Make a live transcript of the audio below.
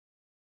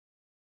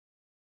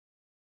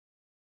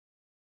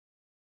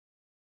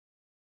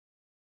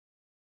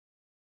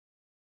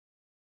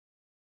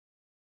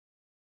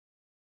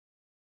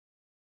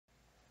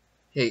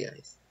Hey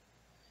guys,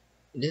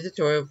 in this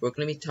tutorial we're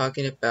going to be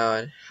talking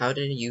about how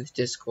to use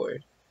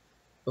Discord.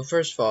 But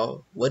first of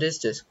all, what is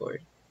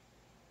Discord?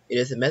 It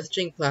is a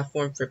messaging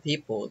platform for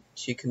people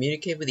to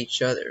communicate with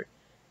each other.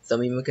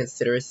 Some even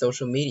consider it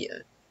social media.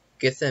 You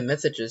can send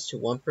messages to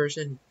one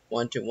person,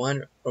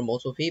 one-to-one, or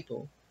multiple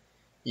people.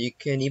 You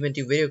can even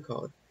do video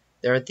calls.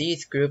 There are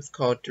these groups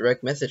called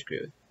direct message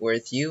groups, where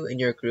it's you and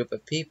your group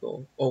of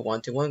people, or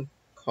one-to-one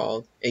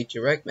called a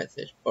direct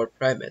message or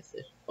private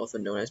message, also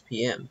known as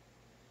PM.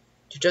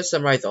 To just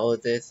summarize all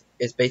of this,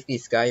 it's basically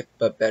Skype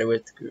but better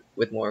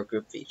with more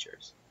group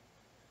features.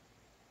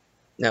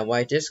 Now,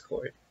 why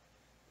Discord?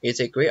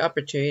 It's a great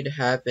opportunity to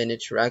have an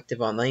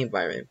interactive online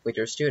environment with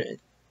your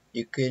students.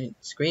 You can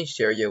screen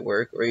share your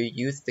work or you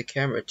use the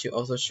camera to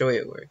also show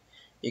your work.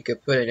 You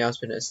could put an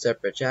announcement in a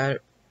separate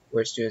chat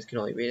where students can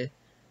only read it.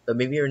 But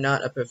maybe you're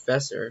not a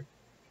professor,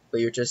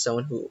 but you're just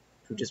someone who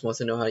just wants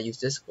to know how to use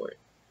Discord,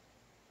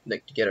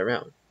 like to get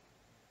around,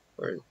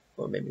 or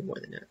maybe more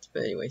than that.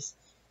 But anyways.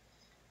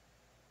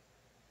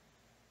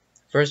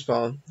 First of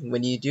all,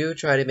 when you do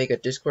try to make a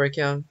Discord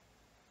account,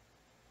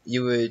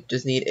 you would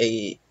just need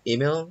a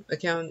email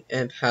account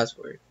and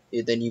password.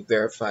 Then you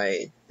verify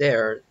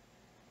there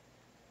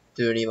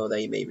through an email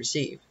that you may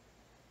receive.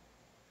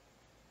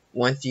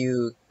 Once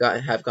you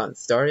have gotten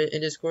started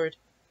in Discord,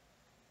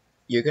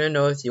 you're gonna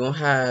notice you won't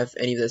have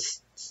any of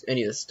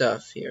the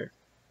stuff here.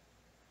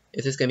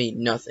 It's just gonna be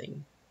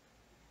nothing.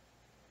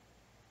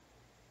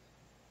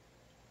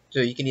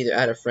 So you can either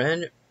add a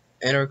friend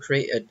and or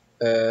create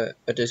a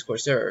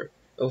Discord server.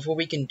 But before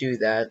we can do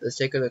that, let's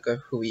take a look at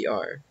who we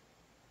are.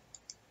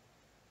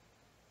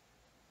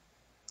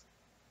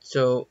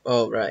 So,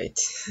 right.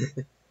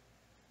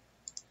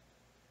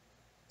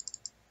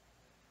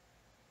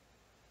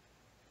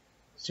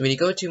 So when you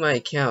go to my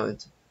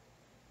account,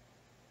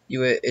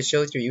 it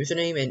shows your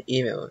username and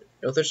email.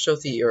 It also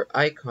shows you your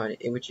icon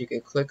in which you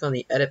can click on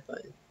the edit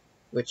button,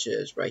 which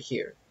is right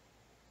here.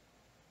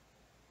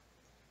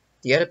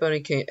 The edit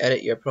button can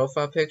edit your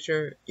profile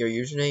picture, your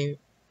username,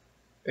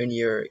 and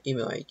your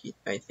email ID,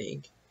 I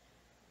think,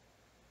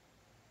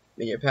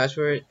 and your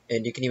password,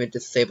 and you can even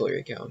disable your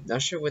account.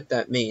 Not sure what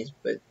that means,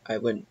 but I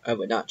wouldn't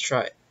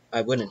try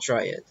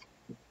it.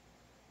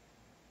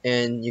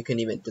 And you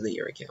can even delete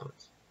your account.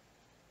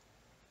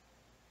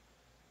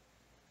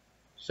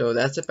 So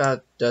that's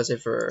about does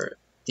it for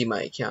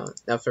my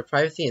account. Now for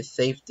privacy and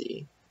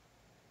safety,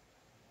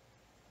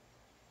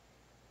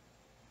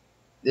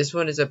 this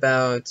one is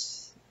about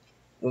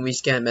when we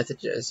scan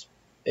messages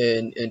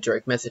in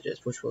direct messages,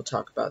 which we'll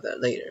talk about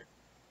that later.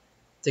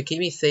 To keep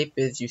me safe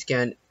is you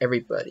scan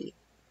everybody,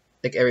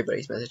 like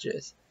everybody's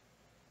messages.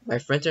 My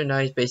friends are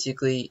nice,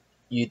 basically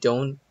you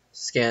don't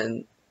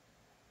scan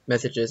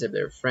messages if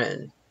they're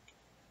friends.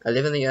 I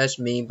live on the edge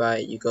mean by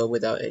you go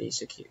without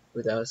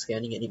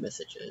scanning any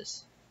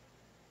messages.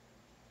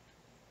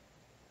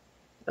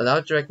 Allow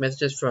direct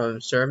messages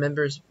from server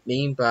members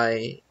mean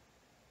by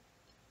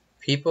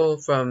people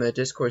from a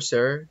Discord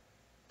server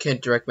can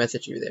direct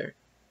message you there.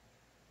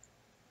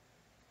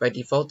 By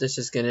default, this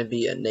is going to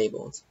be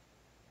enabled.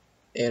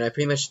 And I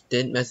pretty much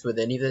didn't mess with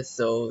any of this,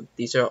 so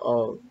these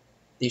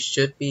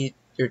should be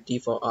your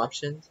default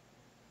options.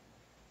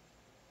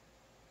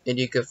 And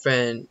you can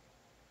friend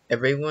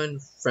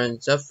everyone,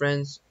 friends of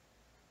friends,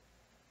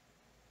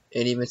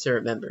 and even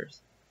server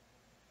members.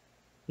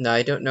 Now,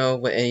 I don't know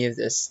what any of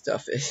this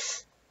stuff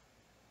is.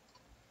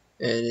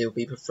 And it will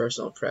be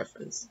personal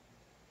preference.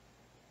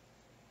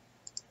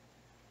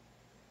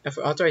 Now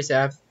for authorized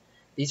apps,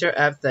 these are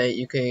apps that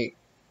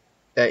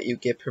you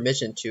get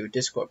permission to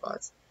Discord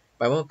bots.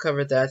 But I won't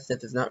cover that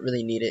since it's not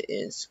really needed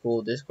in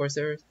school Discord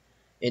servers.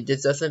 And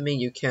this doesn't mean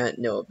you can't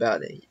know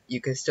about it.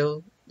 You can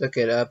still look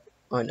it up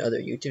on other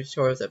YouTube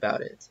tutorials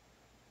about it.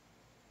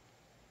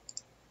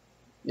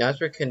 Now as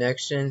for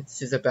connections,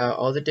 this is about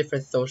all the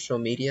different social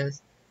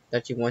medias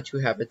that you want to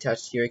have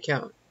attached to your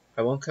account.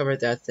 I won't cover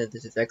that since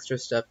this is extra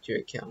stuff to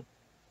your account.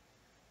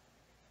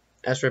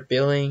 As for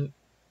billing,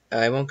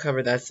 I won't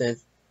cover that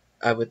since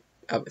I would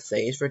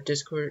say it's for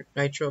Discord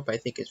Nitro, but I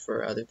think it's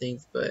for other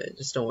things, but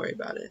just don't worry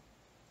about it.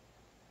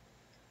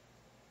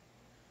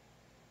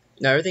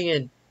 Now everything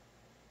in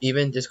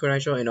even Discord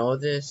Nitro and all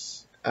of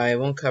this, I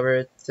won't cover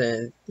it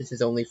since this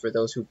is only for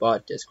those who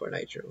bought Discord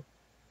Nitro.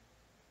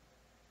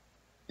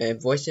 And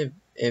voice and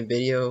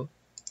video,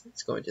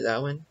 let's go into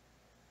that one.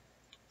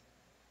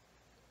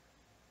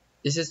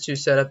 This is to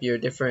set up your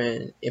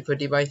different input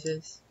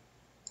devices.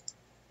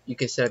 You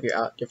can set up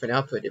your different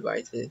output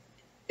devices,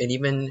 and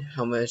even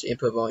how much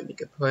input volume you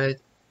can put,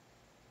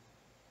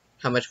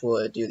 how much will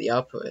it do the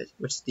output,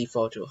 which is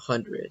default to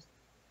 100.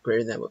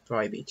 Greater than that would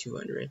probably be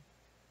 200.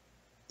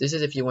 This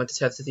is if you want to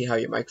test to see how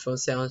your microphone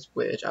sounds,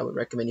 which I would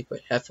recommend you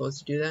put headphones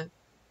to do that.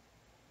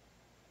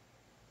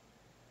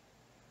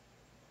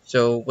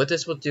 So what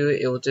this will do,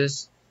 it will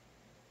just,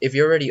 if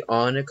you're already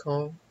on a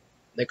call,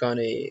 like on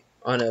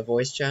a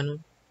voice channel,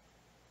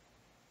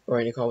 or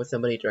in a call with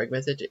somebody direct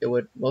message, it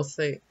would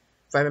mostly,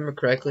 if I remember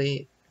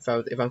correctly,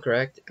 if I'm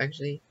correct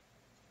actually,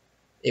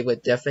 it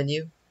would deafen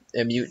you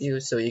and mute you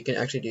so you can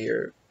actually do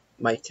your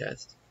mic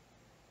test.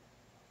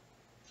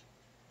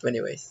 But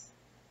anyways,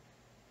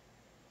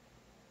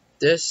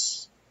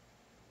 this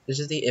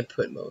is the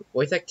input mode.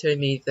 Voice activity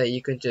means that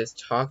you can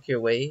just talk your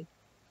way.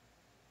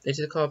 This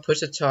is called push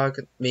to talk,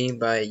 meaning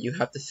by you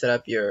have to set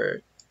up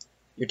your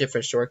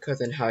different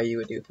shortcuts and how you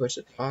would do push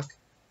to talk.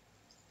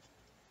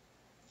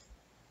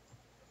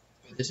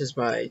 This is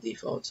my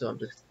default, so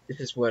this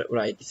is what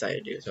I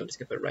decided to do. So I'm just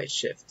gonna put right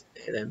shift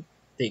and then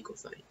the equal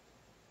sign.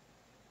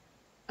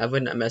 I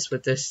would not mess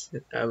with this.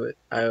 I would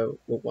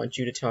want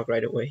you to talk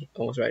right away,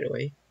 almost right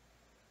away.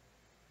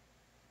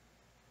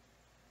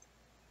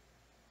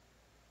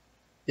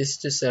 This is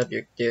to set up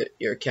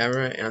your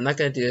camera, and I'm not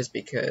gonna do this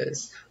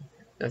because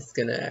that's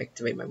gonna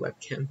activate my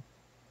webcam.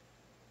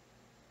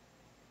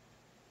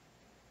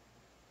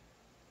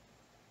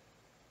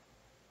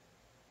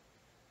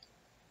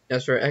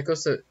 As for echo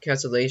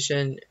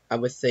cancellation, I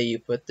would say you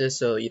put this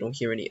so you don't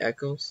hear any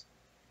echoes.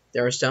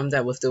 There are some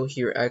that will still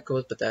hear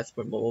echoes, but that's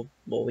for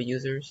mobile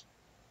users.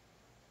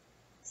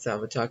 So I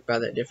would talk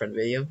about that in a different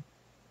video.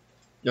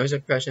 Noise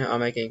suppression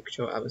on my game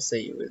control, I would say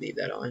you would leave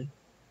that on.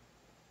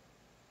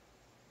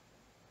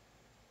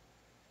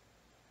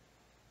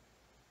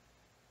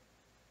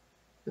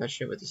 Not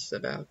sure what this is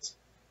about.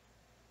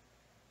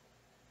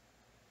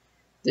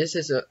 This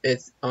is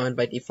it's on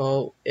by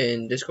default,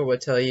 and Discord will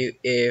tell you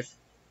if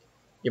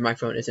your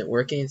microphone isn't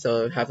working,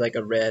 so have like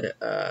a red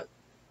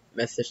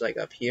message like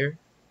up here.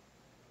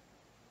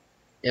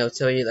 It'll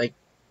tell you like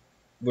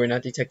we're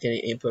not detecting any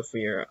input for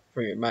your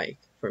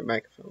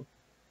microphone.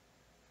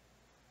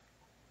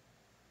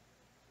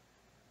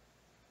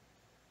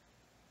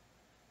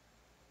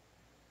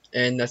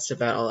 And that's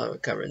about all I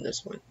would cover in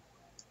this one.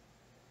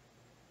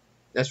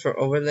 As for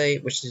overlay,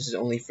 which this is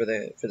only for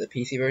the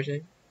PC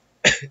version,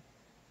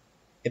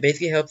 it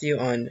basically helps you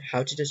on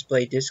how to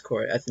display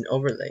Discord as an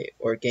overlay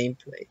or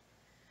gameplay.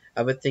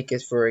 I would think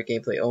it's for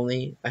gameplay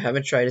only. I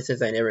haven't tried it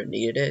since I never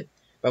needed it,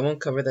 but I won't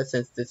cover that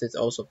since this is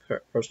also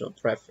personal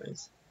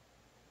preference.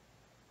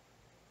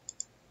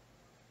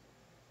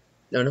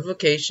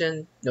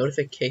 Notification,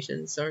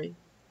 sorry.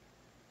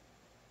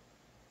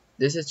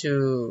 This is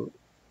to,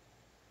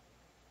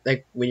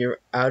 like, when you're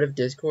out of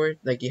Discord,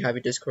 like you have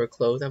your Discord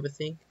closed, I would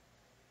think,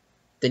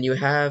 then you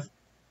have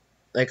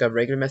like a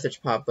regular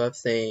message pop up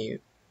saying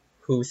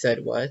who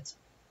said what.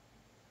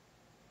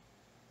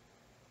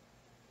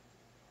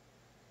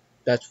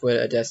 That's what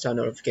a desktop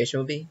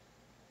notification would be.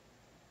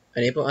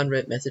 Enable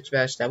unread message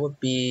batch, that would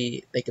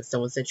be like if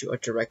someone sent you a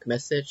direct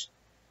message,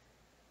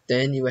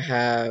 then you would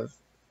have,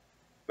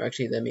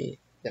 actually let me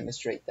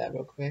demonstrate that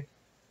real quick.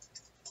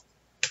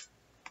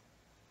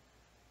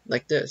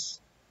 Like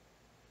this.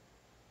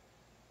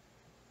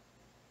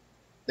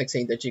 Like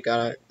saying that you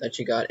got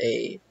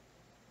a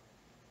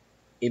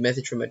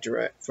message from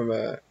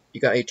you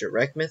got a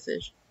direct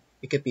message.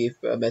 It could be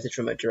a message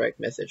from a direct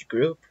message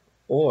group,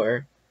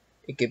 or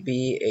it could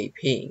be a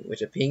ping,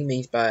 which a ping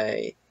means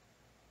by,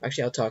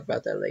 actually I'll talk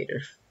about that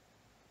later.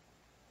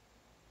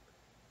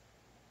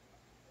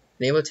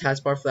 Enable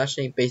taskbar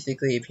flashing,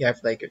 basically if you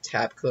have like your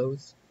tab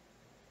closed.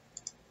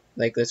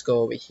 Like let's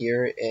go over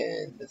here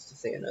and let's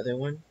just say another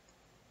one.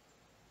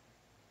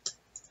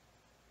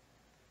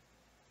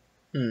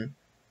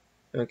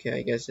 Okay,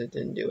 I guess it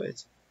didn't do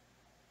it.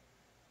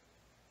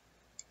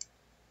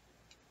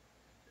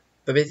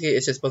 But basically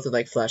it's just supposed to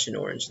like flash in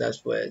orange.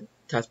 That's what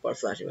taskbar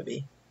flashing would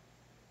be.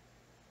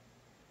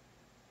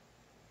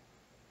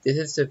 This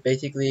is to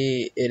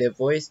basically, it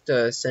avoids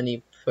the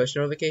sending push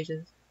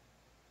notifications.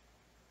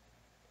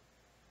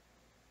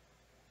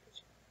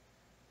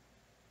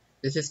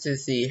 This is to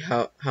see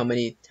how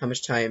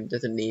much time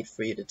does it need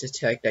for you to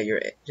detect that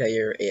you're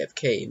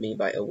AFK, meaning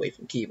by away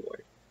from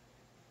keyboard,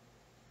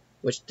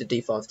 which the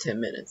default is 10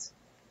 minutes.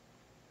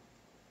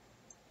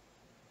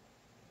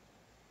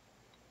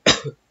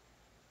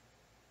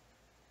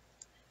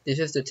 This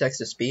is the text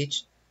to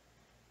speech,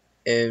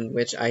 in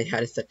which I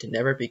had it set to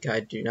never because I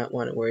do not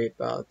want to worry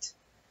about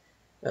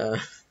a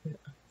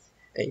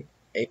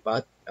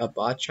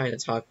bot trying to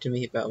talk to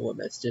me about what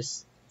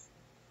messages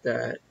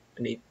that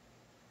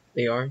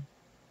they are.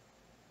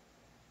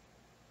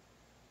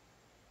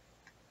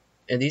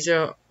 And these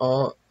are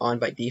all on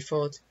by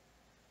default.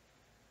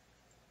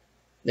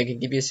 They can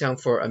give you a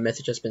sound for a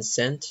message that's been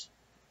sent.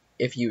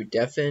 If you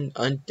deafen,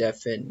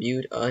 undeafen,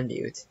 mute,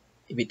 unmute.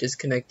 If you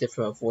disconnect it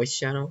from a voice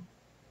channel.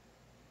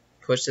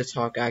 Push to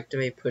talk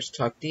activate, push to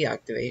talk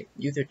deactivate,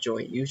 user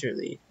join, user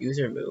leave,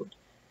 user moved,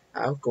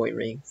 outgoing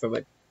ring from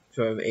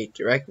a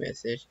direct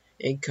message,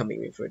 incoming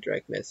ring from a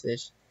direct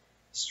message,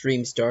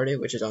 stream started,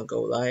 which is on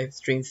go live,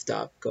 stream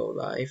stop, go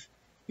live,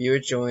 viewer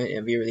join,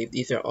 and viewer leave.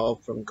 These are all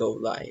from go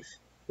live,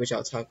 which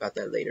I'll talk about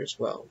that later as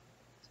well.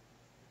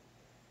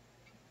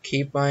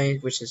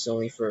 Keybind, which is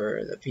only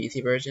for the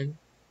PC version.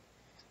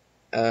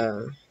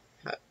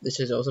 This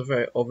is also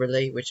for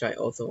overlay, which I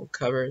also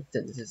covered,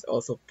 then this is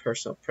also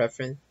personal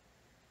preference.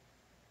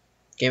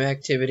 Game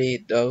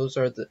activity, those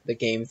are the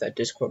games that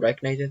Discord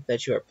recognizes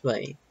that you are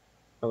playing.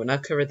 I will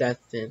not cover that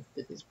since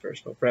this is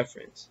personal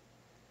preference.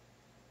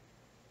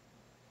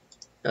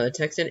 Now the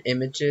text and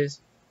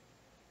images,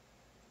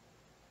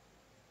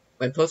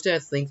 when posted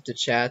as links to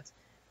chat,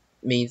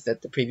 means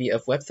that the preview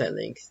of website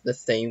links, the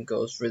same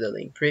goes for the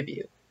link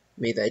preview.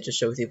 Means that it just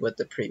shows you what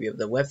the preview of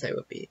the website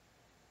would be.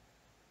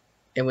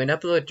 And when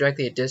uploaded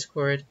directly to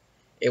Discord,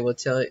 it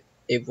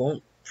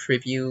won't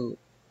preview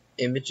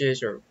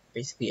images or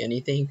basically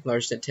anything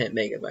larger than 10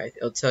 megabytes.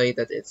 It'll tell you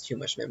that it's too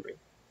much memory.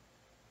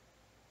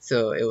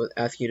 So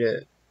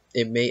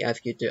it may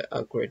ask you to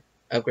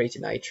upgrade to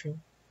Nitro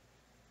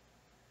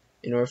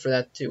in order for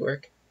that to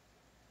work.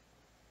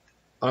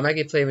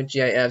 Automatically play with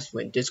GIFs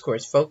when Discord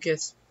is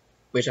focused,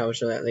 which I will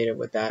show that later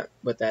what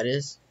that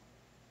is.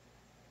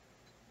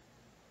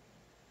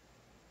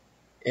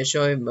 And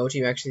show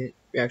emoji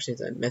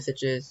reactions on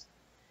messages.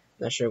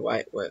 Not sure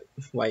why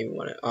you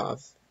want it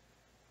off,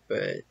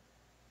 but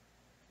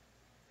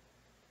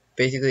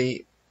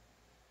basically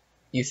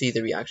you see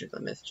the reactions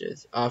on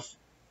messages. Off,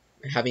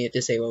 having it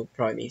disabled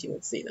probably means you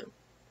won't see them.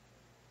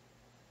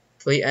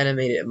 Play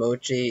animated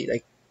emoji,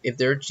 like if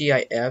they're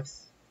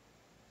GIFs,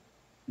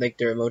 like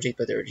they're emojis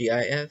but they're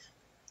GIF,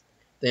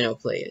 then it'll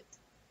play it.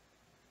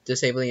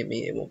 Disabling it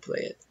means it won't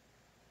play it.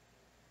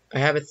 I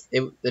have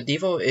the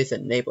default is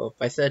enabled,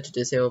 but I set it to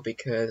disable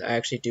because I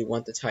actually do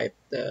want to type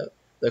the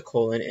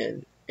colon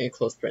and in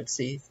close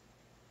parentheses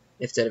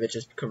instead of it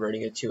just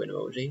converting it to an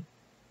emoji.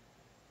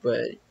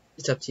 But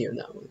it's up to you on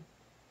that one.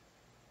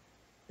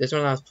 This one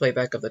allows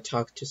playback of the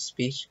talk to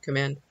speech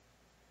command.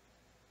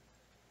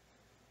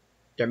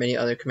 There are many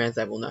other commands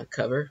I will not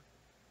cover.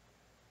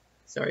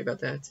 Sorry about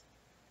that.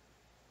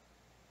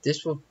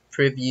 This will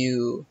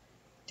preview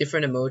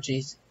different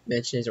emojis,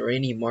 mentions, or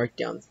any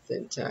markdown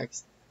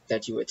syntax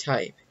that you would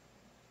type.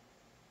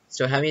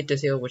 So having it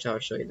disabled, which I'll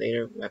show you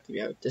later, after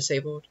you have it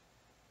disabled.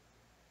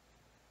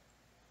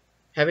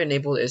 Having it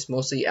enabled is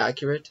mostly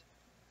accurate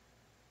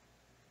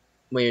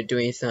when you're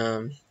doing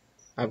some,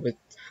 I would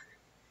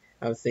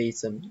say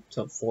some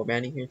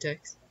formatting your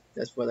text.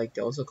 That's what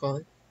they also call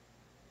it.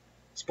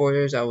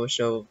 Spoilers, I'll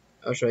show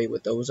you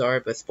what those are,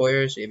 but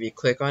spoilers, if you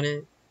click on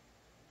it,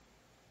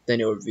 then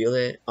it will reveal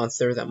it. On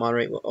servers that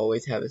moderate will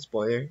always have a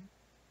spoiler.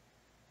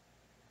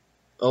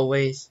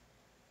 Always.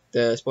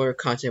 The spoiler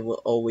content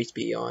will always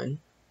be on.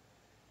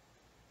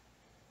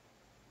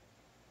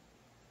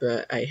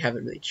 But I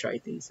haven't really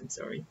tried these, I'm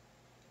sorry.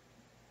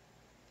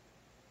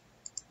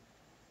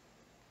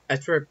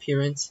 As for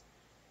appearance,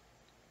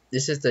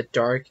 this is the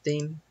dark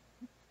theme.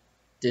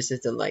 This is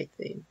the light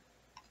theme.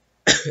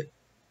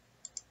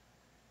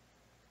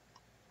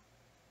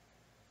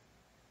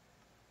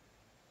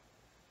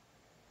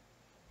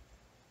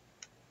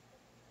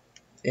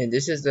 And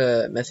this is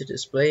the message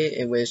display,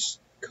 in which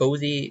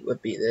cozy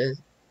would be this,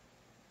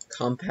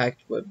 compact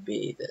would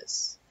be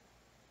this.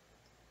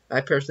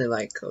 I personally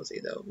like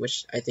cozy though,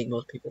 which I think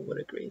most people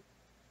would agree.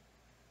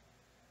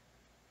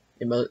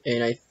 And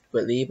I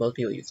believe most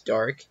people use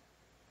dark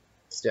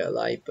instead of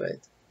light, but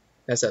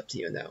that's up to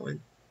you on that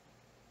one.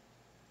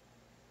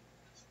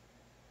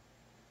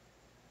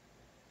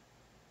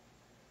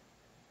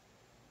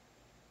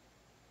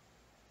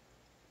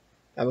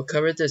 I will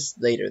cover this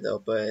later though,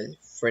 but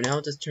for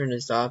now just turn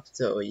this off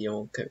so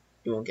you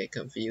won't get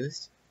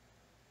confused.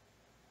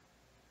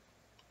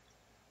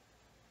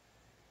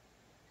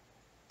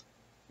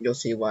 You'll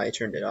see why I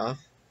turned it off.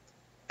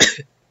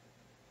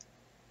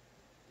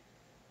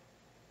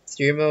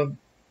 Stream mode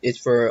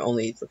is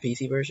only for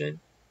PC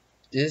version.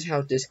 This is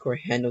how Discord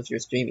handles your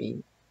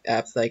streaming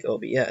apps like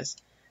OBS,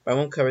 but I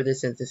won't cover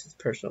this since this is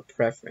personal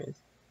preference.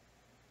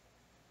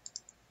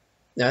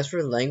 Now as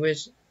for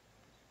language,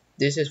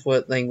 this is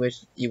what language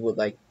you would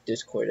like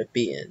Discord to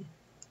be in.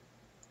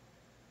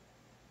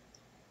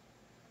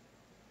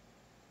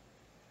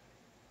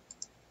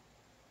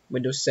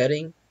 Windows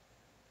setting.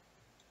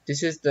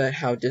 This is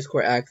how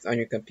Discord acts on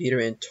your computer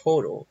in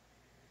total.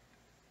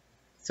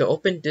 So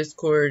open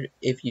Discord,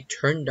 if you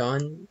turned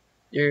on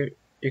your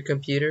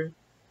computer,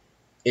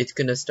 it's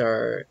gonna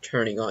start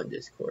turning on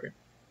Discord.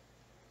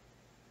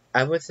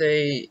 I would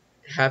say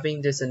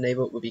having this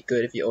enabled would be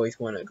good if you always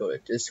want to go to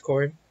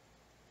Discord.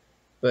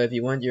 But if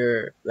you want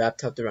your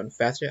laptop to run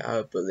faster, I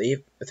would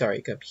believe,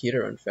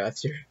 computer run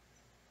faster.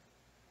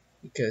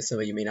 Because some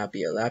of you may not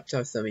be a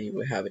laptop, some of you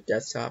will have a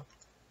desktop.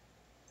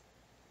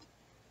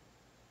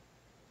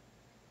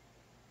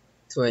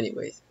 So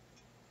anyways,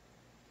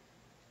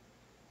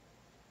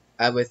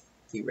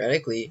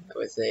 theoretically, I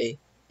would say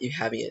you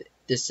having it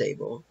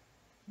disabled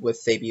would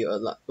save you a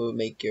lot, would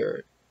make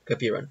your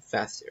computer run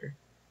faster.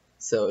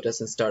 So it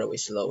doesn't start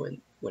always slow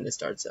when it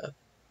starts up.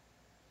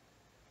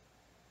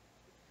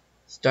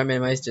 Start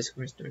minimize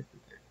Discord start.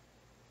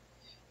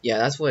 Yeah,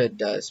 that's what it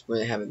does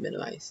when I have it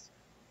minimized.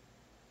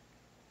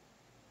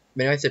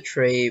 Minimize the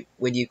tray,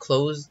 when you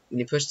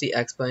push the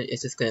X button,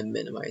 it's just gonna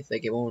minimize.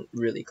 Like it won't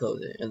really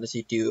close it unless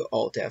you do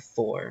Alt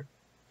F4.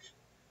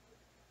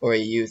 Or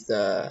you use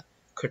the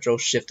Control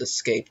Shift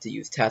Escape to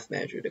use Task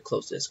Manager to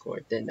close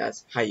Discord. Then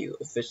that's how you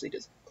officially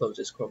just close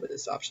Discord with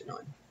this option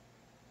on.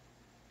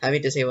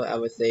 Having disabled, I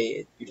would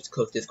say you just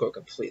close Discord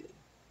completely.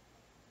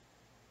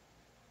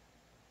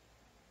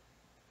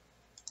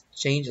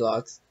 Change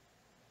logs.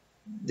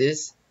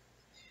 This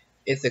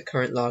is the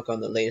current log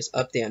on the latest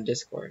update on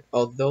Discord.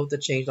 Although the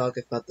change log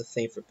is not the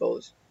same for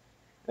both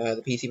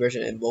the PC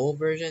version and mobile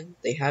version,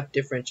 they have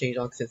different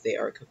changelogs since they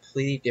are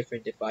completely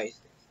different devices.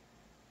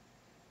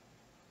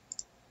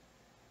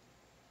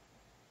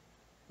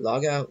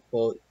 Logout,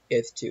 well,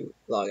 is to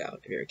log out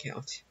of your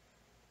account.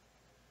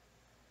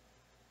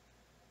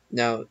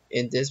 Now,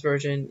 in this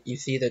version, you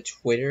see the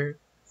Twitter,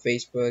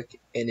 Facebook,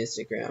 and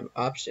Instagram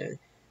option,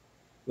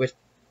 which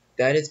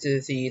that is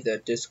to see the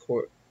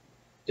Discord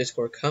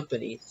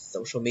company's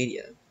social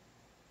media.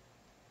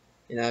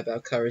 And that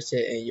about covers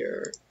it in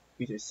your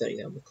user setting.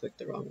 I'm gonna click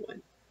the wrong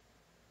one.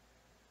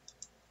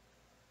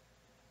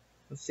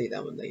 Let's see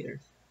that one later.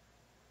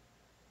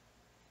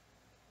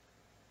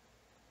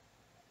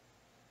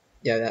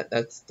 Yeah,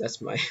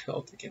 that's my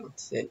alt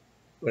account. And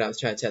when I was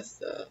trying to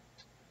test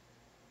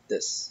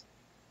this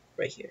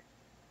right here.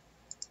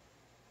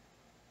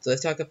 So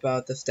let's talk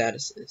about the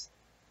statuses.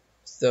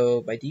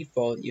 So by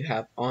default, you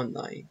have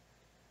online.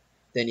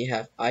 Then you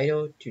have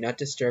idle, do not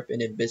disturb,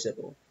 and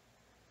invisible.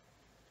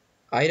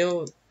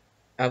 Idle,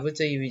 I would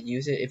say you would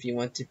use it if you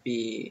want to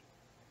be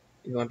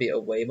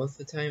away most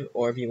of the time,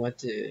 or if you want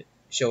to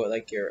show it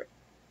like you're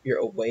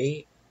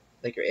away,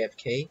 like you're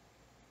AFK.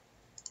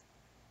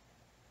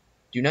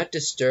 Do not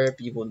disturb,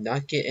 you will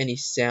not get any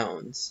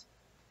sounds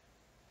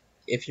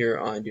if you're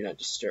on do not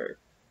disturb.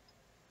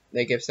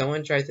 Like if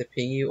someone tries to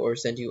ping you or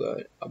send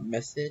you a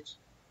message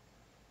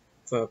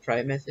from a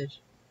private message,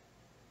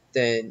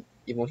 then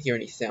you won't hear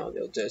any sound,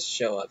 it'll just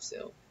show up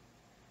still.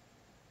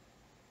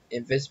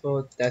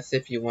 Invisible, that's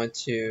if you want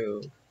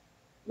to,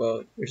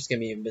 well, you're just gonna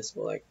be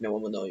invisible, like no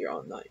one will know you're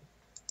online.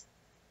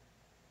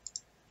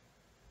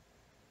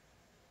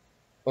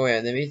 Oh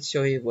yeah, let me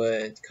show you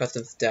what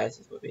custom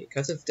statuses would be.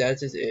 Custom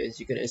statuses is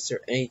you can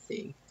insert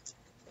anything.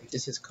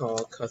 This is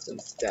called custom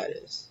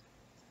status.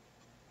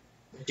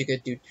 What you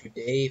could do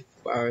today,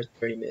 4 hours,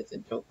 30 minutes,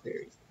 and don't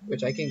clear.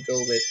 Which I can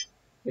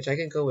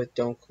go with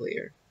don't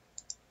clear.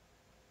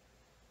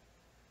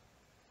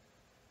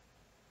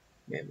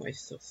 Man, why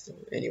so slow?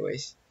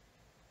 Anyways,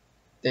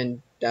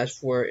 then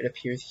that's where it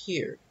appears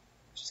here,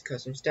 which is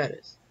custom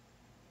status.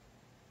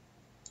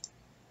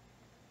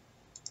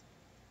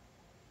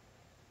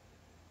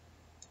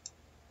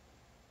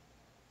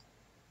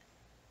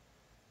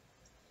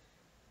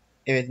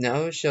 And now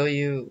I'll show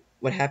you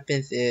what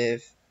happens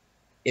if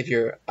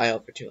you're idle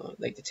for too long,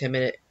 like the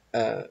 10-minute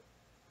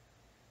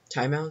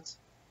timeouts.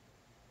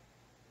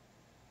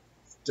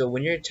 So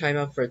when you're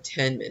timeout for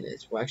 10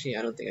 minutes, well actually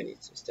I don't think I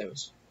need to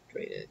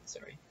demonstrate it,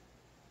 sorry.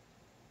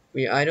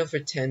 When you're idle for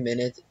 10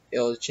 minutes,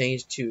 it'll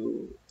change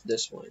to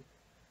this one,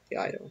 the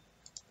idle.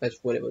 That's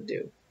what it will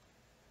do.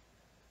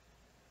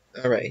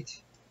 Alright,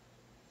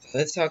 so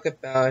let's talk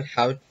about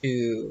how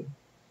to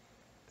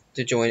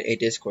join a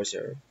Discord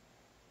server.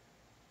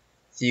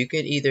 So you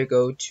can either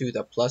go to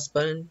the plus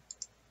button,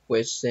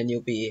 which then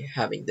you'll be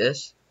having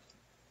this.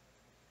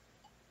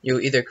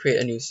 You'll either create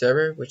a new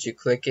server, which you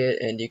click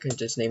it and you can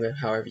just name it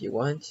however you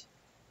want,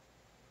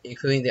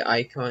 including the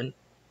icon,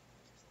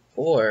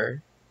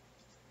 or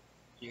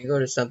you can go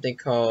to something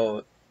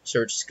called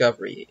Search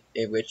Discovery,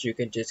 in which you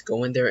can just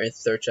go in there and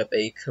search up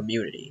a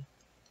community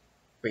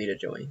for you to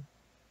join.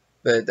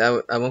 But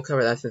I won't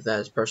cover that since that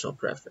is personal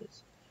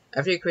preference.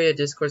 After you create a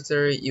Discord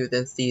server, you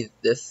then see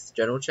this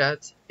general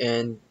chat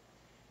and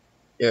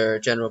your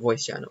general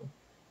voice channel.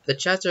 The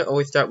chats will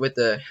always start with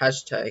the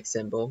hashtag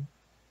symbol,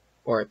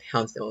 or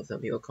pound symbol some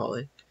people call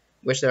it,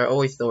 which are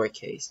always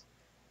lowercase.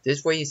 This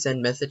is where you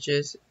send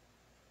messages,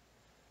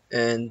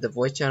 and the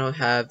voice channel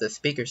have the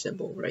speaker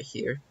symbol right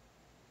here,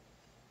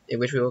 in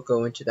which we will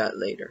go into that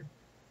later.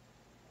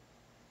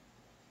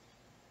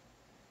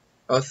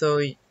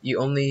 Also, you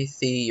only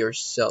see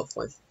yourself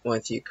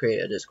once you create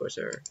a Discord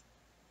server.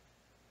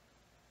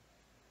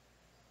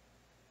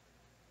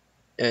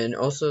 And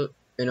also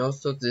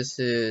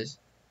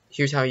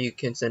here's how you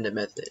can send a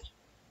message.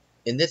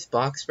 In this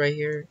box right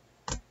here,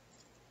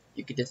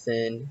 you can just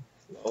send,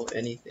 well,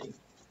 anything.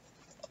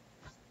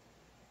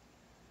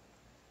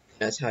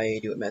 That's how you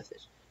do a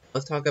message.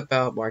 Let's talk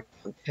about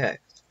markdown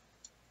text.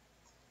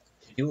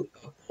 To do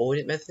a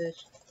bolded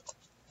message,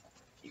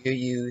 you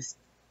use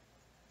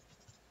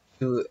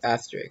 2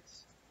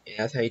 asterisks. And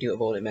that's how you do a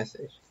bolded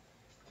message.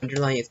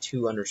 Underline is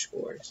 2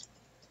 underscores.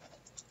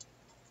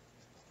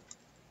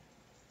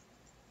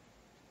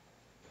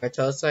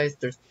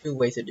 Italicized, there's 2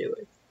 ways to do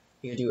it.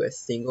 You can do a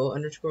single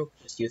underscore,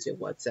 just use it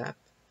WhatsApp.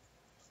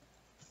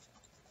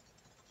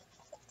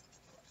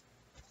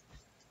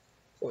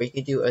 Or you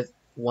can do a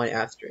 1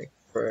 asterisk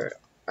for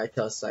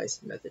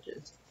italicized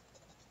messages.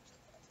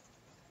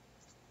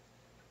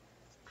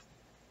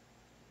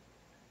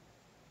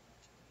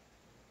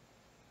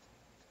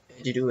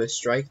 And to do a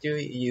strike through,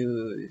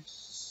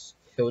 use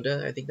tilde,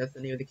 I think that's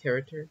the name of the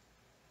character.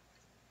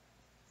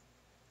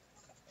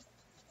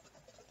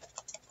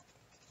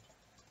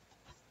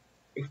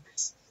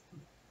 Oops.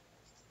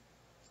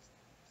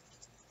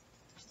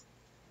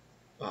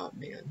 Oh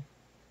man.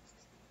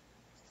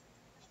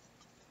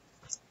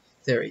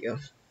 There we go.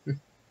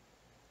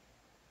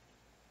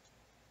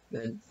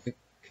 Then you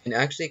can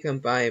actually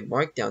combine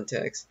markdown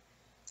text,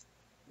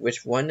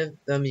 which one of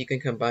them you can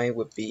combine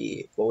would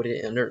be bolded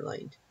and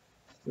underlined.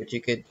 which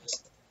you could,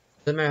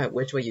 doesn't matter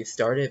which way you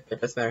started, but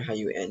it doesn't matter how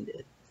you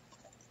ended.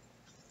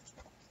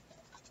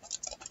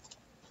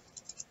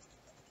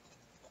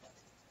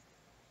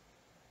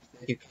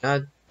 You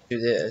cannot do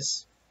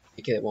this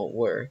because it won't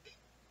work.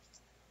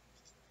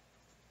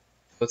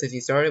 So since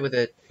you started with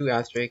a 2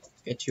 asterisk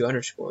and 2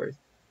 underscores,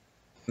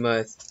 you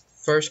must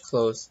first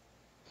close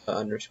the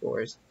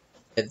underscores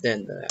and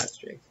then the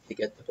asterisk to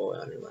get the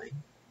bullet underline.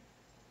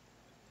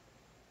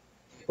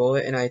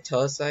 Bullet and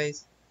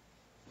italicize,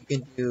 you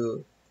can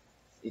do,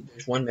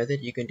 there's one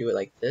method, you can do it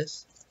like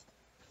this.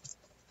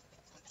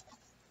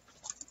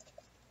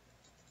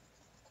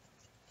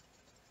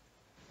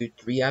 Do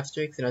 3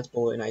 asterisks and that's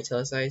bullet and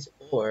italicize,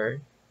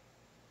 or,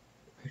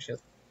 actually,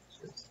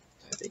 let's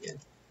type it again.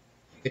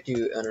 You could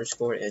do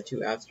underscore and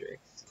 2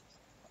 asterisks.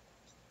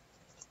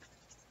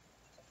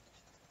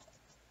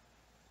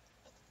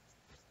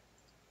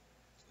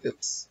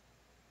 Oops.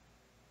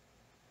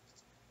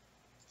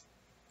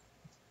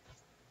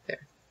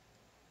 There.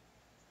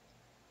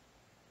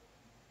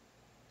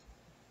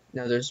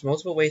 Now there's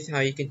multiple ways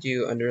how you can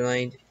do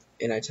underlined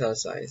and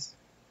italicized.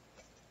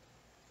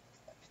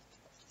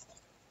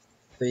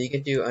 So you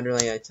can do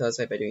underline and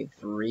italicized by doing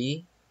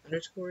 3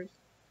 underscores.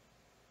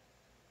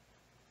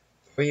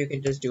 Or you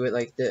can just do it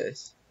like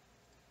this.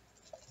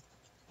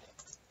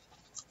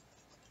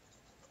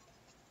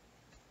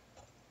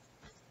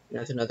 And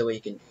that's another way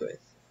you can do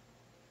it.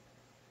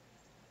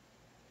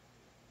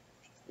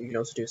 You can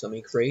also do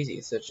something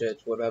crazy, such as,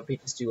 what about we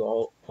just do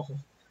all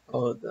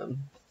of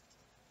them?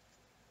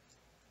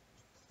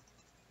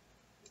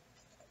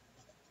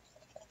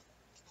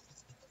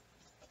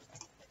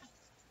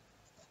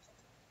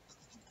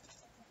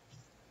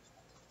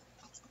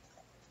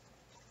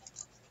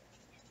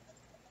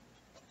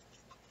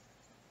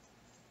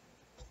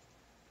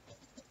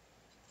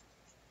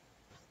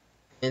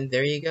 And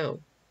there you go.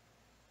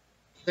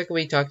 Just like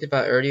we talked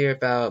about earlier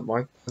about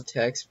markdown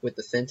text with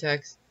the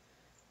syntax.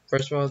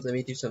 First of all, let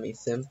me do something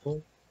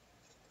simple.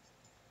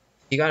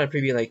 You got a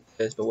preview like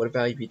this, but what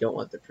about if you don't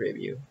want the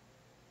preview?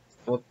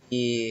 It would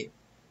be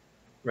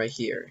right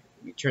here.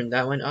 If you turn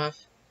that one off,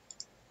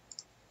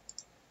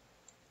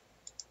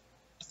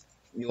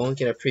 you won't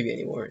get a preview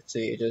anymore. So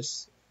you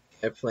just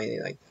get plainly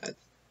like that.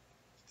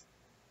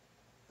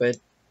 But,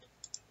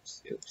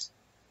 oops.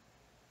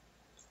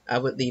 I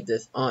would leave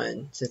this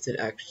on since it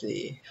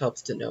actually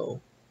helps to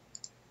know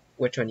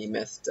which one you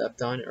messed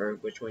up on or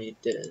which one you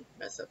didn't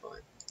mess up on.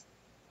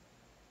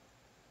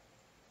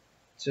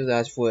 So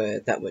that's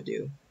what that would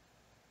do.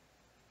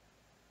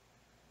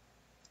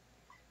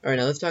 Alright,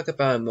 now let's talk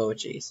about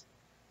emojis.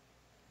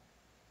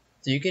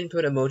 So you can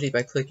put emoji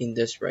by clicking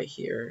this right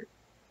here.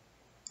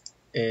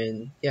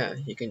 And yeah,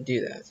 you can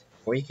do that.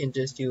 Or you can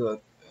just do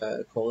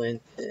a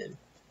colon and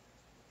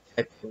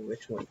type in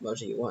which one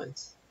emoji you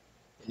want.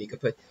 And you can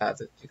put tab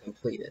to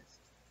complete it.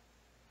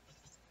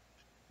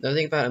 Another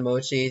thing about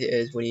emojis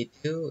is when you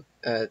do,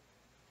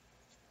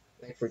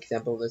 like for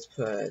example, let's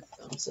put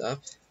thumbs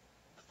up.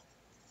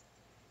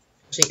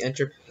 Pushing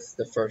enter puts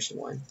the first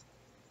one,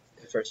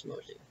 the first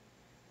emoji.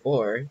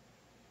 Or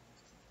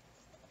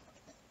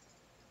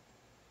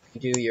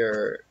you do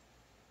your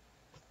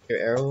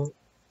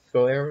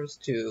scroll arrows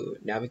to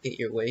navigate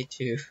your way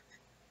to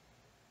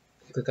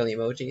click on the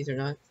emojis or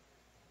not.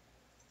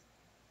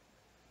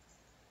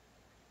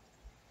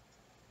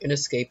 And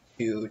escape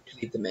to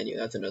leave the menu.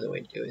 That's another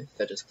way to do it,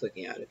 instead of just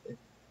clicking out of it.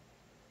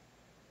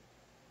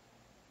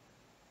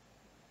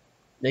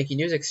 Now you can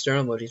use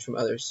external emojis from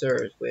other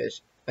servers, which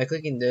by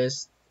clicking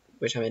this,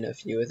 which I'm in a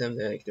few of them,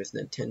 like there's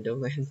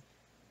Nintendo Land,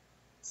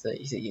 so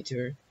he's a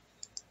YouTuber.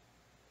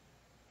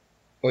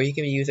 Or you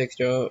can use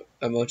external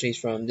emojis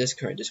from this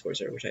current Discord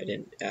server, which I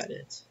didn't add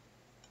it.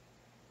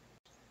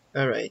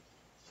 Alright,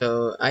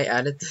 so I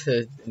added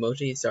the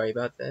emoji, sorry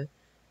about that.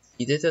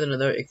 This is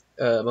another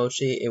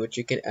emoji in which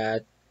you can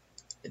add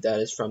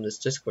that is from this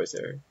Discord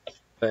server.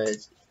 But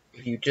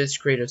if you just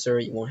create a server,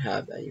 you won't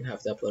have that. You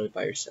have to upload it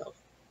by yourself.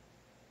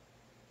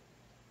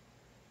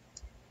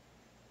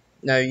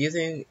 Now,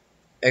 using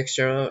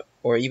external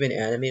or even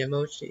animate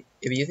emoji,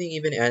 if you're using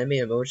even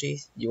animate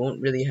emojis, you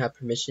won't really have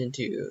permission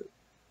to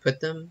put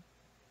them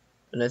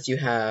unless you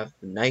have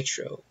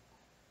Nitro.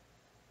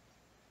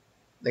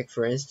 Like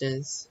for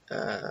instance,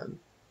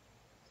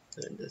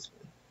 this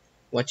one.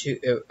 Once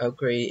you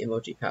upgrade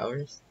emoji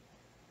powers,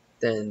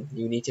 then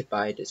you need to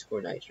buy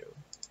Discord Nitro.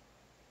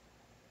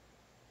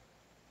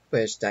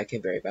 Which that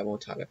can vary, but I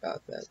won't talk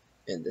about that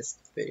in this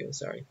video,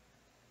 sorry.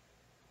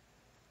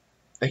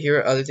 Now here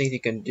are other things you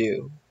can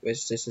do,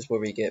 which this is where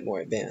we get more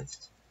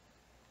advanced.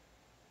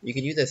 You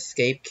can use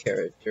escape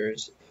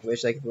characters,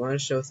 which like if you want to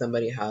show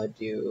somebody how to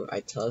do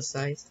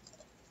italicize,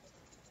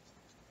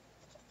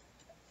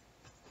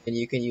 and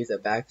you can use a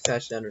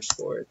backslash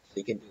underscore, so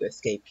you can do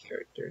escape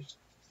characters.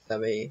 That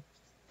way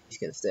he's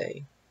gonna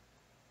stay.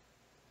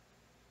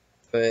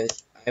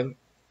 But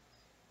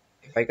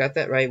if I got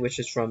that right, which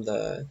is from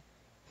the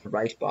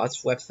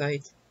Writebots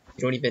website,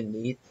 you don't even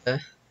need the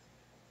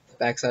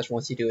backslash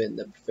once you do it in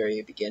the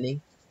very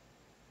beginning.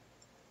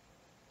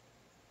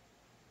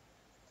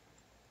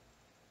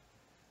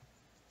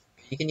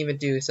 You can even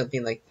do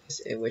something like this,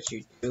 in which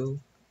you do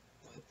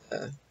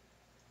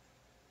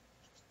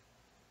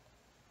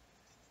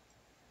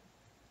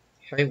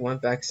having one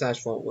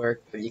backslash won't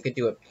work, but you can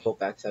do a double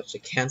backslash to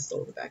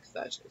cancel the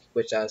backslashes,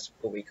 which that's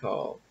what we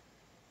call,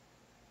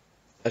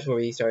 that's where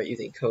we start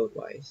using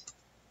code-wise,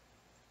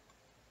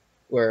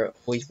 where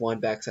always one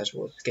backslash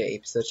will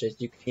escape, such as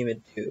you can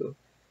even do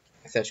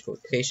backslash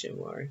quotation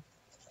mark.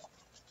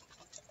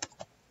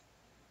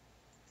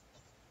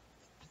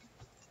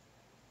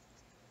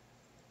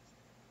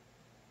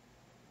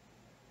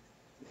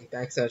 Like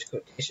backslash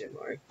quotation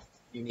mark,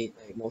 you need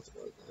like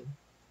multiple of them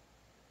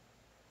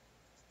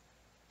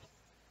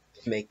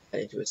to make that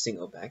into a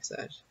single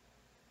backslash.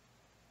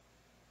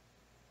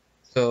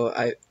 So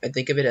I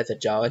think of it as a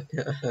Java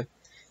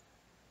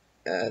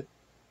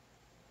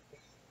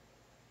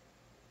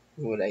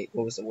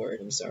what was the word?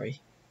 I'm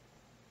sorry.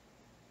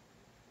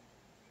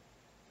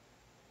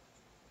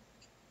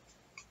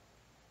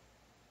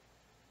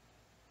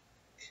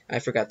 I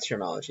forgot the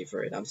terminology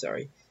for it. I'm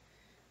sorry.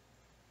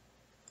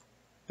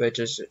 But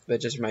it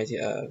just reminds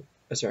you of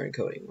a certain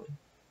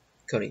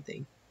coding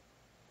thing.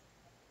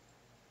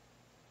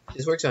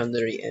 This works on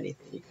literally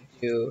anything. You can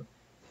do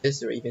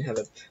this, or even have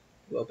a,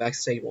 well,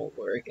 backslash won't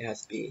work. It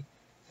has to be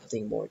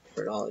something more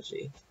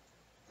terminology.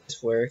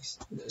 This works.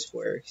 This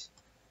works.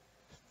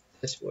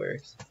 This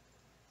works.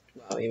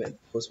 Wow, even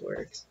those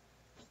works.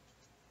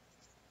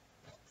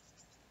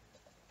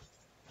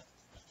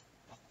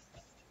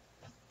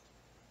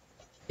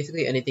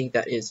 Basically anything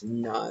that is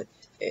not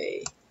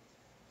a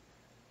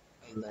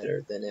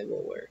letter, then it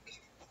will work.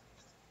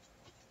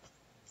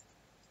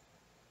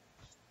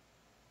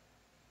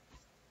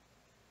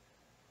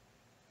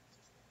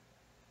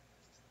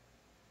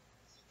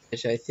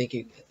 Which I think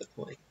you get the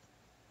point.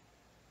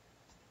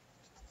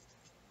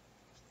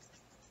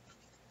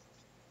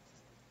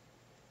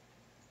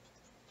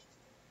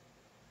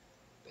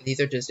 But these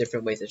are just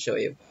different ways to show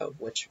you about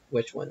which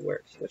one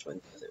works, which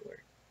one doesn't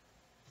work.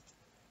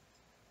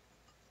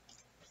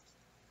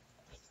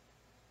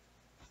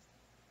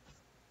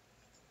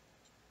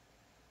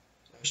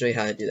 I'll show you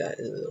how to do that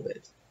in a little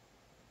bit.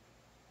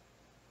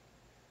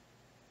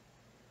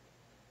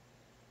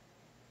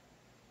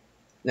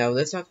 Now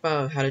let's talk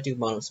about how to do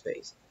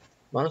monospace.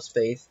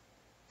 Monospace,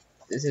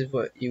 this is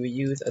what you would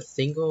use a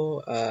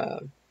single,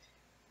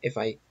 if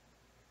I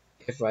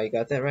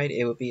got that right,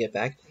 it would be a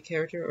backtick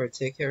character or a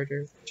tick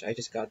character, which I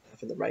just got that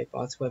from the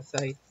Writebox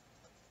website.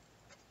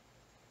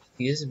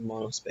 Use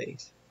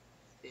monospace.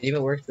 It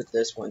even works with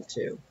this one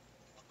too.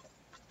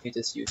 You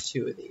just use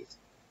two of these.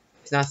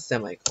 It's not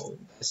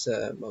semicolon. That's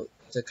a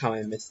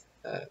common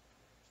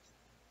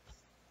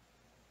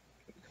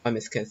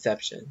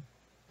misconception.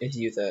 If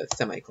you use a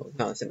semicolon,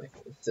 not a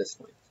semicolon, it's this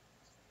one.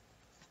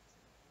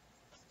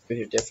 There's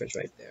your difference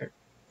right there.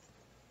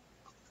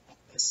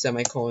 A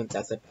semicolon,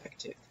 that's a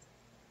backtick.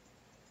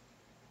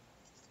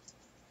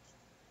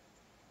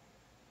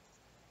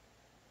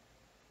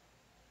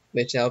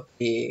 Which will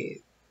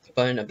be the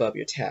button above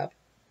your tab.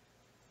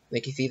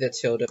 Like you see the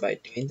tilde by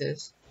doing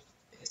this.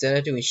 Instead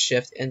of doing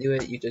shift and do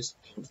it, you just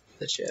do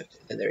the shift,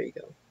 and there you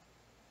go.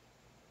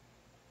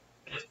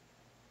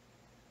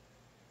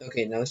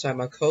 Okay, now let's talk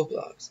about code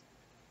blocks.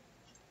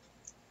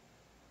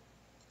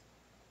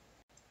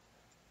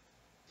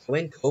 So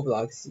in code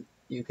blocks,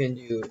 you can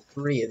do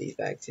 3 of these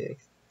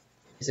backticks.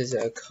 This is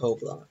a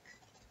code block.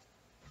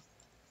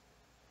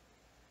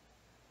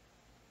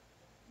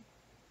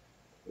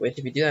 Which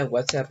if you do that on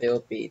WhatsApp, it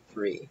will be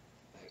 3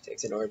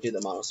 backticks in order to do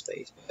the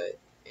monospace, but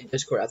in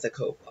Discord, that's a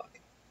code block.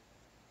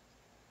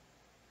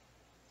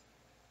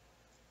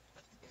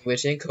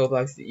 Which in code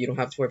blocks, you don't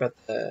have to worry about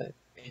the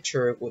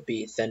enter would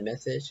be send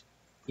message.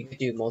 You can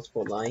do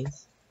multiple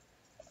lines.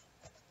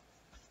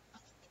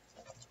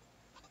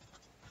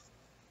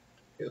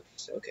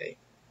 Oops, okay.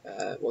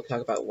 We'll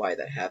talk about why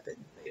that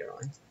happened later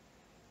on.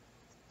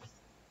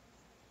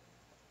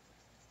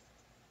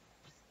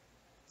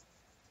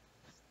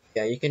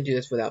 Yeah, you can do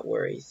this without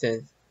worry,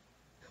 since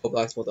code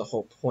blocks, well, the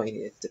whole point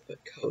is to put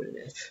code in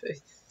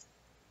it.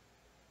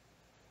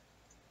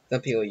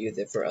 Some people use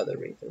it for other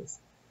reasons.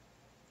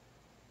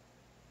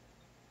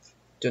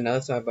 So now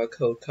let's talk about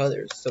code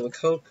colors. So with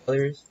code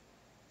colors,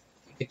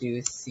 you can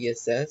do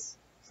CSS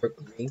for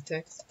green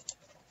text.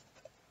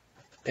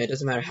 And it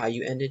doesn't matter how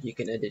you end it, you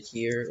can end it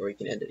here or you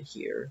can end it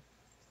here.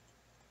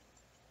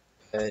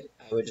 But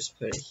I would just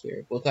put it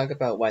here. We'll talk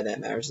about why that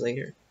matters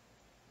later.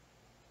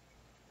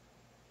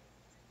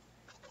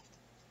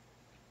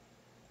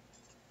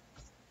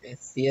 And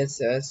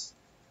CSS,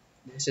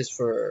 this is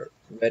for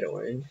red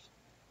orange.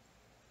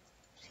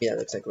 Yeah, it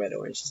looks like red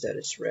orange instead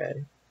it's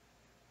red.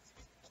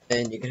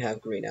 And you can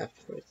have green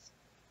afterwards.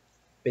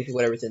 Basically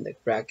whatever's in the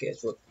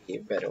brackets will be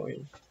red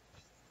orange.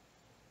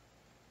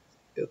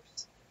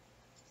 Oops.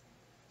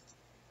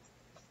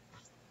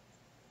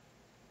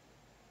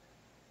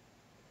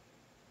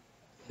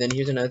 Then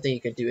here's another thing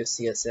you can do with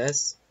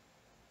CSS.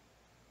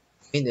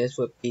 I mean, this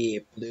would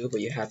be blue, but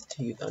you have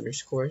to use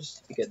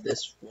underscores because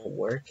this won't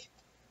work.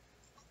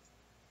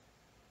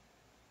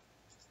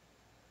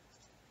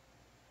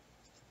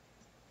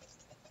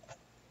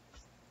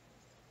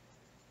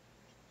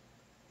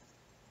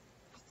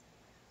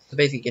 So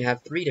basically you can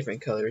have 3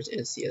 different colors in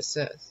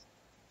CSS.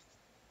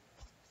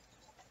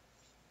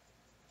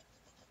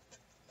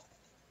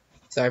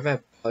 Sorry if I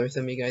bother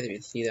some of you guys if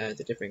you see that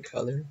it's a different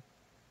color.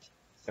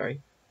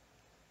 Sorry.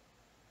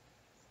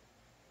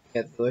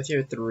 Yeah, those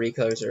are 3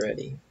 colors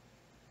already.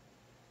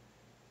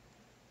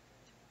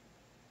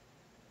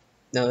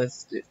 Now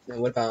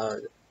what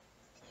about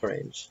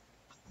orange?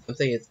 I'm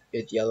saying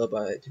it's yellow,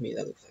 but to me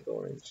that looks like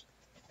orange.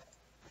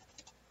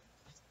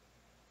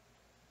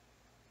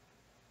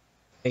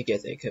 I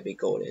guess it could be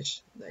goldish,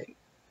 like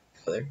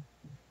color.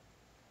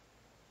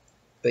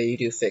 But you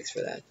do fix for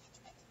that.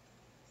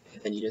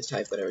 And then you just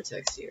type whatever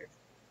text here.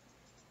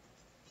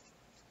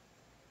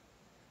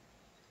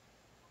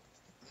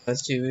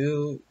 As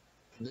to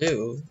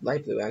blue,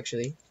 light blue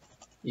actually,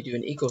 you do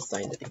an equal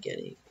sign at the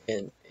beginning,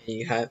 and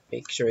you have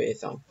make sure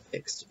it's on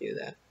fix to do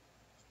that.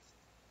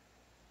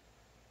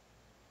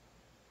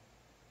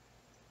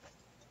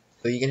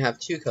 So you can have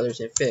 2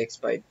 colors in fix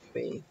by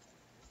doing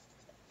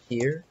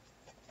here,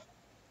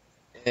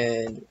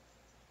 and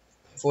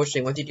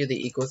unfortunately once you do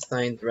the equal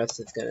sign, the rest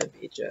is gonna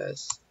be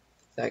just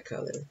that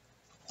color.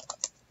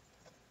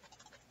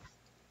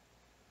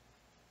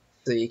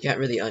 So you can't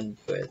really undo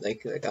it.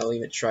 Like I'll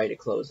even try to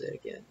close it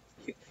again.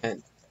 You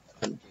can't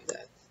undo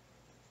that.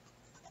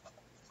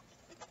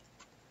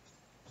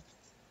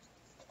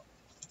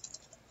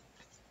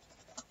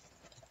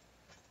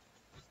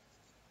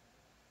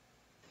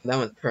 That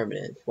one's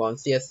permanent. While in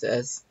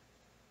CSS,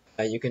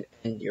 you can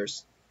end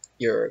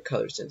your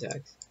color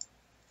syntax.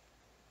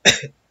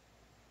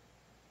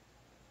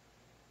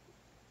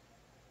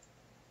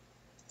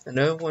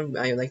 Another one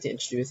I like to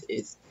introduce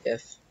is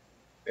diff,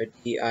 or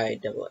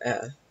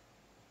diff.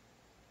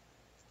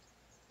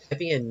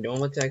 Typing in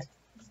normal text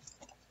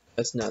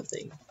does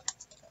nothing.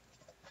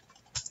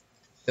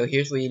 So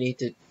here's what you need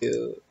to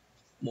do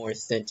more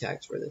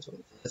syntax for this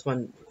one. This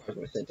one requires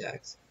more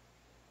syntax.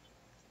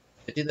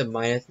 To do the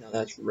minus, now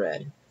that's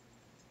red.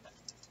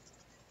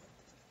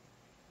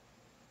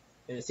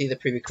 And to see the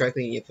preview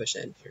correctly, you push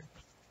enter.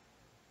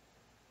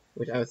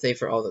 Which I would say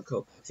for all the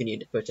code blocks, you need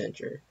to push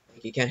enter.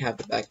 Like you can't have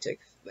the backtick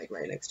like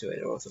right next to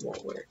it, or else it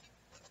won't work.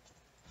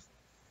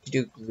 To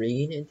do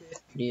green in diff,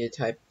 you need to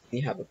type,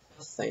 you have a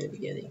plus sign in the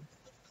beginning.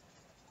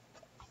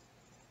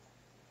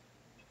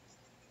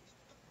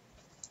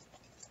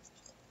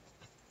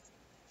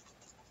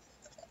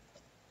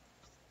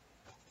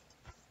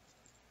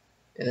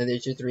 And then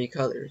there's your 3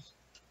 colors.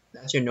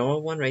 That's your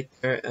normal one right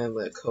there, and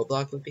what a code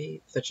block would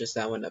be, such as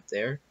that one up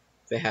there,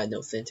 if it had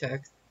no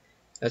syntax.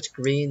 That's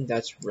green,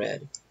 that's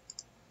red.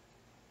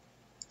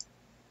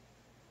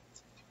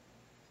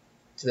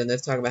 So then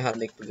let's talk about how to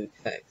make blue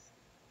text.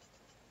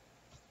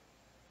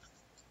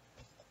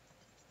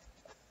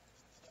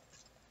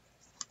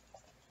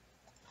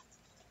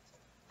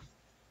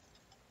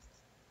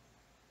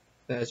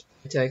 That's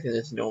blue text and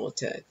it's normal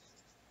text.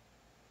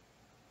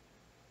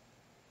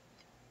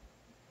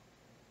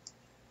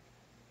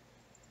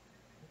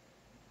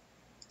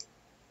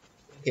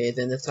 Okay,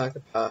 then let's talk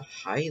about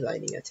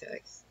highlighting a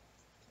text.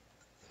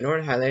 In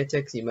order to highlight a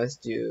text, you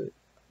must do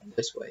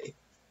this way.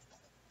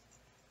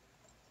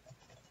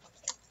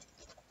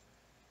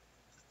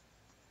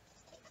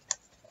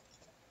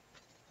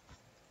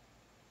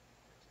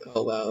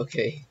 Oh wow,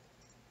 okay.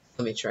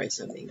 Let me try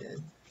something then.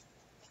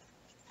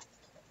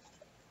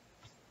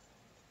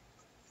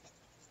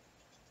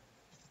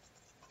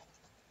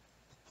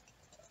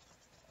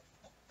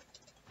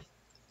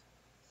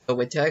 So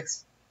with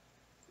text,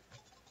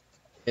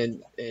 I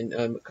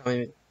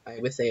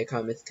would say a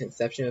common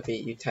misconception would be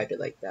you type it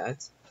like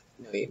that.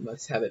 No, you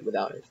must have it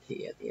without a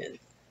T at the end.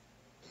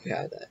 You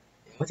have that.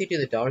 Once you do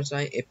the dollar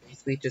sign, it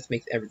basically just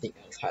makes everything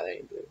else highlighted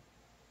in blue.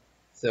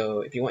 So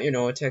if you want your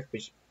normal text,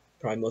 which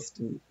probably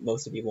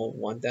most of you won't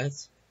want that,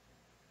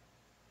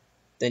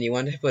 then you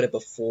want to put it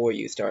before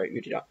you start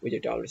with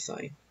your dollar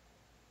sign.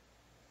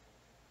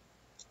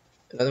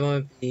 Another one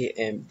would be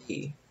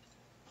MD,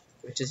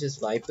 which is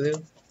just light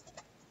blue,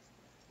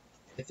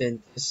 and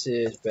then this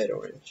is red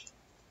orange.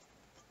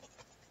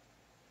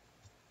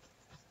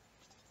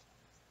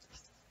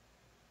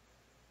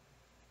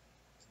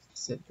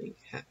 Something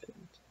happened.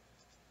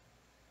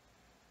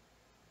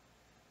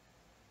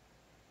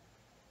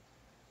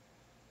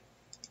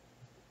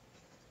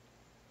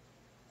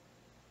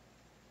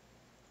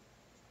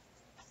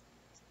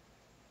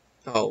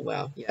 Oh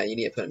wow, yeah, you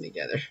need to put them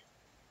together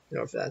in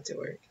order for that to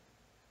work.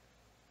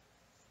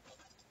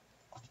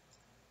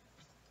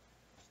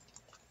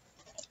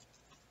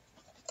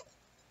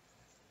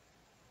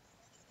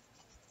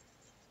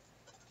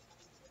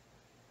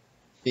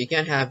 So you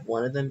can't have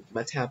one of them, you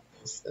must have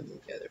both of them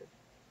together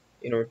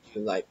in order to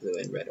do light blue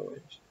and red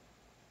orange.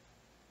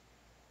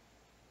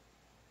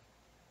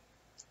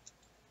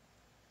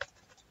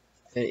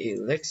 And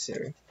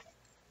elixir,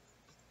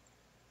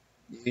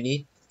 you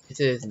need, this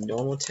is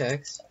normal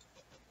text,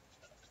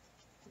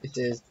 this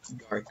is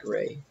dark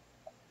gray.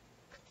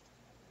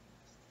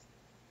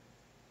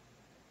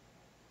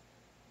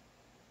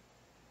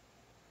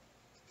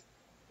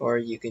 Or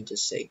you can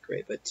just say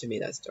gray, but to me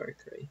that's dark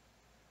gray.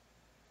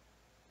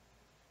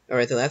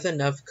 Alright, so that's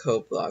enough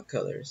code block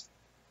colors.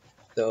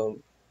 So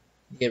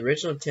the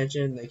original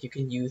intention, like you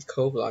can use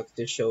code blocks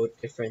to show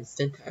different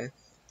syntax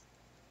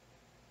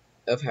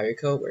of how your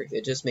code works.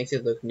 It just makes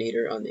it look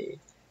neater on the,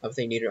 I would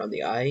say neater on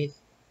the eyes,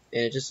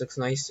 and it just looks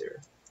nicer.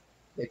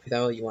 Like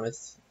without you want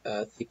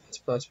a C++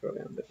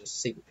 program, but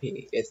just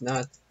CVP. It's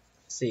not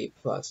C++.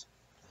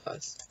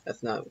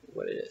 That's not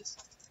what it is.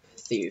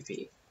 It's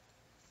CVP.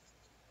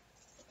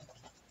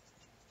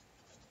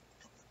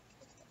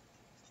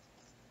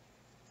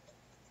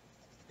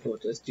 We'll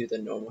just do the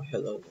normal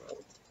hello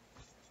world.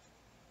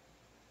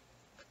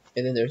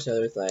 And then there's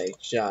others like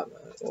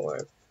Java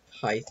or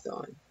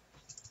Python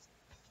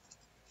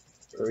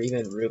or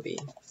even Ruby.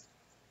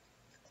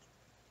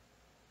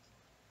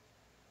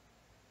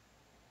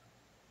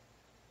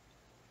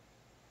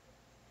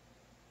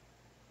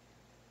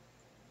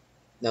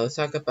 Now let's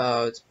talk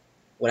about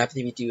what happens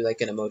if you do like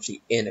an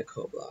emoji in a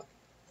code block.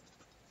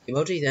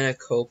 Emojis in a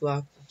code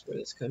block, that's where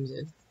this comes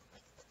in.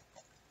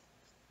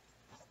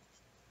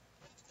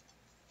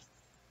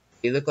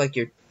 They look like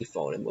your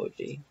default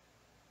emoji,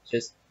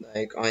 just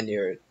like on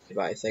your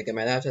device. Like on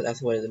my laptop, that's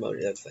what an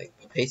emoji looks like.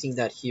 But pasting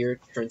that here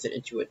turns it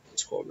into a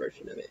Discord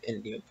version of it, and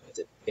it even puts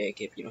it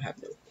big if you don't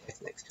have no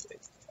text next to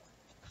it.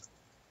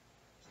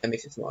 That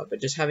makes it smaller.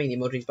 But just having the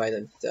emojis by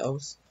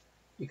themselves,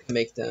 you can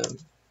make them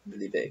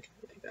really big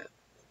like that.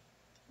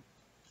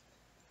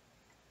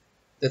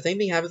 The same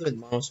thing happens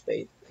with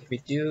monospace. If we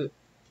do,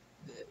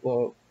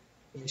 well,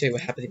 let me tell you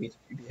what happens if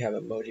you have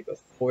an emoji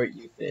before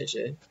you finish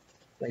it.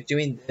 Like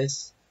doing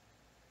this,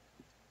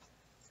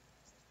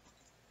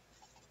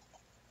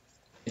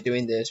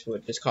 we'll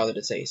just call it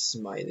to say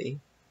smiley.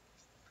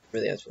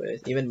 Really, that's what it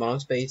is. Even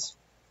monospace,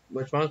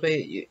 which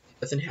monospace, it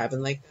doesn't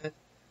happen like that.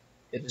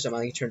 It just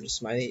automatically turns to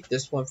smiley.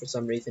 This one, for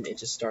some reason, it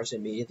just starts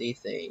immediately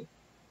saying,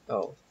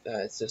 oh,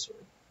 it's this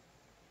one.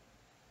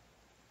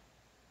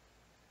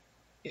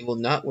 It will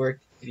not work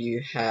if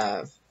you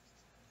have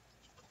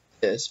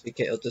this,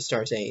 because it'll just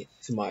start saying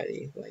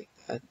smiley like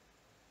that.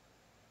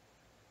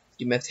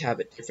 You must have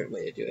a different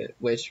way to do it,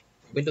 which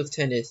Windows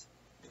 10 is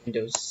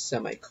Windows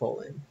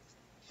semicolon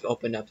to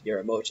open up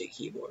your emoji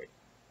keyboard.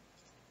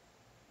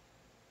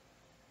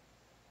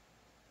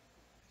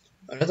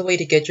 Another way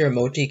to get your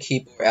emoji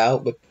keyboard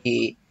out would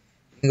be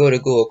you can go to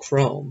Google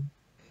Chrome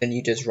and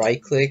you just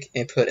right click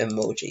and put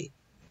emoji.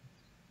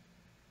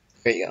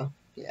 There you go.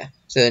 Yeah.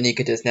 So then you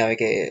could just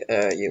navigate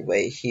your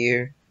way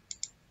here,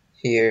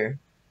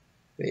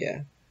 but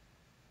yeah.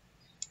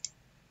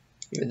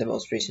 Even the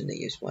most recently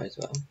used one as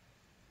well.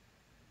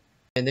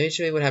 And let me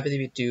show you what happens if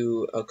you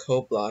do a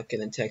code block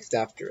and then text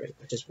after it,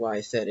 which is why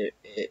I said it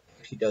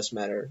actually does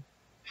matter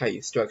how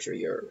you structure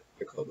your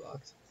code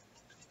blocks.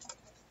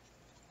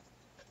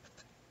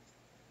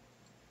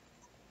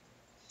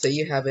 Say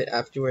you have it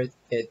afterwards,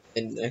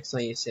 and next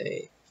time you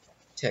say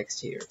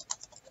text here,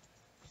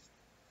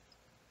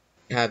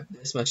 you have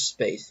this much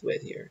space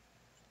with here.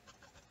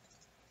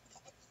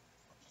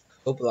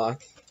 Code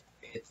block,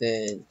 and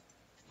then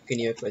you can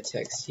even put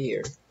text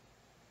here.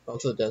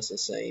 Also does the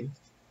same.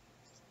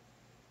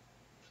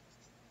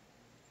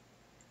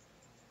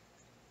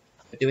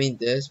 But doing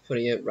this,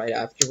 putting it right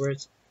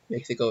afterwards,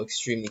 makes it go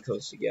extremely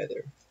close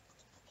together.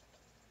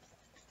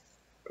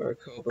 Or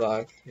code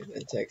block, and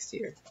then text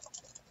here.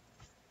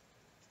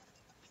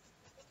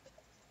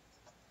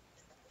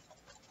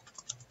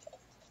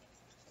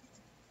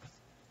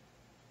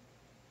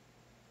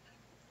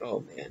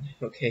 Oh man,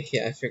 okay,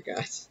 yeah, I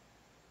forgot.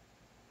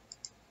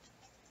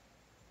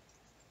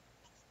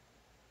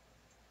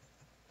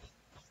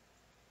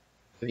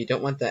 If you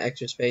don't want that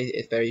extra space,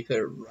 it's better you put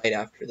it right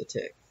after the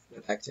tick, the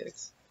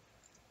backticks.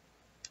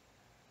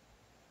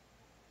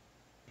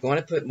 If you want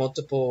to put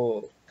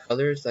multiple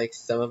colors, like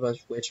some of us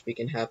wish we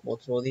can have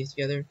multiple of these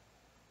together,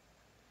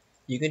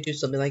 you can do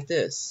something like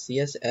this.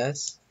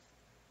 CSS,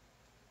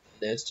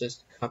 let's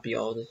just copy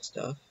all this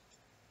stuff.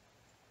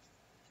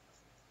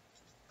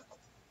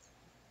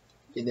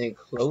 And then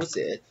close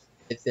it,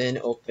 and then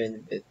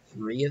open the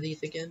 3 of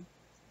these again.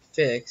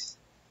 Fix,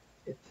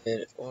 and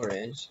then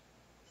orange.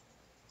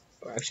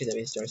 Or actually, let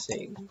me start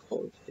saying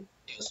gold. It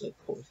does look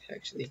gold,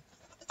 actually.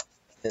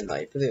 Then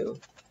light blue.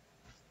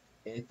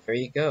 And there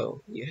you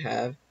go. You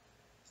have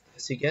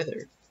this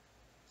together.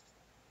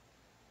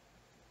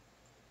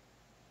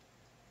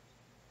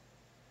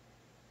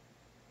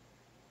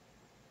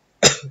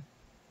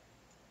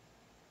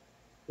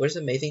 What is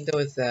amazing though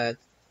is that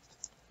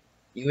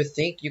you would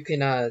think you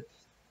cannot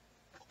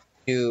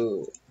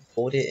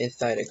hold it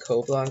inside a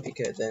code block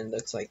because then it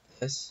looks like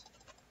this.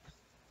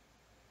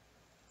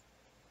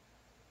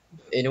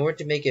 In order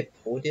to make it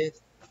bolded,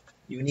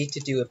 you need to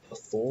do it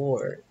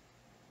before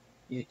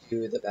you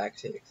do the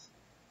backticks.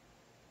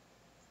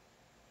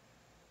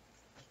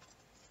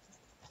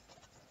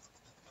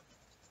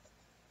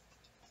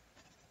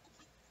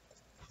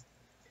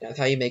 That's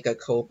how you make a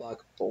code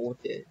block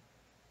bolded.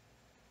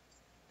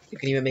 You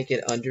can even make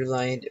it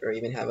underlined or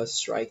even have a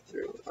strike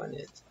through on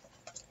it.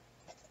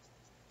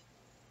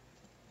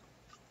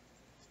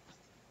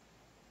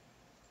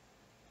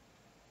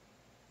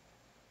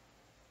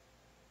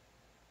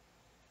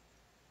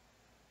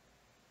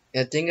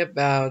 And the thing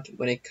about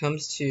when it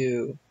comes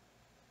to,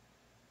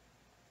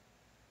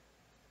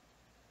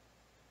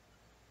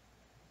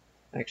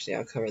 actually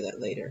I'll cover that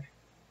later.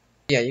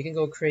 Yeah, you can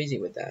go crazy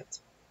with that.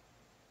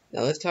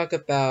 Now let's talk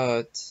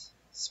about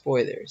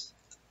spoilers.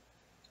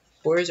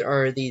 Spoilers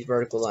are these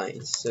vertical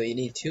lines. So you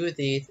need two of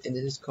these, and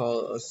this is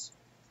called a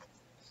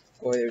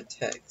spoiler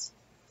text.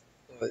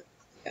 But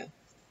yeah,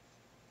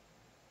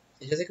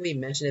 and just like we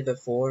mentioned it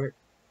before,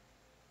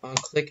 on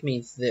click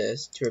means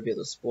this to reveal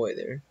the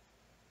spoiler.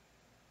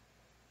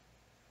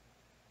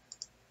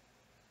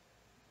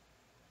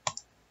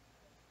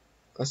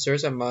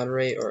 Assert on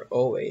moderate or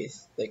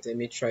always. Like, let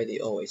me try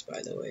the always,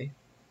 by the way.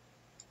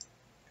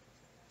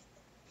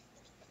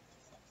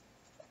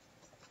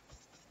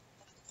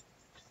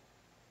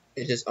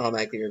 It just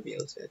automatically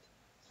reveals it.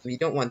 If you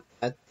don't want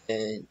that,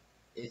 then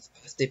it's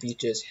best if you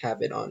just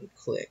have it on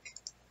click.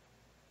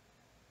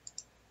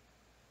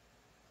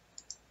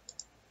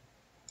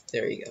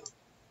 There you go.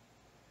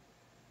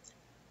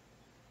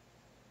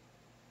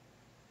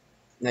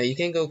 Now you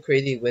can go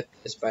crazy with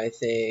this by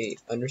saying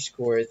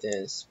underscore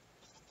this,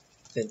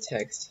 then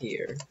text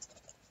here.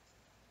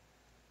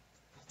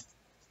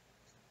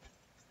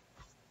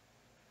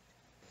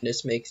 And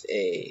this makes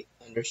a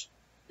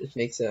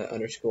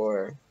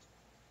underscore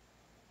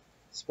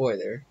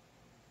spoiler.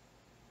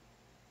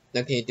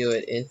 Now can you do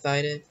it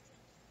inside it?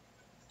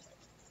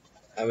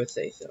 I would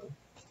say so. So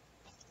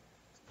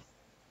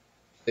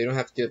you don't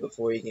have to do it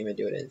before, you can even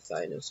do it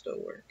inside and it'll still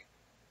work.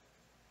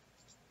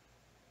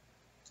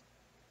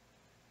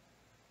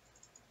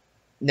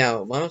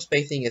 Now,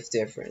 monospacing is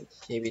different.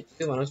 If you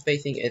do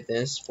monospacing and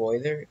then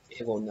spoiler,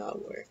 it will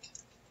not work.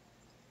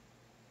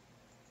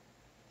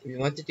 If you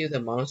want to do the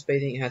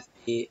monospacing, it has to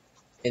be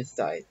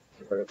inside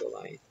the vertical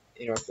line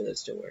in order for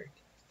this to work.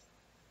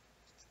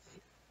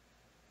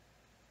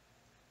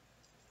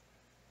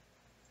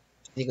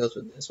 It goes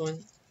with this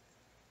one.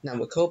 Now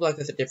with code block,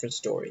 that's a different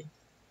story.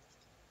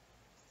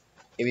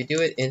 If you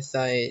do it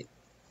inside, it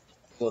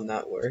will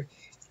not work.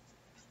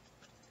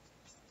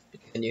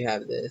 And you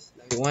have this.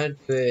 Now if you want to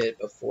do it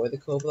before the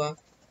code block,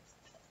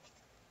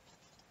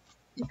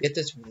 you get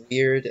this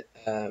weird,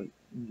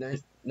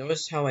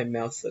 notice how my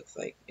mouse looks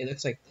like. It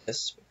looks like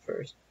this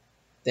first.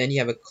 Then you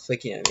have a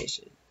clicking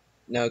animation.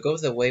 Now it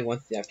goes away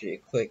once after you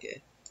click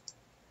it.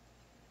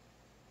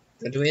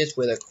 Now doing this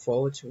with a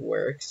quote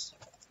works.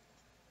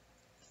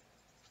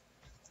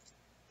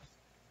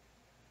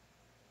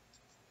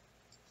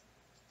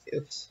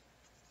 Oops.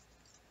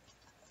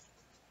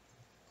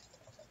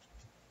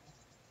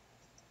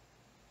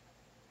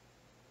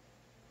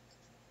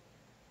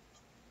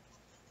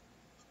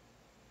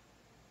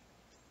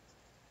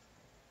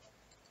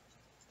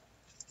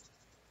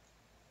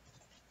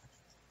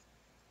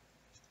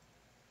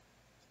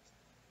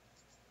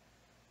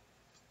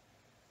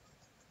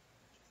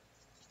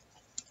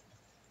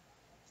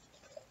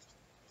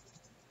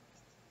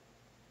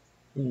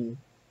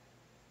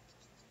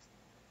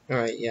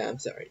 Alright, yeah, I'm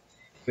sorry.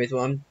 Anyways,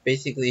 well, I'm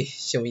basically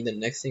showing the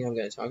next thing I'm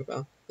going to talk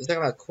about. Let's talk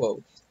about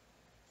quotes.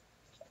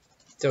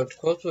 So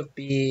quotes would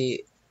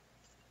be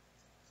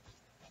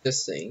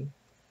this thing.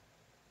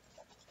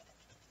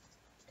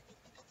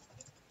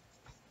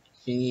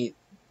 You need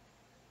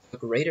a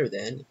greater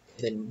than, and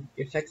then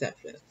your text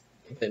after it.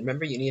 But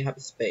remember, you need to have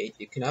a space.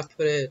 You cannot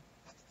put it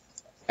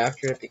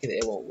after it because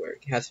it won't work.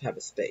 It has to have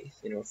a space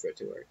in order for it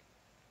to work.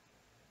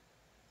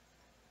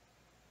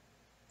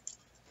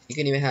 You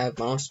can even have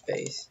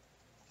monospace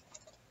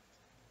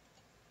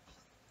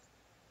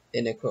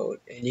in a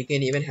code, and you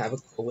can even have a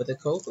code with a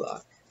code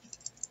block.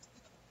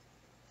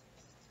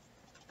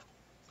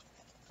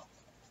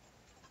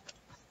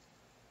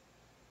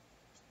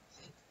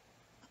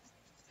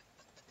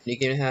 You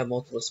can have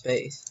multiple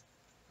space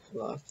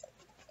blocks.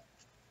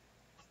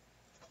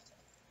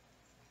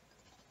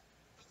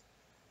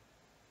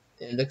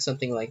 And it looks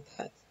something like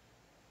that.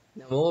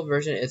 Now, mobile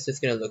version is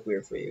just gonna look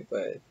weird for you,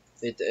 but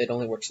it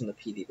only works in the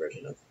PD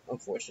version,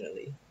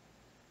 unfortunately.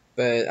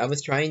 But I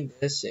was trying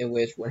this, in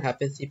which what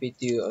happens if you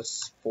do a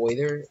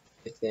spoiler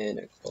within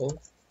a code.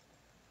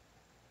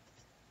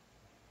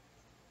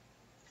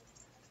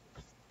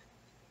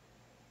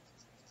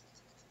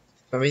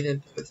 For some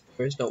reason,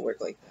 spoilers don't work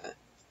like that.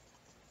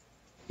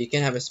 You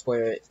can have a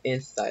spoiler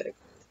inside a code.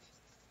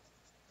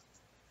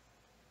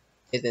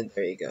 And then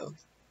there you go.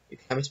 You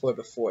can have a spoiler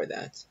before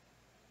that.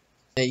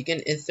 Now you can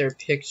insert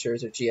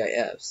pictures or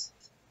GIFs.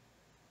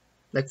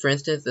 Like for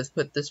instance, let's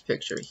put this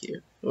picture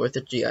here, or it's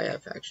a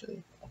GIF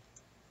actually.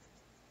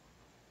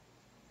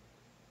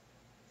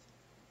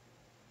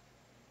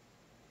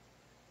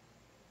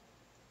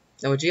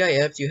 Now with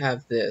GIFs, you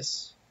have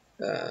this.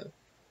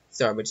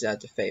 Sorry, which is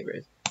at the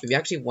favorite. If you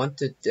actually want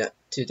to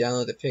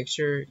download the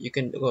picture, you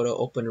can go to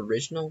Open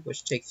Original,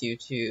 which takes you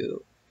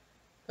to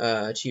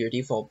your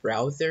default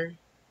browser.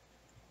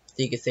 So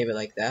you can save it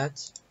like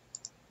that.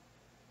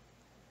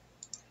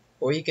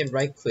 Or you can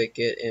right-click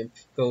it and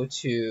go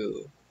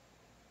to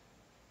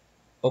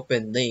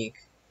Open Link.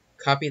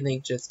 Copy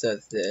Link just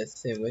does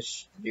this, in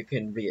which you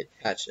can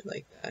reattach it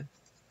like that.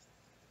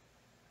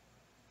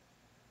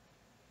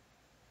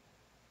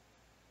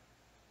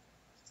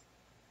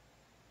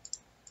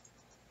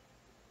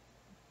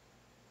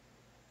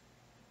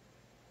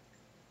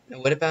 Now,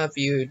 what about if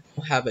you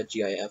don't have a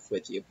GIF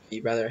with you, but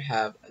you'd rather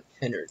have a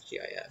tenor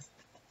GIF?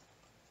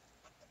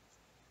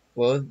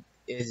 Well,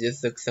 it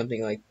just looks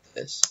something like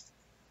this.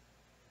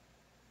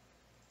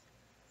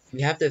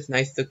 We have this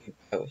nice looking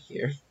file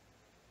here.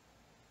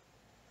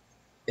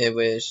 It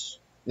was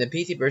the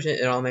PC version,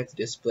 it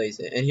automatically displays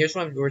it. And here's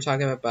what we're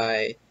talking about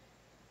by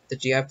the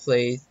GIF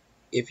plays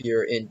if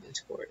you're in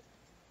Discord,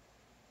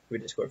 for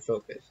Discord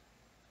focus.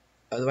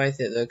 Otherwise,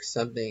 it looks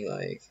something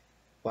like,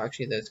 well,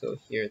 actually, let's go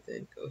here,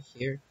 then go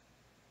here.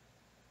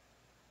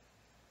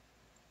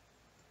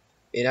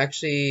 It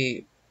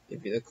actually,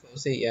 if you look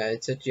closely, yeah,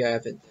 it's a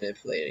GIF and then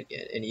it played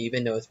again. And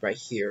even though it's right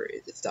here,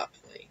 it just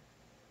stopped playing.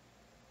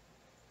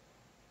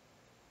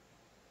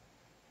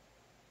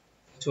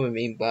 That's what we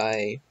mean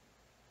by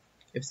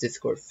if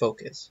Discord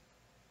focus.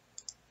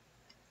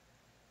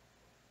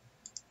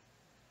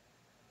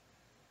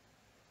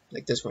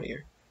 Like this one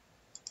here.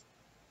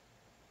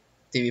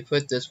 If you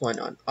put this one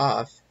on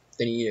off,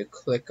 then you need to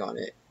click on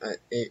it.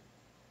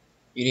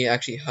 You need to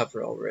actually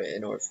hover over it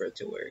in order for it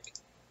to work.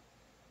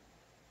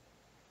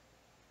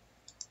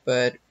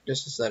 But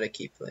just let it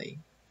keep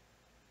playing.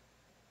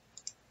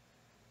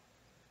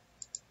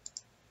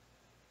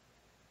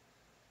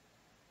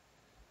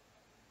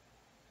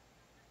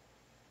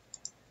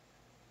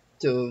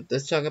 So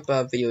let's talk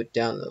about video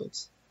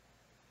downloads.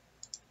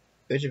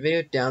 With your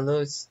video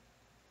downloads,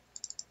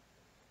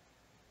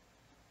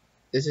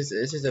 this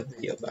is a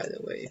video, by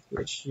the way,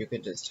 which you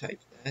can just type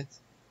that,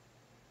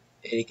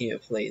 and you can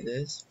play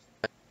this.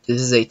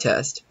 This is a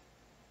test.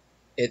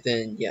 And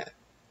then yeah,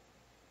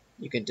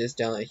 you can just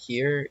download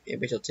here,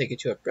 which will take you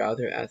to a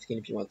browser asking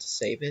if you want to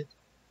save it.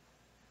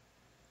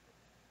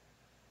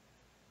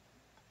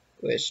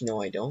 Which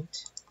no, I don't.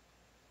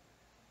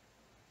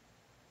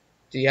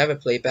 Do you have a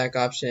playback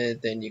option?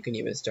 Then you can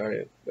even start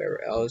it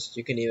wherever else.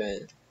 You can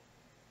even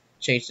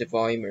change the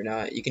volume or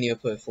not. You can even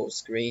put it full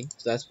screen.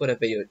 So that's what a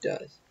video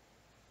does.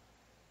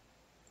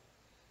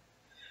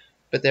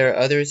 But there are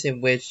others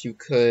in which you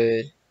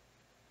could.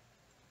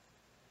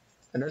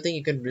 Another thing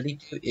you can really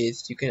do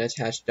is you can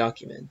attach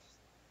documents.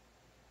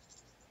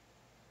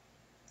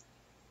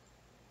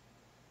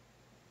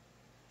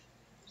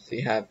 So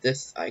you have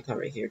this icon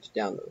right here to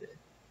download it.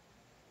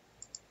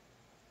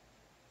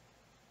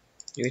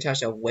 You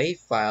attach a WAV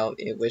file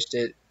in which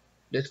this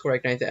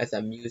recognizes it as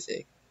a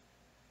music.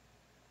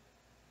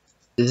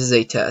 This is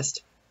a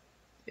test,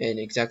 and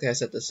exactly I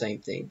said the same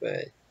thing,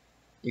 but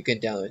you can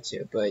download it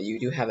too. But you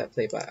do have that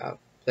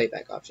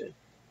playback option.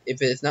 If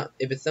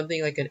it's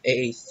something like an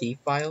AAC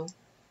file,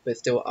 but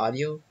still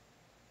audio,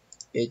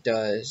 it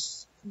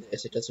does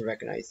this. It doesn't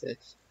recognize it.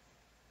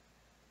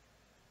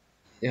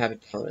 You have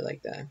it downloaded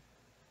like that.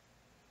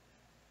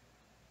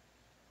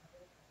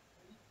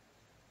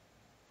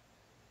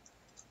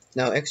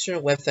 Now,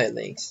 external website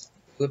links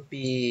would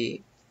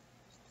be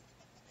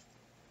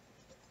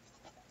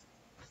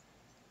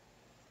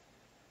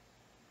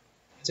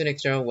it's an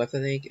external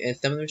website link, and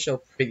some of them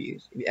show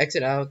previews. If you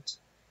exit out,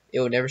 it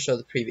will never show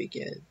the preview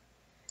again.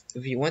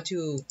 If you want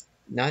to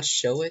not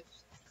show it,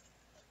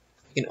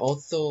 you can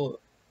also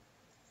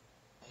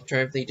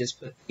alternatively just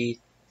put the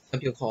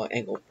some people call it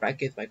angle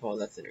brackets, but I call it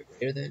less than or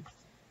greater than.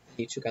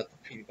 You took out the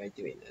preview by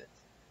doing that.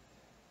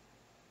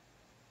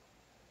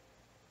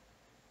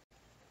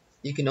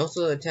 You can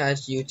also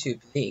attach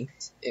YouTube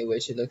links, in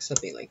which it looks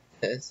something like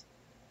this.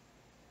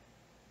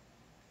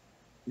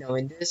 Now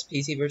in this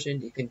PC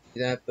version you can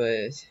do that,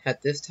 but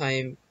at this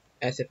time,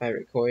 as if I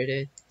recorded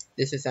it,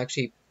 this is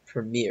actually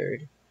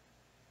premiered.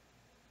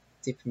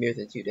 It premieres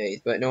in 2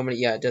 days, but normally,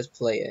 yeah, it does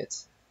play it.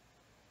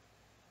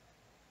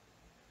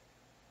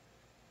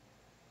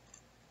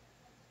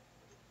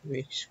 Let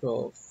me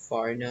scroll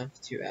far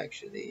enough to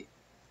actually.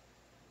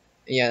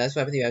 Yeah, that's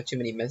why if you have too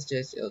many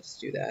messages, it'll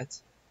just do that.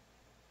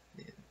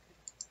 Yeah.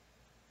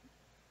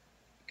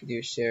 You can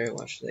do share,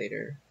 watch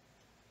later.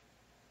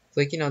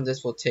 Clicking on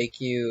this will take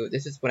you.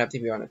 This is what happens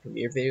if you're on a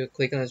premiere video.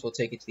 Clicking on this will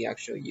take you to the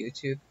actual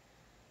YouTube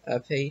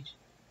page,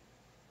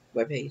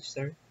 web page.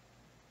 Sorry.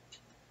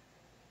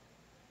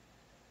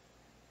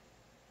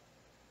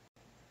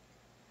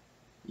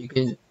 You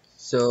can.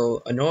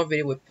 So a normal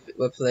video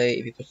would play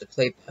if you push the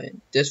play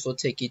button. This will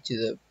take you to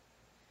the,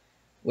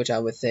 which I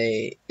would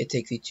say it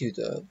takes you to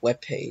the web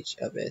page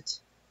of it.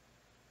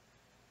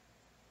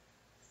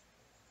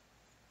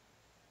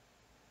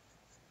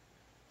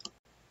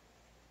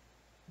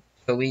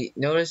 So we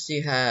notice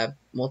you have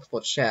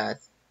multiple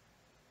chats.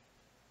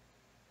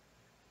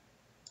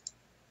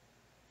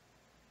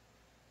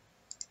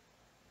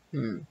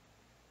 Yeah,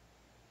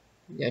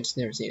 I've just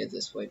never seen it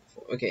this way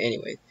before. Okay,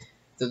 anyway.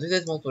 So this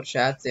is multiple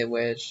chats in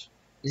which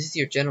this is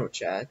your general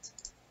chat.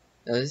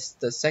 Now this is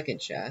the second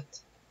chat.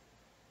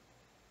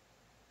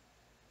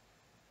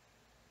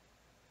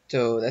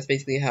 So that's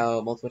basically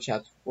how multiple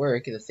chats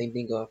work, and the same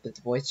thing goes up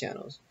into voice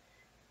channels.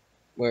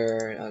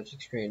 Where I'll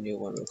just create a new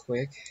one real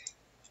quick.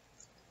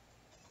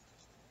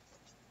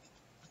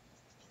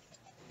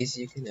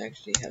 You can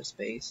actually have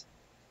space.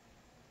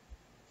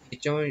 If you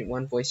join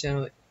one voice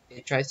channel,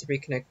 it tries to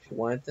reconnect to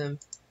one of them.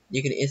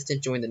 You can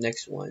instant join the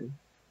next one.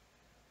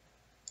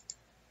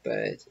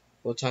 but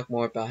we'll talk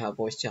more about how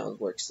voice channels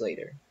works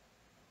later.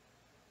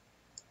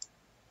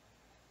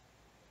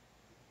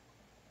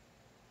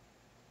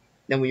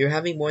 Now, when you're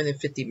having more than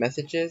 50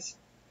 messages,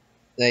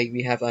 like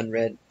we have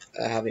unread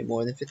having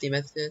more than 50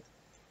 messages,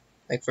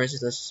 like for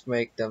instance, let's just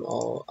make them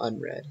all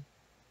unread.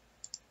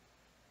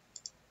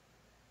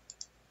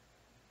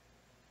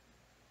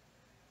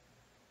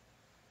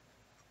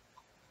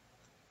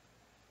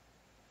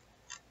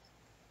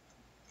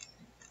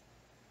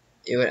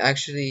 It would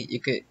actually, you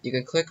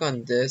can click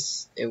on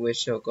this, in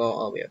which it'll go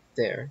all the way up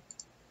there.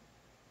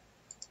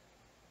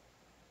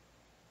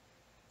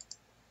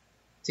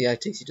 See, that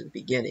takes you to the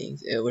beginning,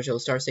 which will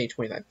start saying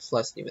 25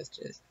 plus new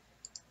messages.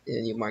 And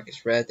then you mark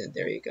as read, and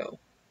there you go.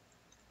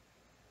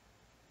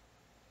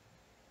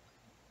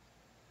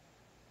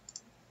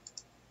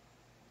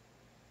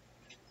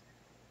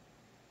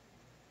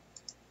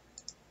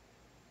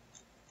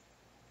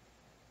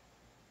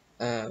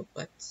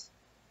 What?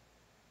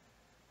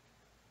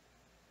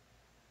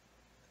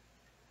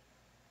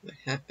 What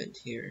happened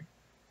here?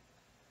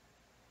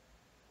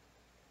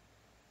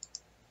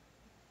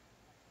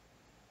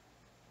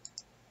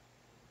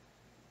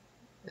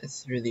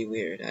 That's really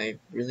weird.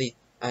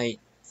 I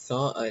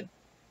saw a,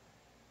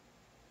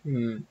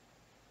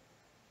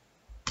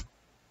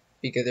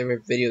 because there were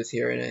videos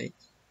here and I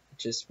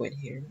just went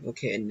here.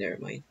 Okay, and never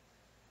mind.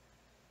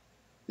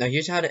 Now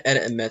here's how to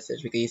edit a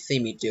message, because you see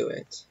me do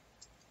it.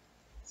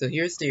 So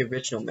here's the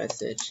original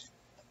message.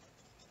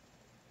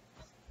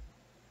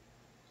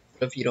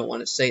 What if you don't want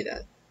to say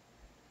that?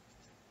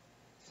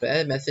 For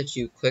edit message,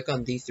 you click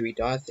on these three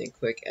dots and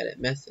click edit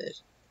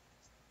message.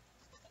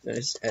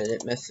 Notice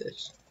edit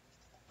message.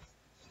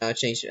 Now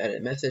change to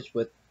edit message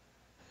with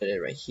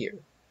edit right here.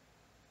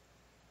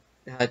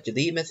 Now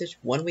delete message,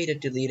 one way to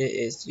delete it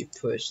is you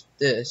push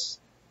this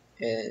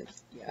and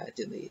yeah,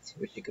 delete,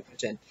 which you can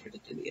push enter to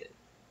delete it.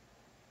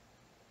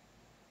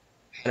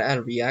 How to add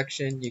a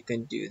reaction, you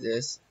can do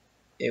this,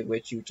 in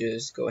which you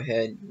just go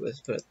ahead and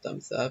put a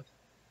thumbs up.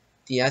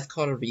 That's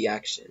called a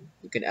reaction.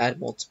 You can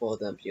add multiple of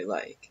them if you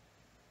like.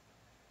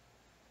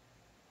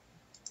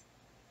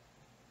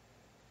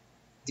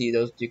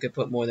 Those, you can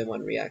put more than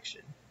one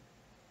reaction.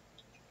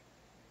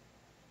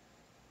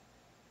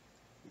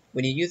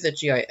 When you use the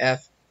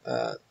GIF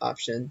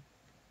option,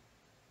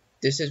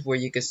 this is where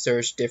you can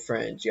search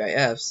different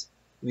GIFs,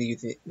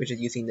 which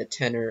is using the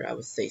Tenor, I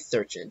would say,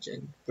 search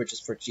engine, which is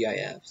for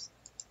GIFs.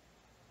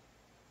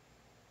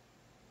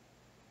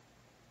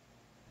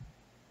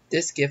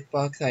 This gift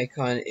box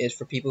icon is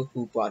for people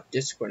who bought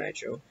Discord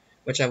Nitro,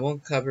 which I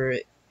won't cover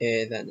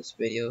in this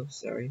video,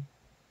 sorry.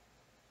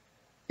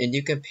 And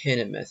you can pin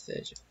a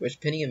message, which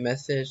pinning a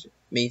message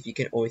means you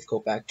can always go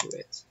back to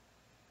it.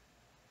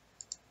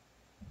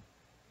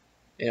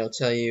 It'll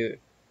tell you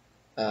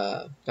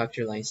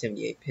Dr. Line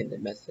 78 pinned a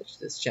message to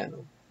this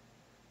channel.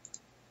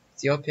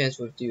 See how pins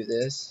would do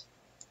this.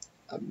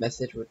 A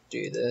message would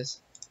do this.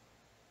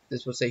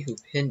 This will say who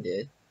pinned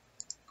it.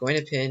 Going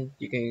to pin,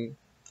 you can,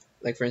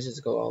 like for instance,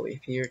 go all the way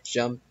up here.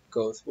 Jump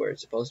goes where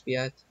it's supposed to be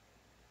at.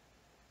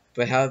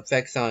 But how it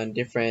affects on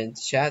different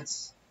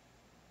chats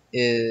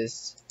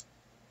is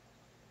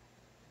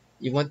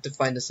you want to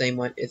find the same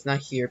one. It's not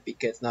here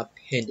because it's not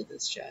pinned in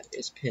this chat.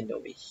 It's pinned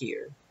over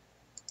here.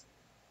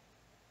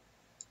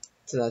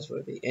 So that's what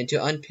it would be. And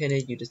to unpin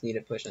it, you just need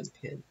to push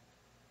unpin.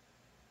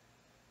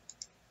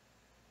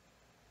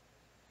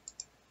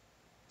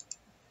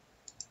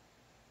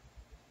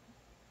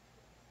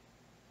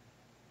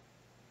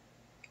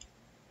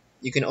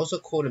 You can also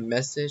quote a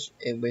message,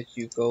 in which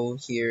you go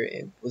here,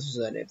 and this is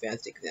an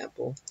advanced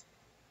example.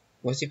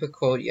 Once you put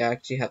quote, you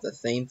actually have the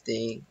same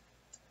thing.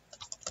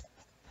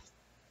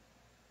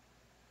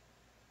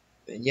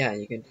 And yeah,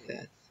 you can do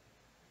that.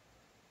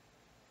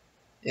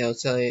 It'll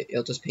tell you,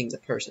 it'll just ping the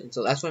person.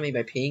 So that's what I mean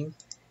by ping.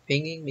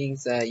 Pinging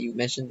means that you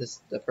mention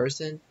the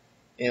person,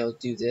 and it'll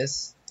do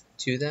this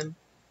to them.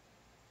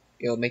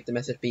 It'll make the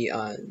message be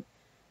on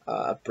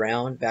a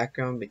brown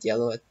background with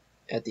yellow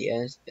at the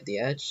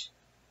edge.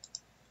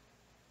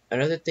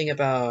 Another thing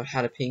about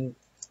how to ping,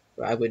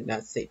 well, I would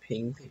not say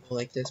ping people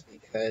like this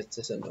because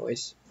this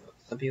annoys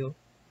some people.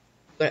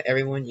 But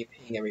everyone, you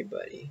ping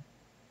everybody.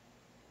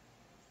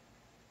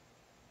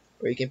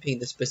 Or you can ping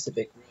the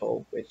specific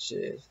role, which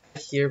is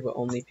here will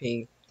only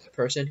ping the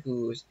person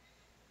who is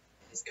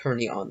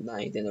currently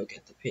online, then they'll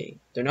get the ping.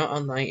 If they're not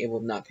online, it will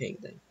not ping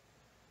them.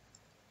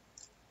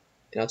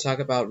 And I'll talk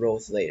about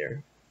roles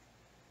later.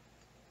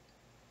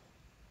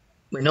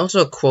 When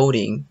also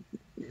quoting,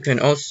 you can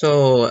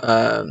also,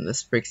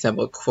 let's for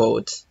example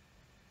quote.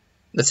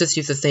 Let's just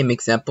use the same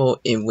example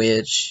in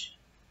which,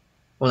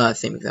 well, not the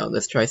same example,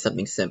 let's try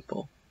something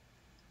simple.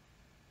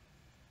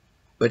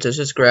 But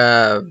just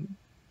grab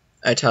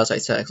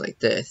italicized text like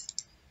this.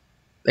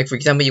 Like for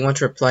example, you want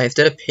to reply,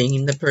 instead of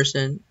pinging the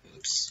person,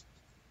 oops.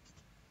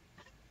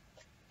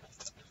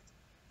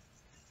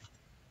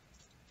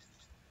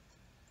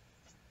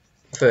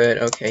 But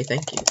okay,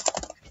 thank you.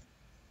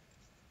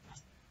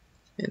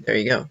 And there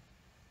you go.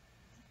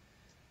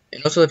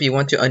 And also if you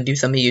want to undo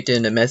something you did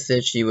in a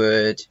message, you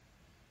would,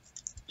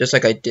 just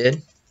like I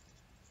did,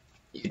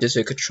 You just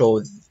do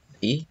Control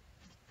V,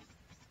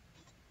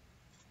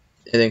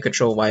 and then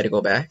Control Y to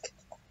go back.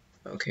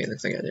 Okay,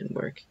 looks like that didn't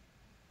work.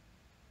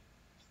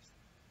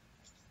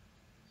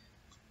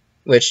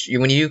 Which,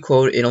 when you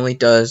quote, it only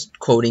does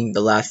quoting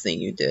the last thing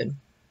you did.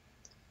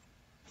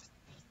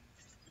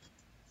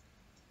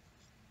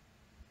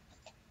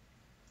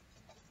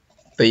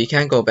 But you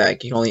can't go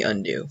back, you can only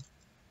undo.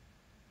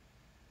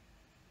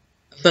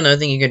 So another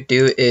thing you can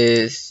do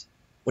is,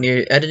 when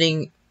you're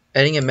editing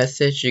a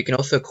message, you can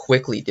also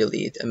quickly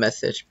delete a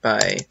message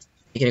by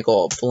making it go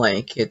all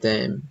blank, and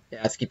then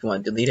ask if you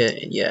want to delete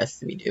it, and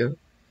yes, we do.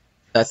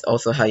 That's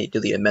also how you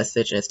delete a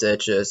message instead of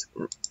just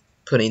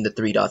putting the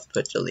 3 dots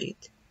put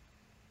delete.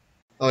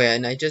 Oh yeah,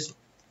 and I just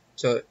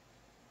told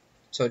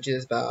you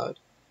this about,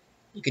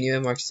 you can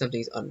even mark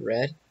something's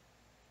unread.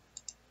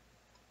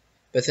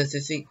 But since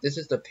this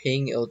is the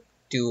ping, it'll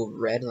do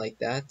red like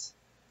that.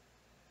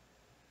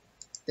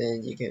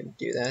 Then you can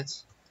do that.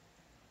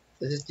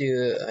 Let's just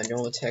do a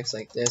normal text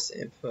like this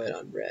and put it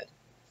on red.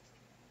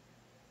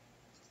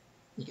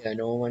 You get a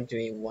normal one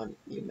doing one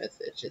new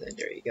message, and then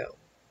there you go.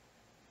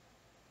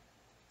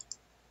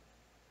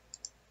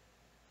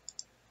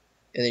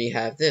 And then you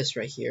have this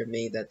right here,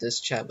 meaning that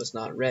this chat was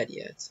not read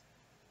yet.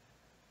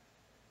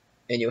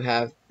 And you'll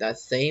have that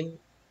same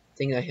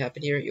thing that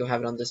happened here, you'll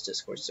have it on this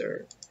Discord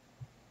server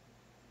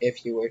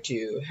if you were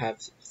to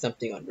have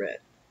something unread.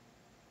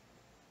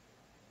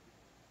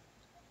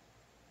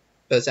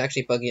 But it's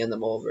actually buggy in the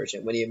mobile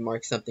version when you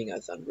mark something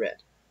as unread.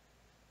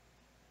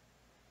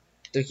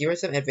 So here are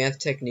some advanced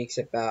techniques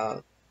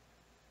about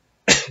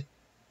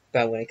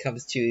when it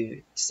comes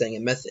to sending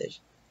a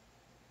message.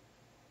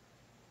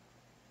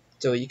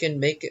 So you can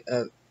make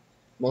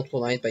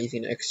multiple lines by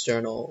using an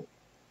external.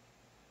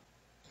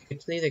 You can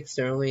play it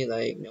externally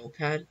like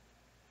Notepad,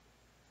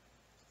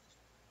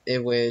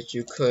 in which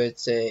you could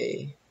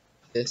say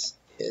this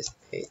is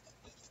a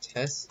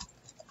test.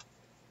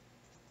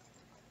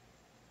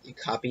 You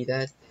copy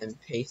that and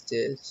paste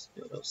it.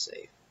 No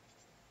save.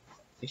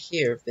 So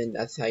here, then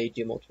that's how you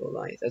do multiple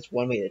lines. That's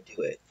one way to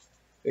do it.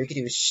 Or you could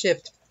do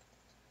Shift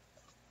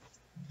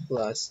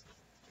plus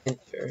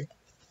Enter to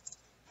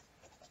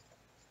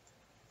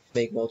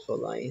make multiple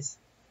lines.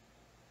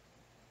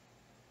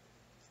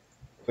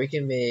 Or you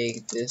can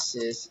make this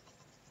is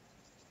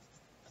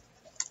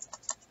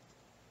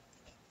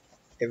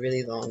a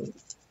really long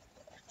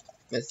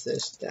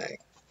message that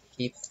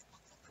keeps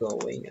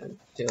going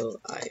until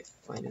I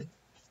find it.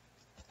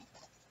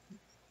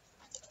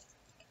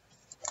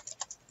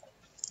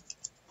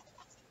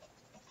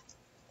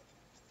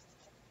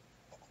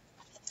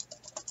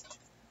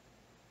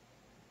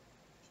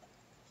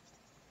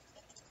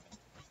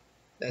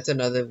 That's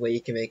another way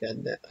you can make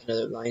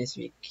another line,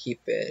 so you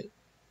keep it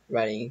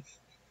writing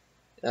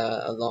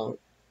a long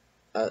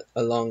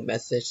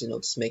message, and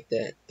it'll just make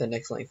the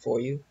next line for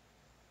you.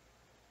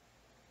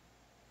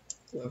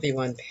 So if you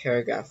want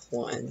paragraph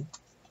 1,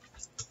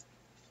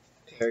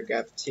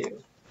 paragraph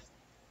 2.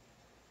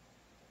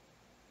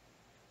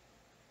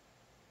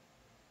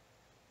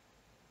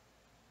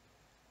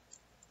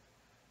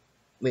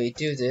 When you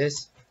do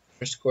this,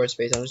 underscore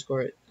space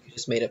underscore, you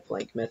just made a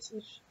blank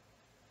message.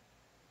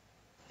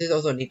 There's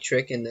also a neat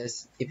trick in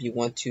this if you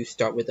want to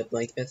start with a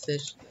blank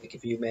message, like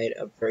if you made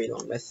a very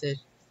long message,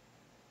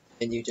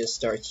 and you just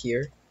start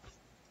here.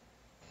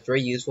 It's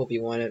very useful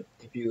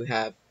if you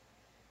have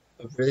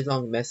a really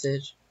long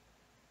message.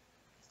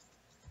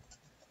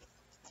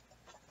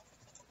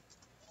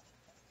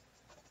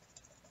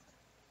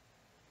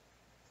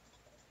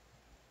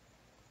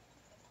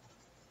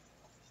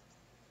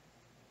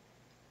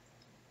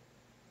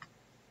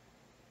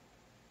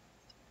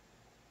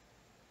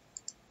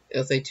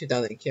 It'll say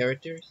 2,000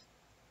 characters.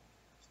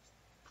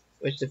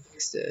 Which to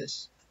fix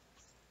this,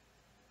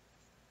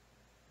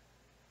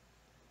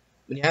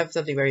 when you have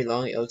something very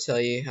long, it'll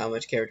tell you how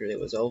much character it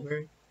was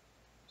over.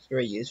 It's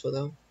very useful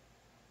though.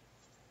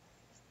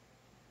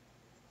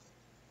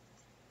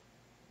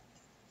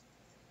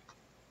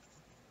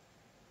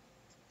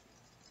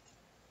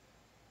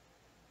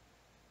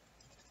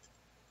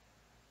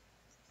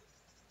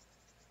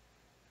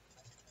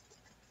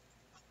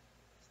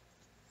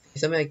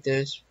 Something like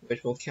this,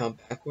 which will count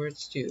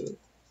backwards to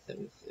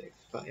 7, 6,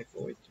 5,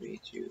 4, 3,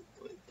 2,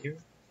 1, 0.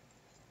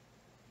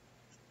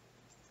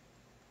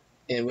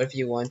 And what if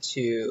you want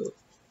to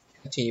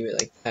continue it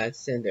like that?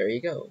 And there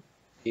you go.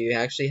 You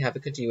actually have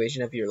a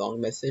continuation of your long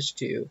message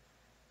to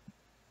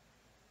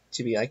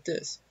be like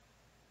this.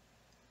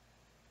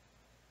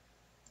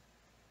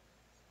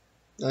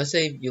 Now, let's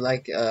say you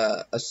like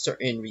a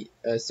certain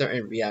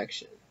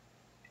reaction,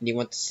 and you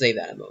want to save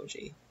that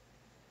emoji.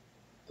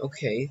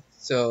 Okay,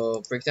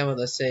 so for example,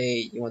 let's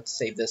say you want to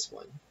save this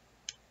one.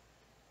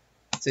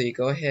 So you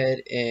go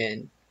ahead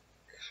and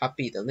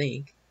copy the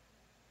link,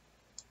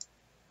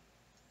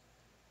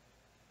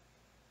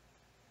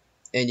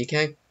 and you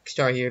can't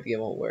start here because it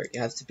won't work. It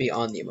has to be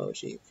on the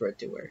emoji for it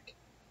to work.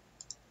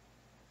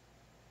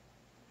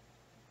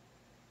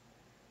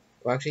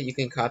 Well, actually, you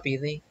can copy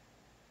the link,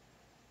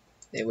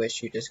 in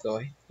which you just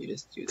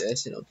do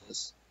this, and it'll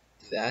just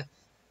do that.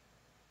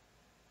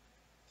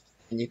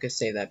 and you could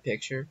save that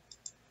picture.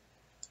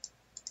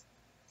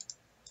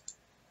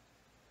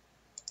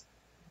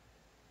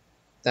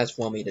 That's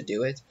one way to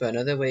do it, but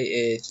another way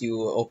is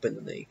you open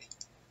the link,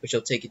 which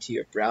will take you to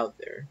your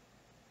browser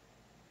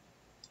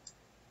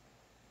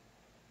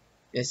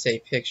and say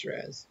picture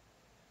as.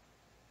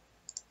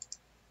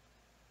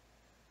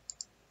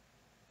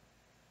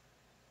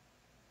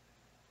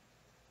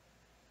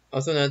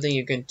 Also, another thing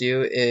you can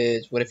do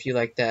is, what if you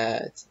like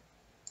that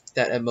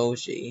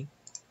emoji?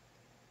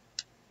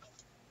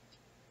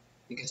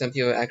 Because some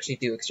people actually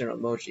do external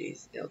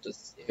emojis.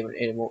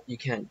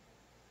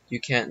 You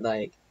can't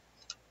like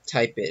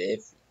type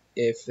it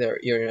if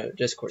you're in a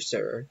Discord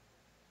server,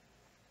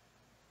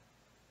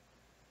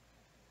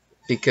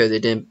 because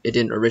it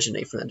didn't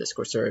originate from the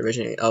Discord server. It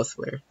originated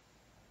elsewhere.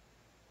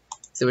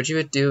 So what you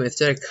would do,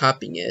 instead of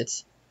copying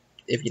it,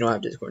 if you don't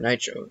have Discord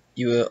Nitro,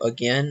 you will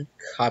again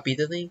copy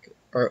the link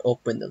or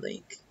open the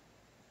link,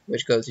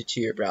 which goes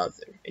to your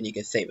browser, and you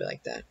can save it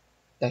like that.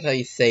 That's how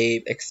you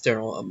save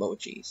external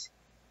emojis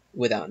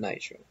without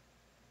Nitro.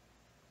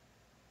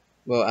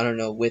 Well, I don't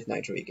know, with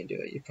Nitro you can do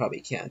it. You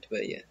probably can't,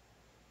 but yeah.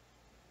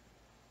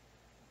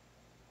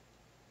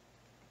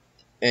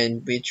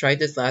 And we tried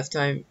this last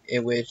time,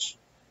 in which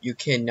you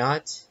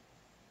cannot,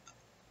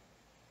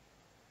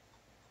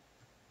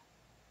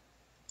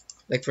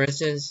 like for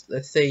instance,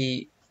 let's say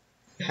you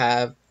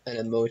have an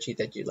emoji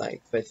that you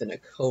like, but it's in a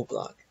code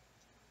block.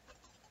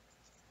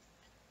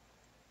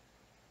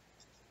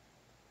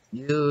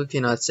 You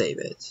cannot save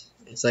it.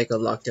 It's like a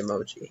locked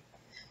emoji.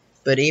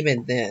 But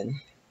even then,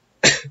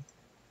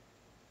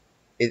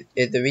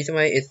 the reason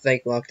why it's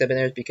like locked up in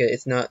there is because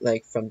it's not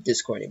like from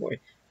Discord anymore.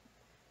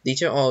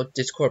 These are all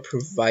Discord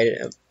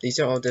provided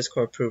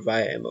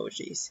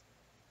emojis.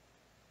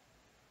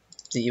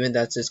 So even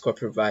that's Discord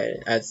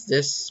provided. As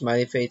this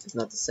smiley face is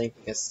not the same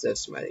thing as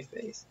this smiley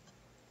face.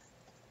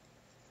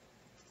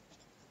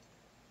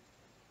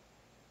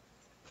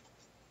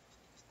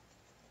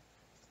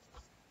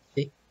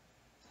 See?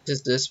 This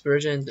is this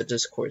version, the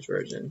Discord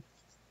version.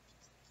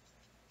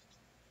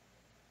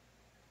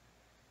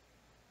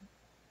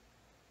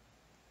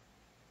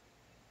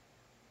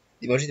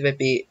 The emojis might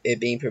be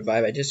being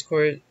provided by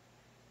Discord,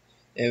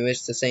 in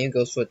which the same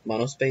goes with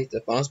monospace.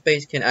 The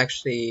monospace can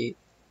actually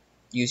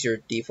use your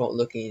default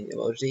looking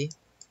emoji.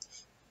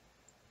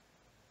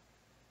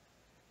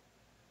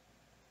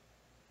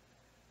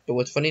 But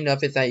what's funny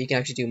enough is that you can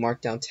actually do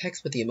markdown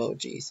text with the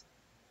emojis.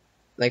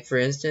 Like for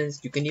instance,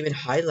 you can even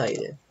highlight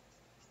it.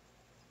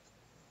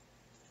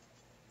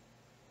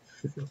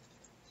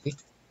 You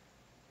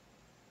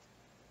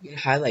can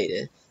highlight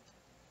it.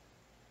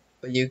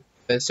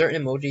 But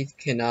certain emojis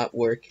cannot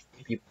work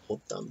if you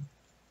bold them.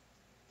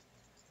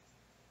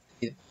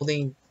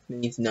 Bolding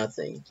means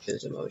nothing to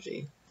this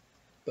emoji.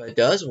 But it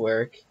does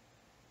work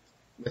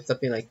with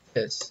something like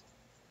this.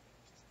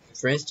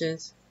 For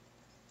instance,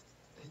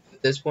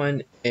 this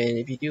one, and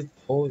if you do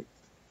bold,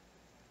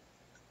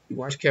 you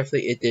watch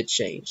carefully, it did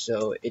change.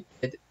 So it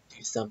did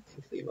do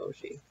something to the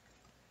emoji. It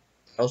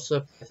also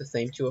applies the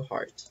same to a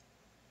heart.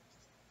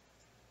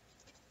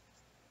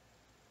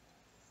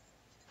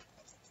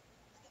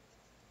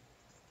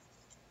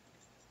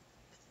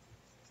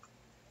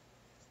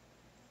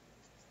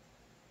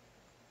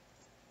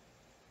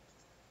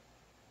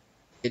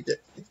 I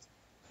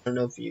don't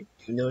know if you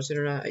do notice it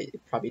or not.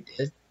 It probably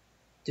did.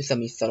 Do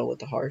something subtle with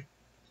the heart.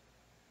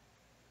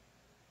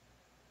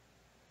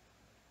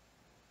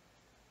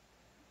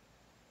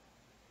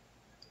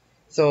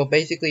 So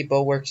basically,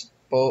 both works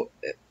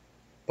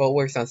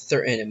on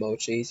certain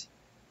emojis,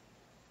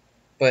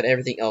 but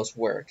everything else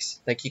works.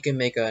 Like you can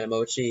make an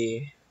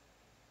emoji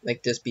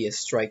like this be a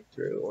strike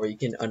through, or you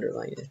can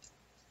underline it.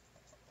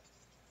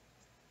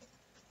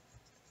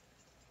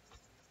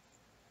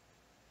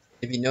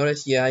 If you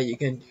notice, yeah, you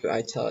can do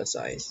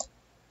italicize.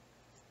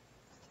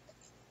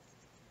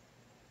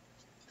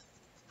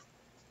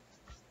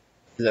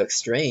 It looks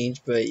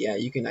strange, but yeah,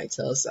 you can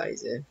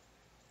italicize it.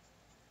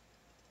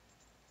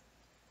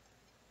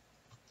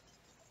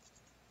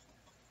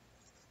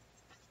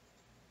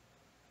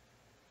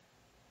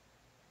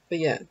 But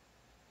yeah.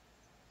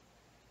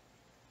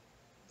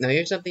 Now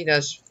here's something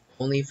that's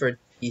only for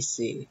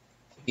PC.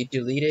 If you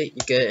delete it,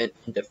 you get an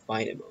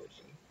undefined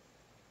emoji.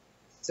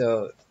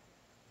 So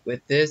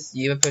with this,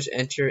 you even push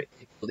enter, it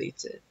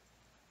deletes it.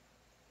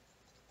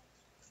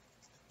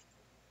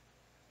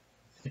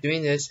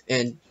 Doing this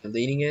and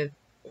deleting it,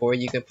 or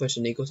you can push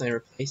an equal sign and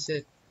replace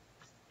it.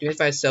 Doing it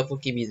by itself will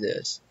give you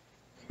this.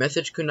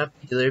 Message could not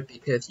be delivered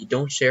because you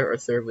don't share or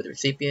serve with the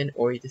recipient,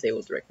 or you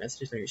disable direct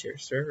messages on your shared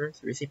server.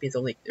 The recipients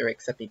only are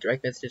accepting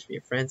direct messages from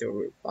your friends or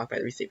were blocked by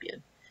the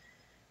recipient.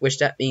 Which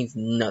that means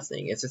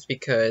nothing. It's just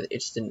because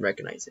it just didn't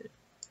recognize it.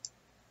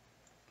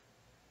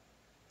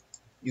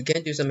 You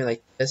can do something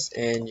like this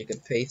and you can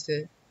paste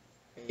it,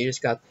 and you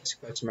just got this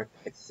question mark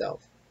by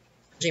itself.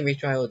 Pushing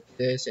retry will do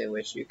this, in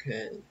which you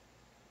can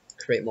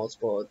create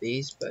multiple of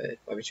these, but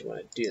why would you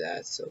want to do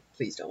that? So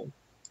please don't.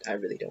 I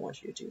really don't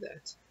want you to do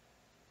that.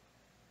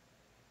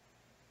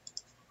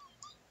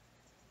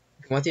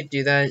 Once you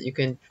do that, you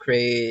can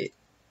create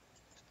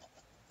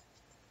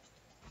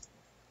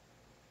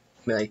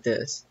like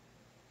this.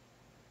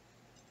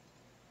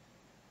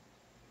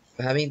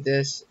 So having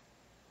this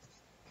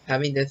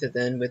and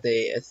then with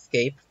an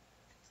escape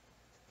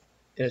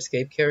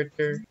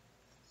character.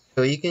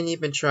 So you can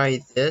even try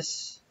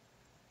this.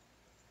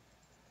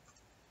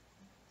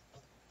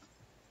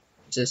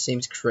 It just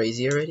seems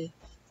crazy already.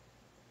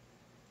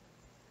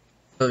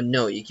 Oh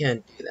no, you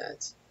can't do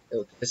that.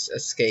 It'll just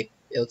escape.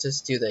 It'll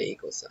just do the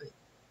equal sign.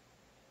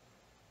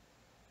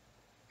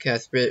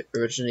 Because that's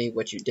originally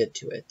what you did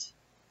to it.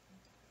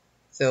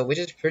 So, which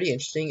is pretty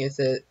interesting, is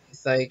that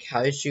it's like,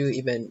 how did you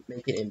even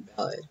make it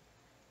invalid?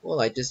 Well,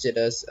 I just did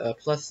a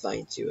plus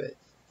sign to it.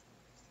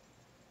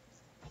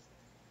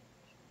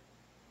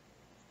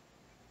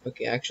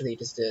 Okay, actually,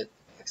 just did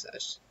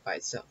backslash by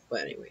itself.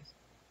 But anyways,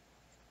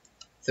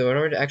 so in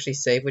order to actually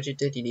save what you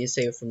did, you need to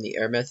save it from the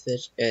error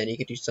message, and you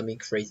could do something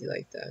crazy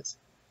like that.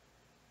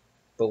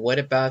 But what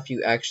about if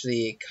you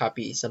actually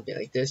copy something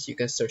like this? You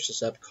can search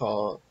this up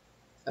called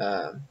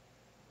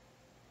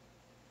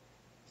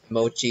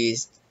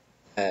emojis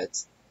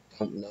that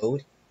don't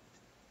load,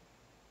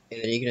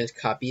 and then you can just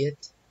copy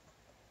it.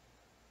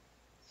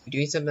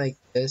 Doing something like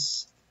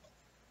this.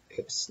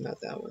 Oops,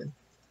 not that one.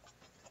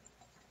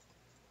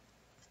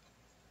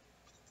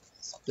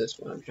 It's this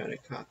one I'm trying to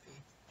copy.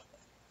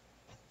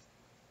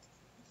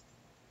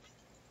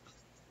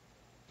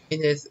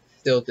 It is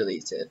still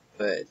deleted,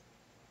 but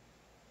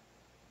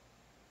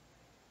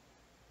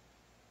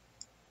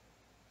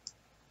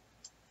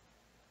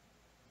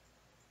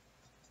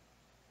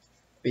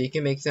you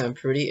can make some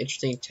pretty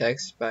interesting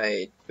text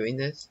by doing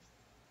this.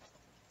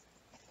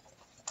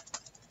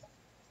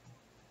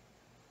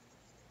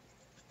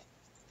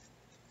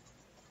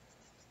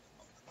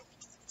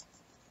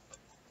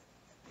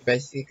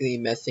 Basically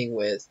messing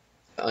with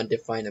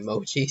undefined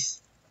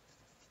emojis.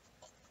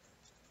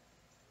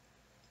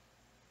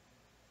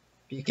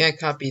 You can't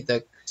copy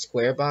the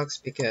square box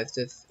because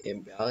it's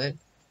invalid.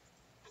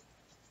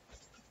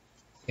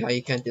 See how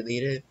you can't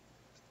delete it?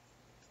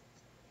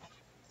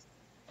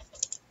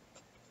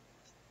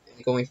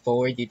 And going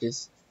forward, you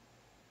just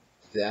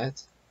do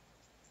that.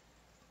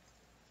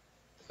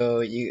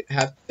 So you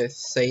have to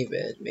save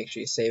it. Make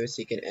sure you save it so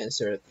you can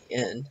answer at the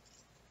end.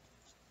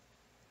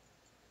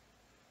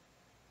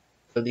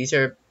 So these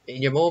are,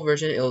 in your mobile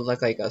version, it'll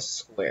look like a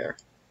square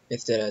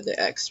instead of the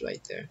X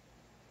right there.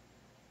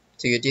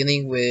 So you're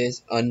dealing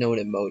with unknown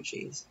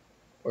emojis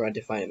or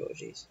undefined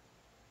emojis.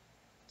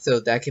 So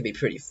that can be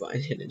pretty fun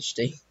and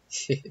interesting.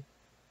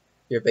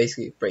 You're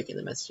basically breaking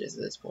the messages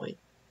at this point.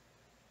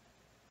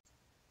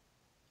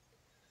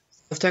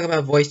 Let's talk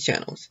about voice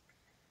channels.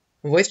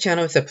 A voice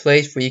channel is a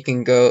place where you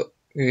can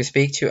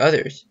speak to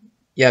others.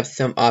 You have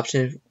some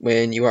options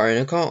when you are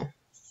in a call.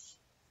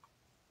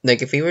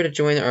 Like if we were to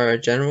join our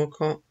general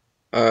call,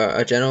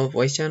 a general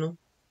voice channel,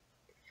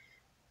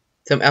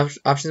 some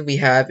options we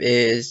have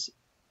is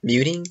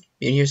muting.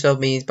 Muting yourself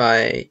means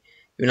by you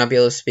will not be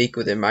able to speak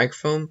with a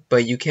microphone,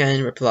 but you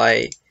can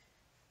reply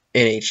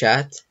in a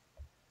chat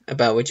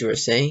about what you were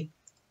saying.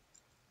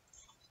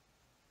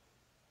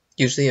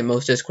 Usually in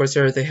most Discord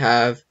servers they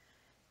have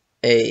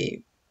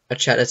a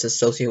chat that's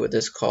associated with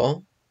this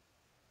call.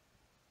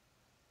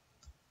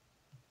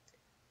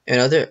 And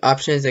other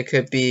options that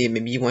could be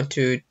maybe you want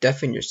to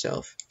deafen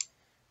yourself,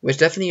 which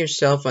deafening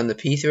yourself on the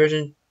PC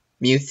version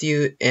mutes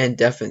you and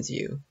deafens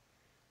you,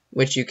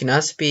 which you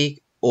cannot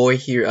speak or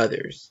hear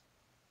others.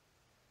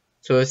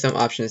 So there's some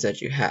options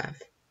that you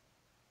have.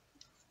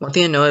 One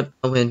thing I know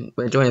about when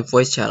joining a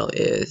voice channel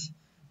is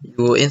you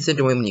will instant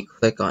join when you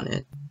click on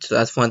it. So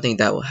that's one thing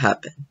that will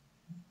happen.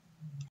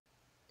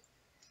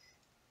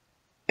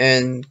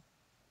 And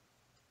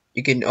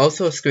you can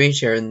also screen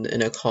share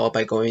in a call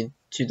by going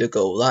to the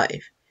go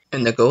live.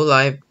 And the go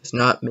live does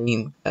not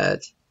mean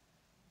that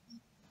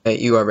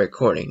you are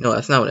recording. No,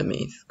 that's not what it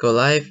means. Go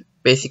live,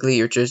 basically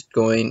you're just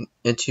going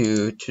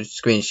into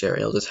screen share.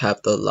 It'll just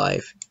have the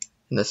live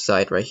in the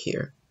side right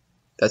here.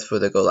 That's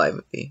what the go live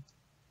would be.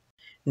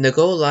 And the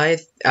go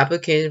live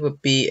application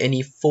would be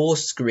any full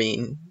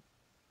screen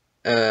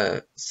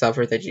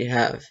software that you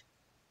have.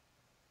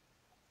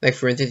 Like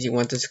for instance, you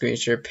want to screen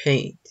share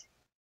Paint.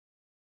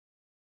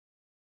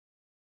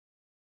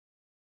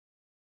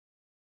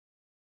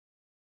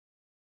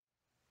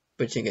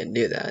 But you can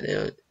do that.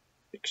 It'll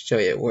show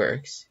you it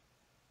works.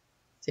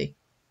 See?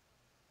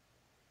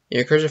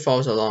 Your cursor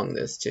follows along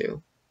this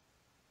too.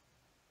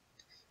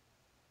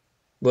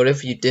 But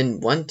if you didn't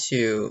want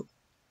to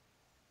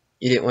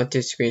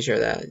screen share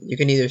that, you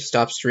can either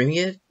stop streaming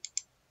it,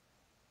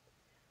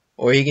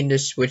 or you can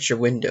just switch your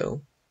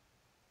window.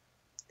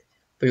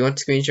 But you want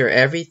to screen share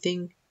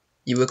everything,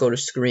 you will go to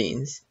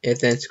screens, and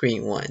then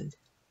screen 1.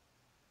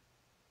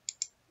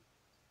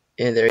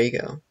 And there you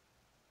go.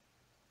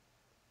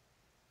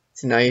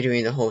 So now you're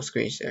doing the whole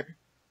screen share.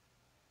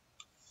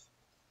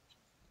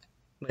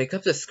 When it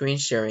comes to screen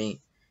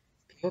sharing,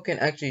 people can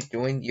actually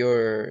join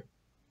your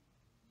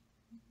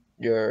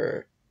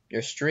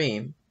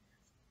stream.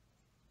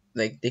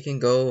 Like they can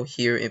go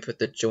here and put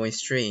the join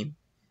stream,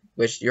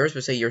 which yours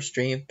will say your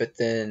stream, but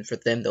then for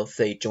them they'll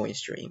say join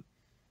stream.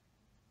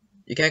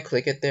 You can't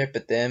click it there,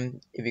 but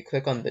then if you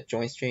click on the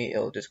join stream,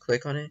 it'll just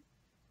click on it.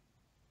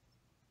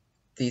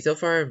 See, so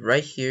far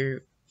right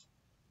here,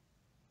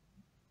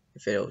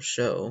 if it'll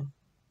show.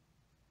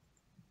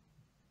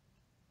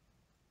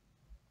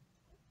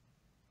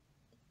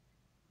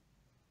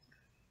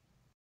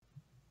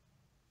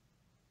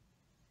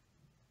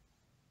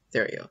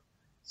 There you go.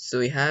 So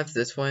we have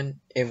this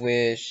one in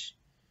which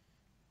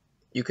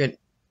you can,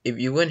 if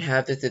you wouldn't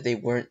have this if they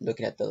weren't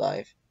looking at the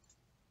live.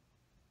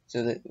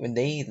 So that when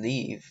they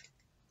leave,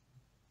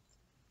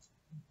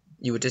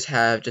 you would just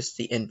have just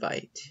the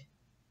invite.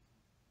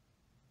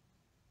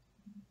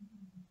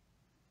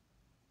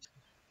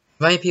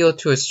 Inviting people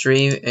to a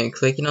stream and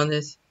clicking on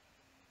this,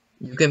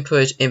 you can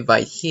push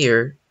invite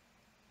here,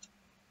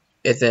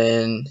 and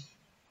then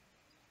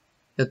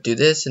you'll do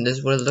this, and this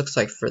is what it looks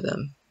like for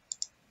them.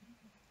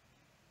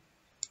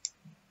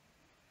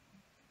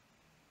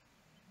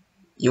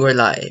 You are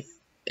live,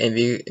 and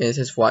it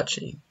says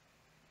watching.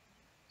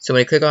 So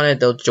when you click on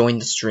it, they'll join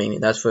the stream,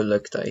 and that's what it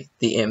looks like.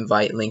 The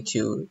invite link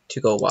to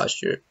go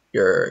watch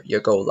your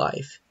go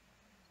live.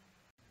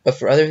 But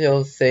for others,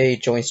 they'll say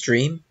join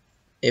stream.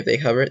 If they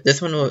hover,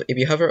 this one will, if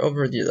you hover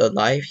over the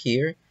live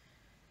here,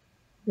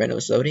 when it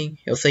was loading,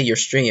 it'll say your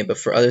stream. But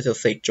for others, it'll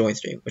say join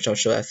stream, which I'll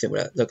show you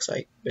what that looks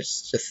like.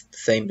 It's just the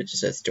same, but it just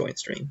says join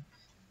stream.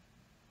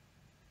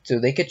 So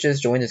they could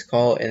just join this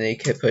call, and they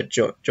could put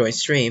join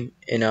stream,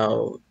 and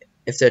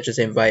instead of just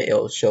invite,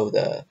 it'll show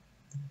the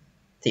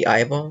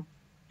eyeball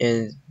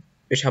and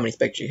which how many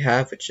spectators you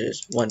have, which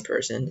is one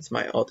person. It's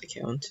my alt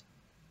account.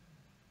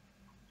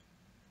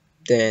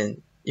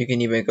 Then you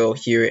can even go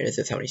here and it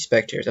says how many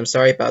spectators. I'm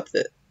sorry about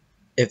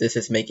if this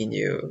is making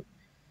you.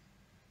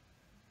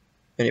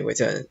 Anyways,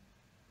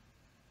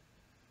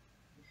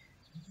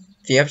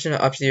 the option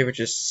here, which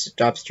is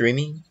stop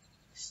streaming,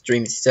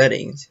 stream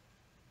settings.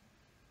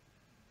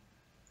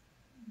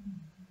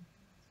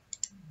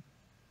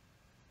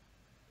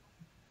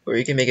 Or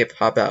you can make it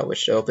pop out,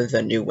 which opens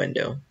a new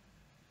window.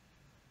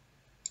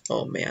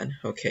 Oh man,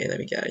 okay, let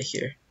me get out of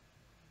here.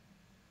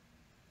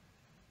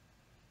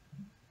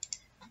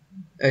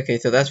 Okay,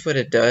 so that's what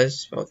it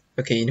does. Well,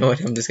 okay, you know what,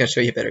 I'm just going to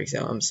show you a better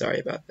example. I'm sorry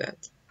about that.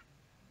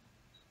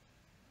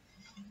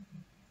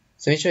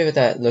 So let me show you what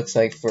that looks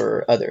like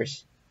for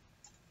others.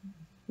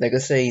 Like,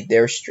 let's say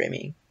they're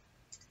streaming.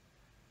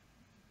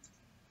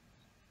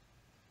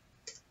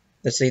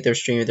 Let's say they're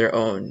streaming their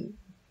own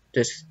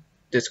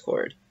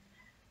Discord.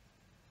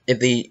 If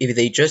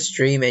they just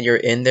stream and you're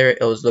in there,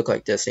 it'll look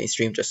like this. And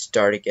stream just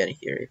started getting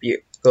here. If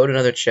you go to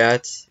another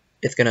chat,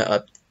 it's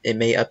gonna it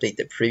may update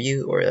the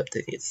preview or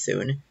update it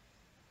soon.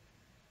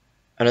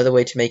 Another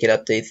way to make it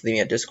update is leaving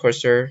a Discord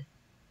server,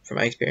 from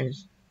my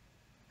experience,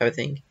 I would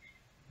think.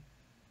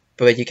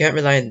 But you can't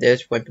rely on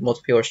this when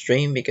multiple people are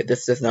streaming because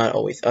this does not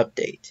always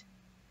update.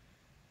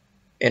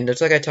 And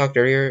just like I talked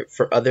earlier,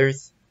 for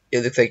others,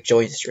 it looks like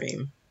join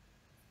stream.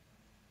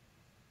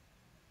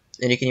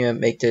 And you can even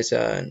make this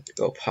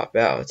go pop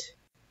out.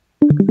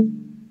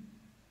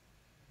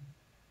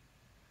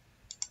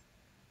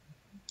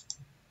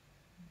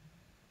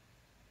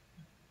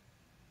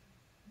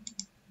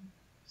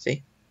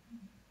 See?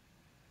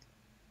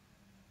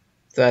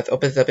 So that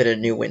opens up in a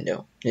new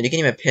window. And you can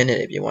even pin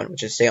it if you want,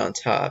 which is stay on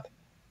top.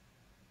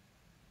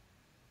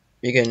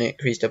 You can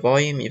increase the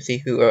volume. You see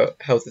who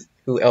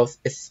else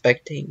is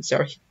spectating.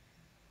 Sorry.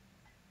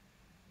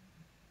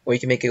 Or you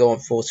can make it go on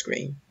full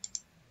screen.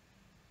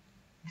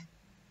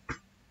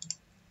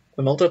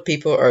 When multiple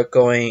people are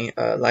going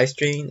live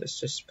streaming, let's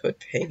just put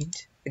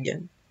paint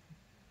again.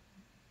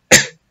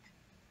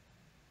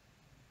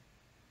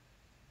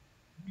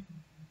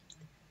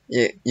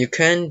 You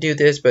can do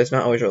this, but it's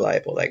not always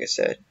reliable, like I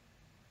said.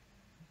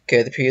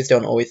 Okay, the previews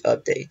don't always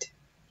update.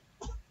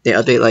 They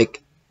update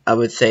like, I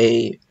would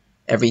say,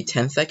 every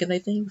 10 seconds, I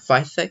think?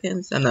 5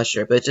 seconds? I'm not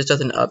sure, but it just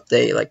doesn't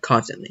update like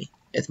constantly.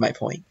 It's my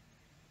point.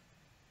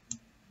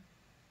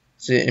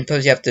 So, and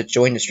plus you have to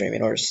join the stream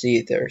in order to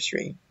see their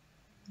stream.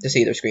 To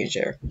see their screen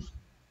share.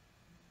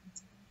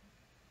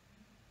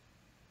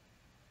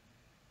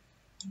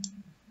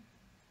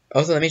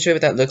 Also, let me show you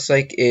what that looks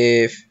like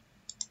if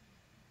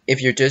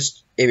you're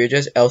just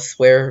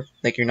elsewhere,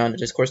 like you're not in the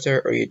Discord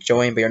server, or you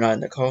join but you're not in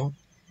the call.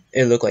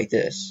 It'll look like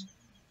this.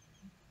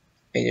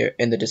 And you're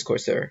in the Discord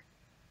server.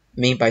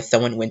 Mean by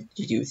someone when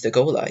you use the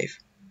go live.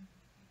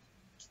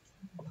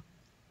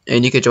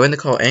 And you can join the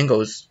call and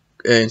go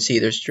and see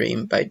their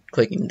stream by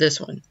clicking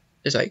this one,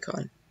 this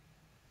icon.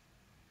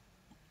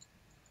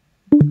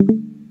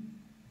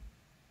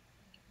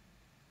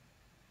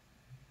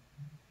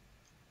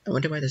 I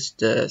wonder why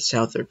the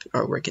sounds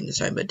are working this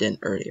time but didn't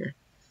earlier.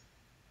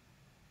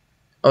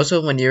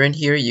 Also, when you're in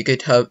here, you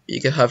could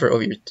hover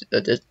over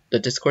the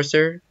Discord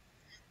server,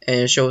 and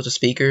it shows the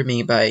speaker,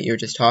 meaning by you're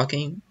just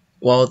talking,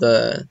 while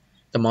the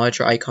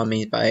monitor icon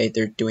means by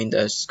they're doing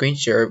the screen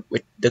share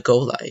with the go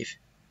live.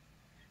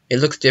 It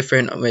looks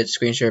different with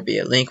screen share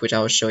via link, which I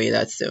will show you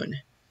that soon.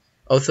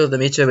 Also, let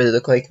me show you what it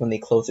looks like when they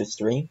close the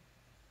stream.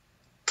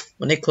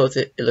 When they close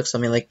it, it looks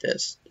something like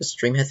this. The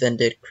stream has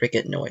ended,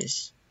 cricket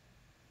noise.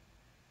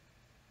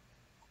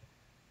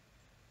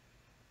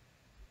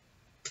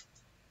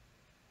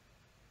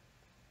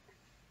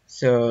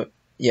 So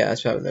yeah,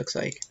 that's what it looks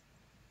like.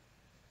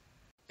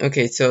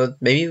 Okay, so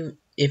maybe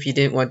if you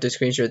didn't want to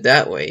screen share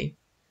that way,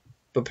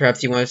 but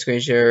perhaps you want to screen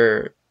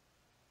share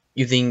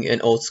using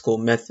an old school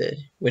method,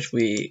 which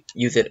we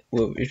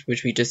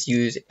we just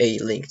use a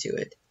link to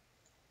it.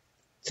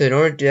 So in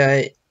order to do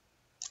that,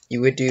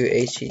 you would do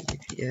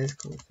https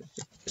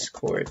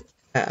discord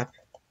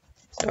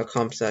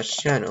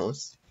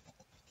app.com/channels/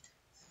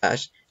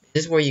 this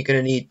is where you're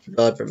gonna need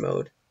developer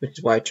mode, which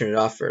is why I turned it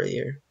off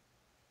earlier.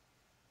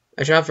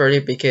 I turned it off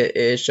earlier because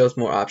it shows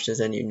more options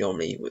than you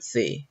normally would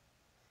see.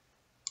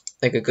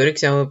 Like a good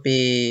example would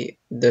be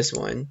this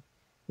one.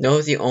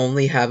 Notice you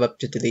only have up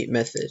to delete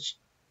message.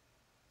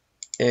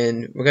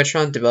 And we're gonna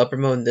try on developer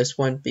mode in this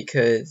one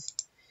because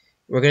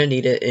we're gonna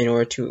need it in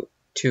order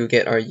to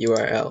get our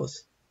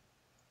URLs.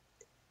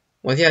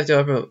 Once you have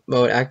developer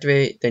mode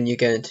activate, then you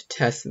get into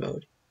test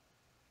mode,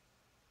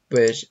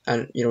 which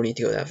you don't need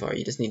to go that far.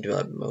 You just need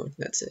developer mode.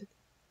 That's it.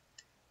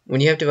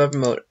 When you have developer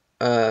mode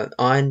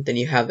on, then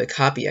you have the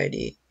copy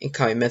ID and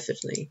copy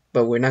message link,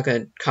 but we're not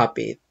gonna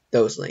copy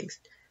those links.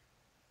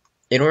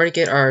 In order to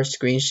get our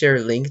screen share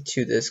link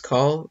to this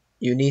call,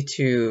 you need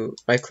to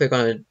right click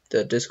on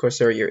the Discord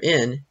server you're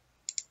in,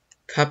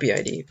 copy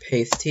ID,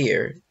 paste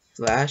here,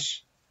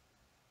 slash,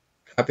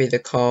 copy the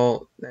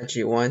call that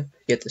you want to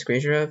get the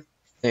screen share of,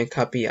 then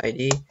copy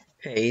ID,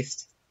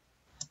 paste,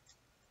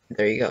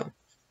 there you go.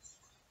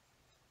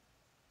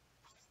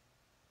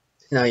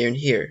 Now you're in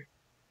here.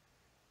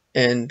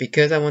 And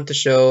because I want to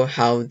show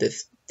how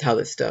this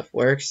stuff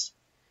works,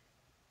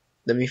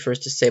 let me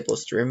first disable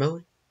stream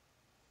mode.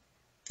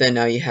 Then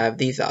now you have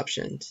these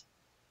options.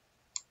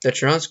 The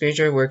turn on screen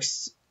share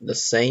works the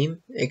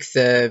same,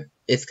 except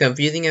it's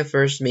confusing at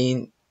first,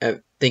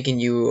 thinking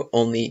you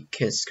only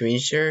can screen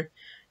share.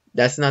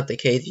 That's not the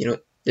case.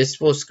 This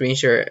will screen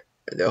share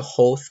the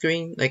whole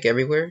screen, like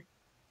everywhere.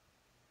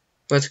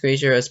 But screen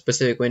share a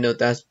specific window,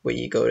 that's where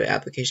you go to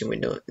application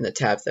window and the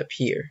tabs up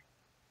here.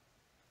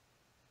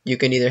 You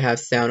can either have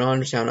sound on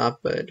or sound off,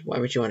 but why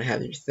would you want to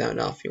have your sound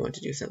off if you want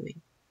to do something?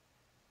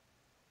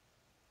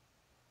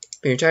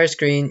 For your entire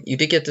screen, you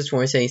did get this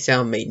warning saying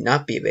sound may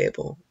not be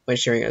available when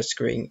sharing a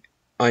screen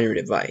on your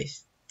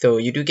device. So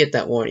you do get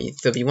that warning.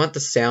 So if you want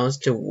the sounds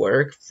to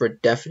work for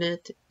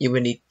definite, you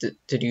would need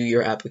to do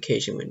your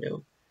application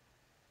window.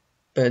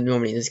 But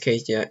normally in this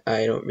case, yeah,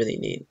 I don't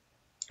need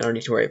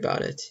to worry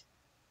about it.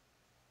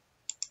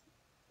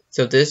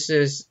 So this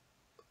is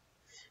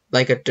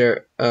like a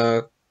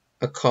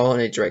call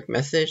and a direct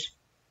message,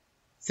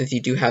 since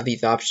you do have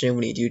these options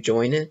when you do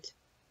join it.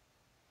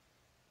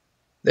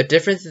 The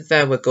difference is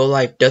that what Go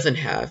Live doesn't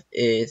have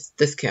is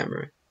this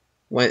camera.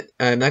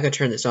 I'm not going to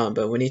turn this on,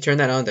 but when you turn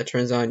that on, that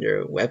turns on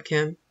your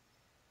webcam.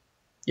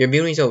 Your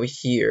muting is over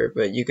here,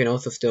 but you can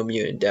also still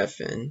mute and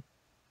deafen.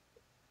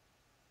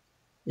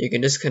 You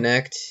can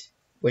disconnect,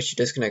 which you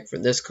disconnect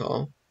from this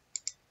call.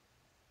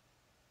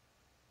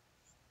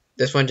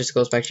 This one just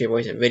goes back to your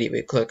voice and video.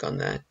 We click on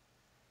that.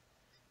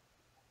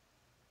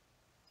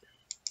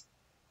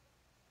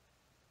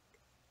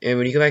 And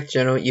when you go back to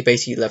general, you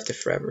basically left it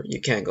forever.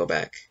 You can't go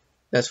back.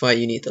 That's why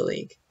you need the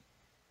link.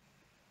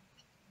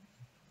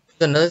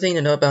 Another thing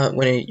to know about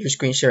when you're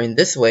screen sharing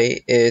this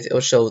way is it'll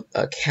show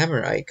a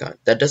camera icon.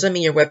 That doesn't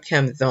mean your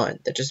webcam is on.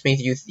 That just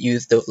means you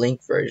use the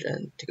link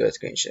version to go to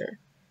screen share.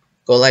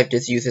 Go Live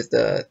just uses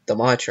the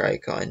monitor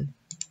icon.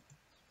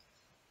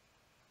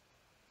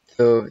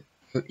 So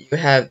you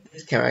have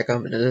this camera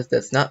icon, but this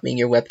does not mean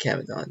your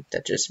webcam is on.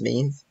 That just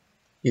means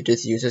you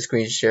just use a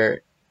screen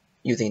share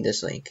using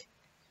this link.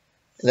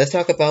 And let's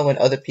talk about when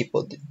other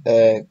people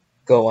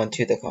go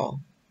onto the call.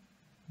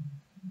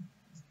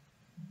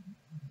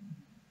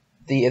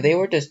 If they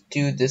were to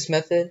do this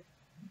method,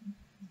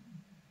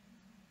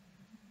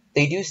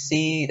 they do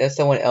see that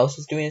someone else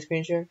is doing a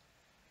screen share.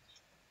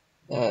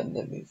 Let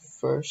me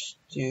first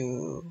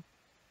do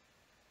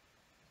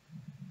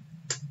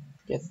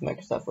yes,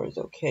 Microsoft Word is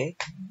okay.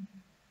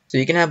 So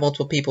you can have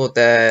multiple people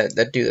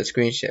that do the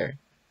screen share.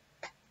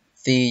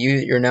 See,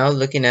 you're now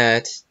looking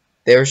at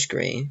their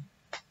screen,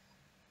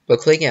 but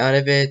clicking out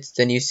of it,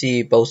 then you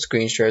see both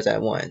screen shares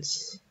at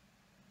once.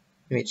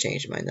 Let me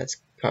change mine. That's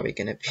probably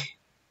gonna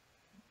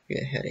be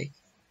a headache.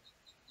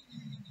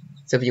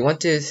 So if you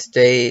want to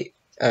stay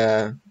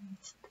I'm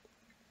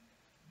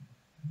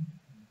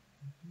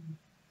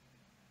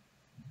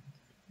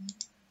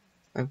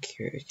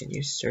curious, can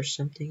you search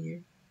something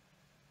here?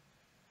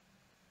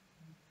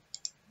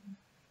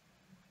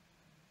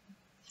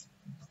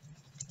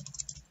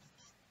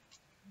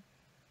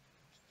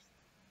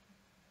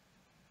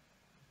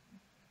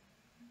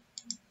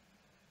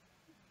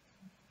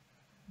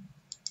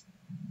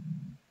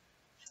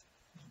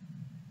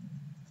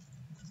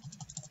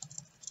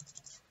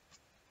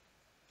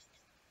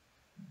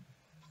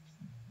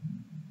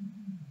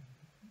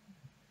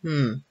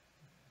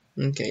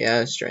 Okay, yeah,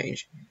 that's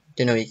strange.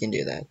 Didn't know you can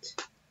do that.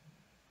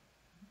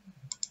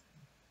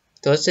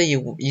 So let's say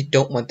you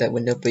don't want that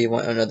window, but you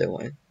want another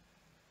one.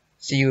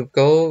 So you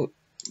go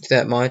to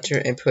that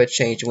monitor and put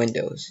change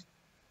windows.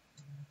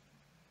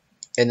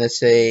 And let's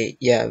say,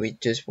 yeah, we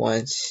just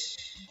want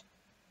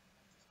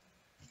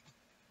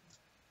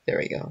There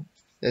we go.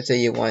 Let's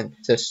say you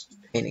want just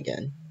paint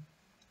again.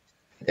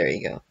 There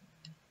you go.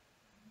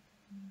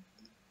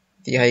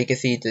 See how you can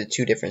see the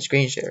two different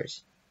screen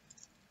shares.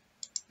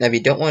 Now if you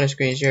don't want a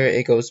screen share,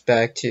 it goes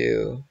back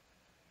to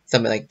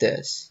something like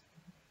this,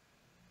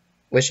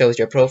 which shows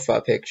your profile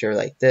picture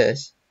like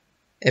this,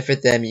 and for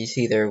them you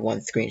see their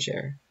one screen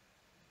share.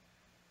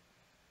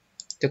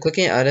 So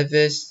clicking out of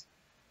this,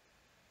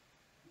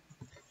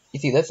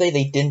 you see, let's say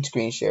they didn't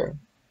screen share,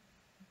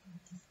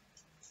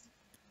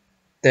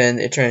 then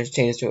it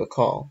changes to a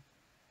call.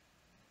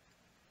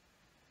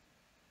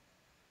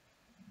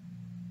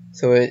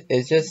 So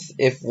it's just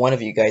if one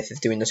of you guys is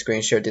doing the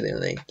screen share to the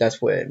link,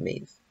 that's what it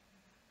means.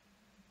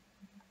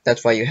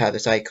 That's why you have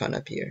this icon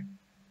up here.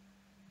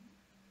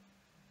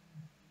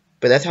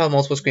 But that's how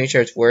multiple screen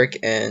shares work,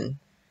 and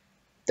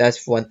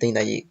that's one thing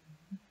that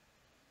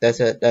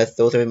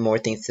those are more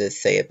things to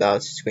say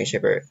about screen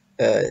share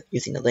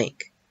using the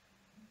link.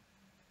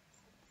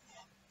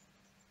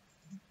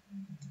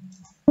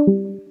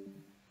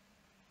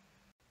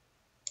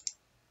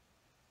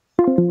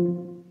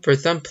 For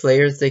some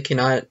players, they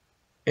cannot,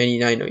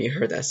 and I know you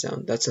heard that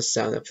sound. That's a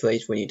sound that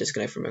plays when you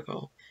disconnect from a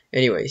call.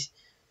 Anyways,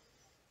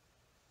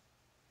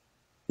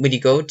 when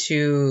you go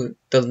to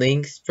the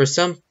links, for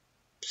some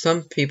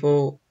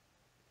people,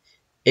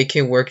 it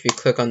can work if you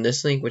click on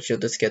this link, which you'll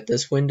just get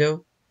this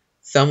window.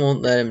 Some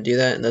won't let them do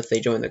that unless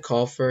they join the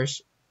call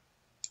first,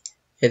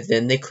 and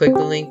then they click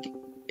the link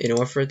in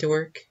order for it to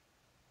work.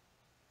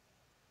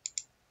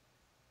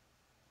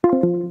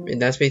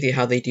 And that's basically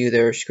how they do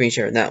their screen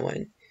share in that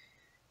one.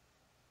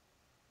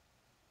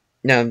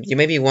 Now, you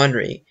may be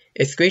wondering,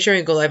 if screen share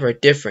and go live are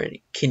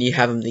different, can you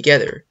have them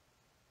together?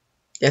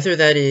 The answer to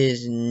that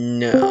is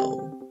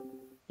no,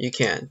 you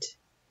can't.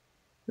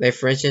 Like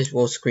for instance,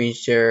 we'll screen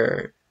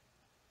share,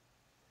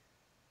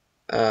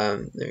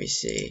 let me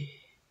see.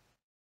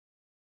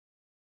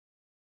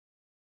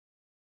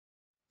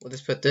 We'll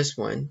just put this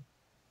one.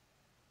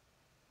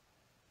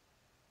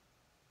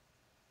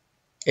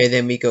 And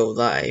then we go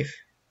live.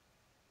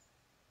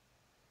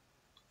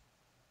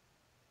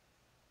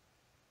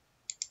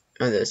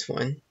 On this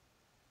one.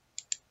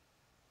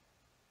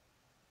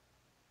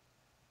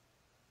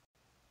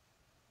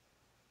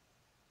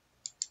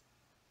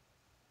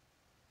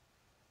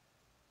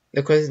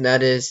 The question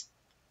that is,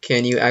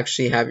 can you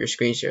actually have your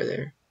screen share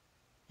there?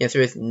 The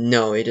answer is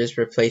no, it just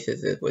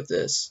replaces it with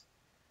this.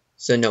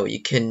 So no,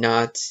 you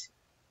cannot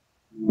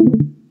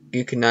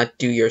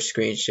do your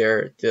screen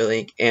share, the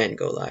link, and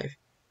go live.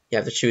 You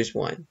have to choose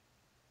one.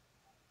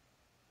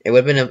 It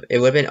would have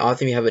been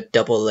awesome if you have a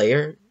double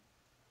layer.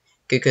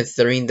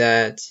 Considering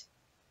that,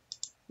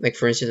 like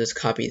for instance, let's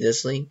copy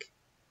this link.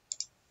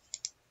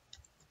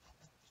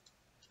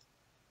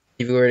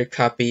 If we were to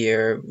copy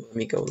here, let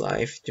me go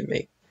live to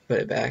put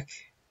it back.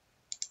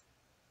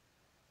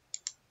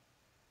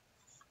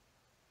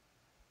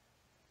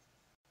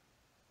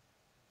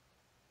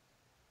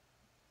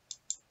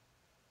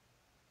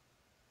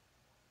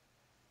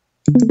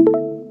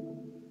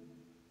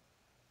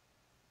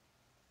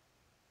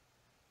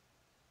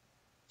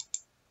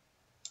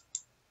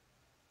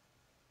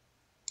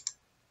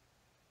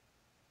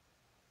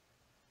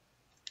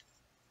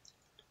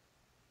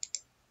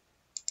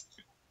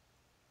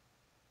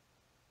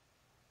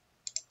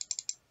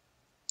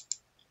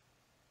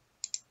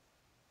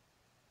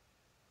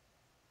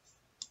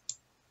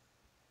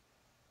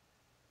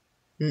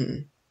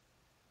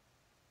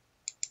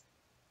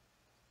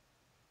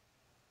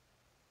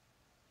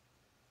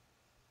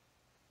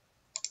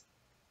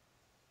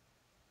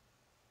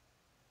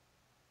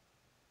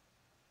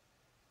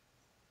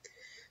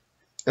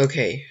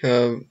 Okay,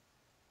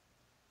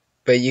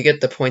 but you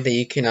get the point that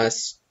you cannot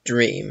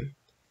stream,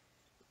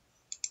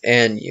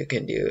 and you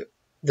can do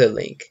the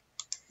link.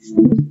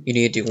 You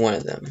need to do one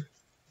of them.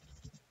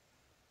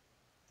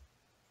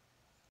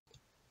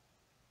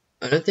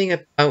 Another thing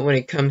about when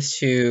it comes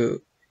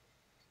to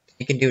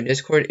you can do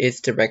Discord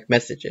is direct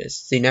messages.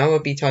 See, now we'll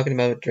be talking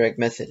about direct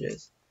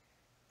messages.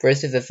 For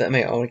instance, let's let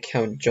my own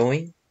account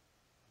join.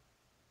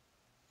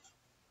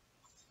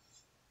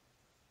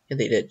 Yeah,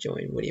 they did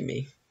join. What do you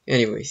mean?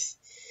 Anyways,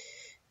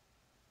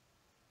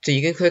 so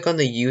you can click on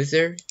the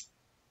user,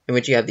 in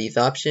which you have these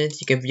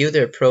options. You can view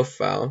their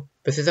profile,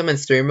 but since I'm in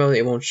stream mode,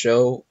 it won't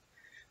show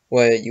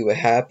what you would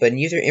have. But in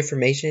user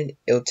information,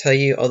 it'll tell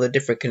you all the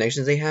different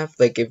connections they have.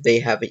 Like if they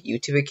have a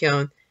YouTube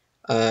account,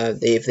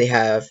 if they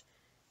have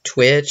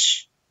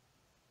Twitch,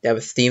 they have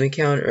a Steam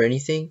account or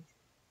anything.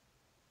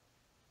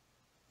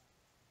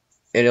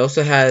 And it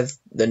also has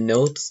the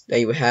notes that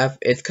you would have.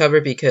 It's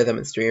covered because I'm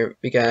in stream.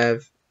 Because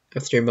I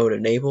have stream mode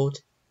enabled.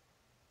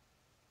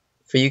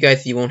 For you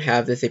guys, you won't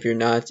have this if you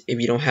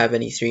don't have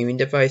any streaming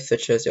device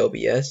such as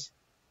OBS.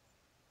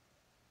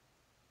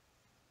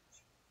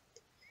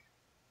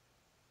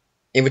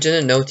 And within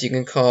the notes, you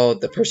can call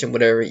the person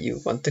whatever you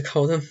want to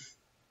call them,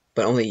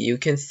 but only you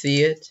can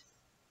see it.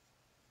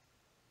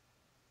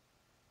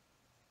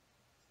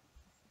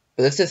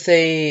 But let's just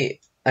say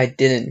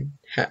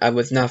I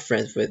was not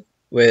friends with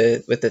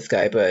this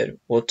guy, but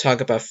we'll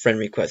talk about friend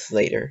requests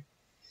later.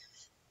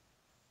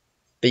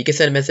 But you can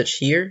send a message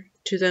here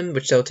to them,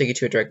 which will take you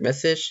to a direct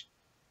message.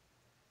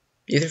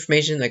 User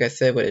information, like I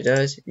said, what it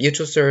does.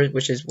 Mutual search,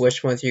 which is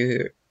which ones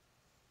you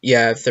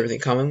have something in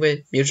common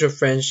with. Mutual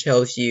friends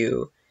tells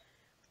you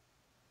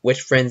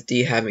which friends do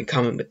you have in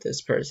common with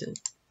this person.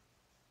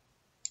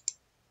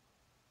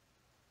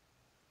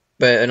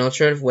 But an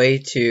alternative way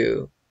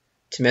to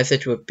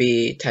message would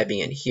be typing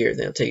in here,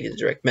 then it'll take you to the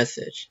direct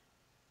message.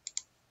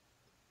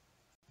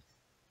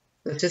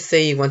 Let's just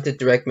say you want to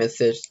direct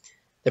message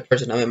the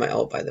person. I'm in my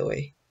alt, by the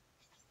way.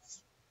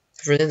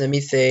 For instance, let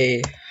me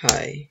say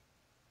hi.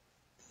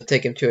 I'll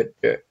take him to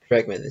a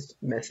direct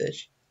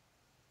message.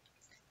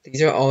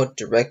 These are all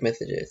direct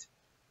messages.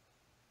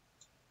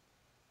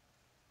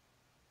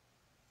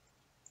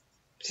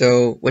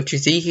 So what you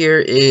see here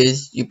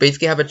is you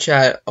basically have a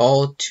chat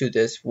all to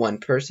this one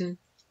person.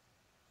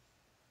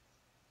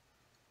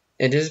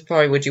 And this is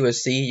probably what you would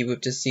see. You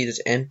would just see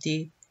this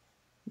empty,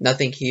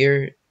 nothing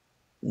here.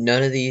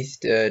 None of these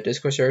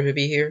Discord servers would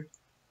be here.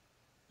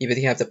 You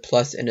basically have the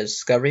plus and the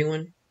discovery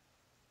one.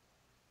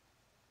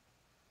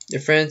 Your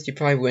friends, you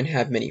probably wouldn't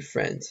have many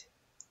friends.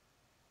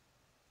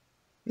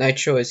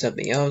 Nitro is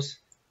something else.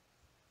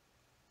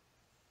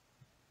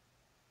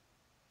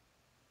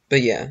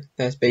 But yeah,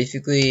 that's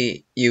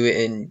basically you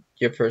and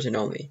your person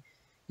only.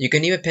 You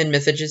can even pin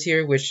messages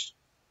here, which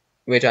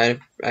I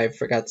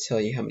forgot to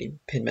tell you how many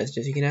pin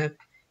messages you can have.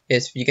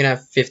 Is you can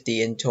have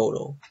 50 in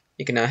total.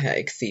 You cannot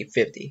exceed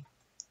 50.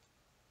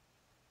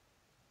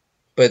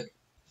 But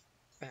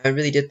I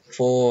really did the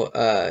full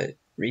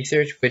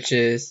research, which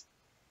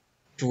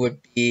would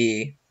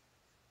be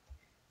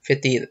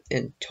 50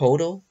 in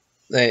total,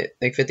 like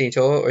 50 in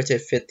total, or is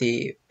it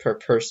 50 per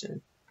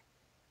person?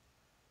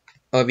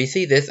 Oh, if you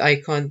see this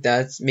icon,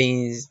 that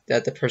means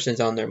that the person's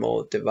on their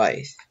mobile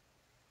device.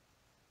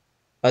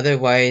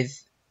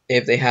 Otherwise,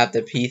 if they have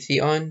the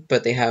PC on,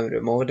 but they have a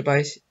mobile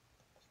device,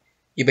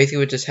 you basically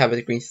would just have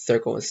a green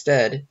circle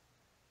instead,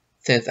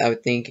 since I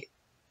would think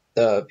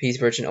the PC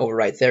version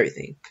overrides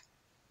everything.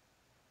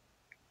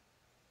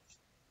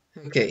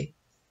 Okay.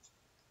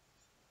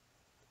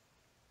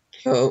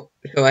 So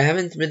I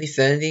haven't really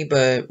said anything,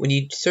 but when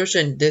you search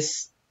in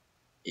this,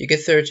 you can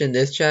search in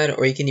this chat,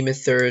 or you can even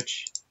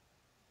search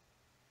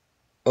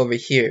over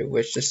here,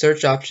 which the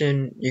search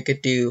option you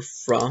could do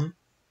from.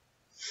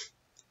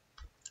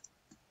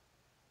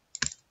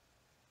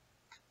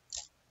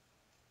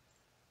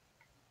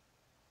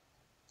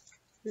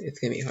 It's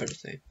gonna be hard to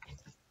say.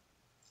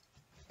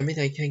 I mean,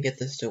 I can't get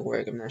this to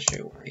work. I'm not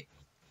sure why.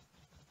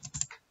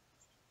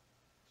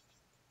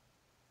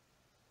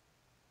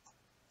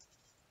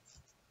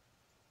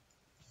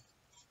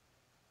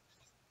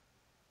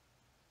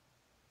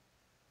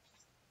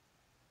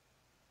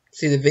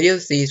 See, the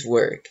videos these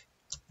work.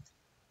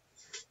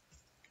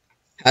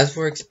 As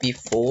works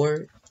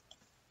before,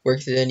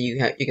 works then you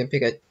can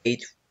pick a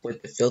date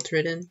with the filter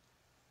it in,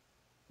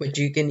 which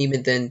you can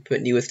even then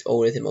put newest,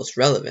 oldest, and most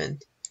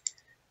relevant.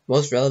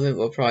 Most relevant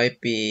will probably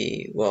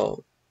be,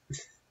 well,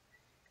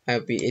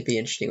 it'd be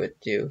interesting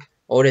what to do.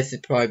 Oldest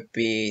would probably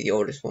be the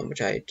oldest one,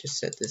 which I just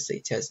set this a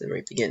test at the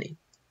very beginning.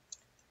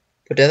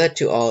 But do that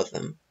to all of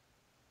them.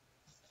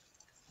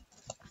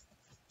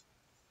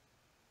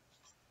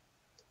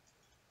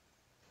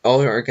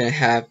 All are going to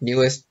have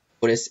newest,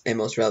 oldest, and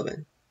most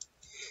relevant.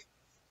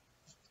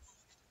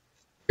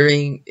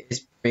 During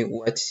is during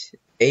what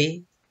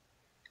day,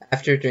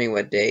 after during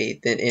what day,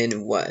 then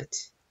in what.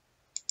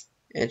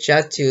 And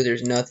chat 2,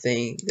 there's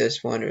nothing,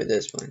 this one or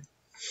this one.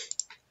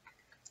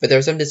 But there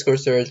are some Discord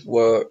servers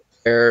where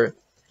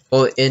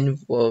well, in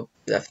will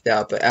be left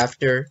out, but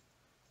after,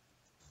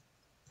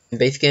 and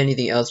basically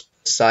anything else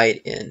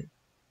beside in.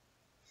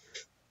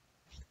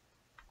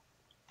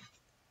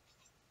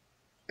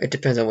 It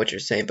depends on what you're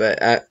saying,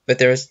 but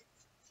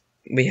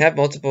we have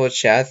multiple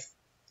chats.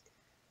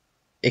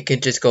 It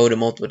can just go to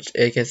multiple.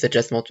 It can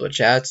suggest multiple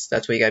chats.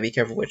 That's why you gotta be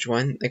careful which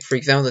one. Like for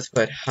example, let's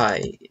put hi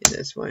in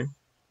this one.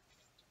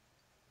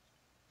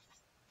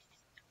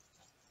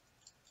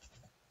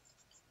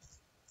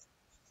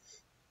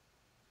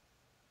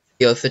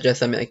 It'll suggest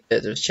something like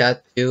this. There's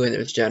chat 2 and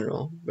there's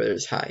general, where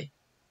there's hi.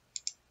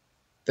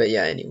 But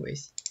yeah,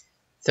 anyways,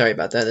 sorry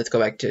about that. Let's go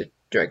back to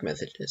direct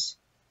messages.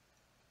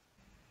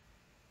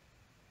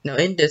 Now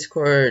in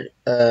Discord,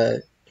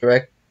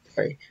 direct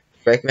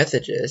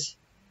messages,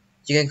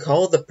 you can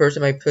call the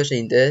person by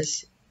pushing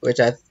this, which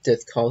I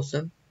just calls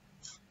them.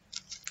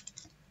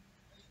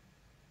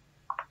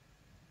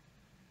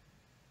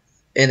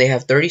 And they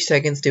have 30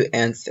 seconds to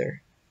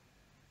answer.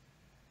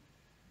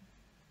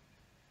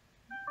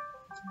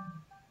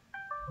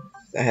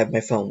 I have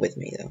my phone with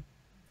me though.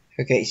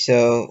 Okay,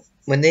 so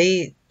when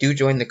they do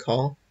join the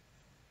call,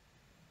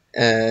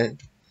 they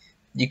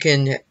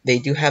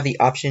do have the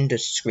option to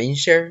screen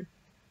share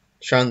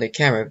on their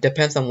camera. It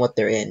depends on what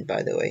they're in,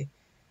 by the way.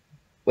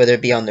 Whether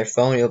it be on their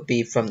phone, it'll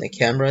be from the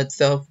camera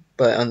itself,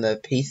 but on the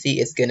PC,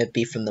 it's gonna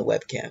be from the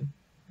webcam.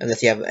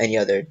 Unless you have any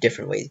other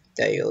different way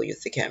that you'll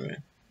use the camera.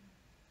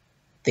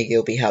 I think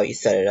it'll be how you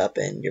set it up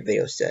in your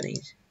video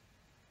settings.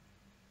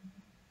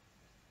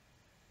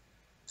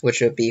 Which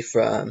would be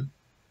from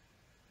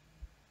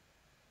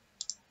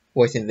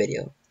voice and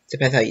video.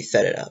 Depends how you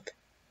set it up.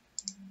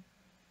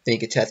 Then you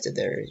can test it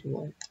there if you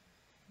want.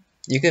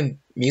 You can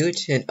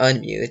mute and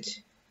unmute.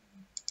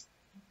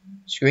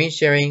 Screen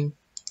sharing.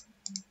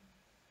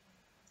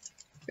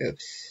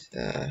 Oops.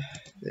 Let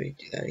me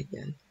do that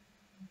again.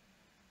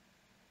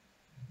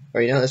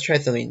 Or let's try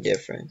something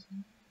different.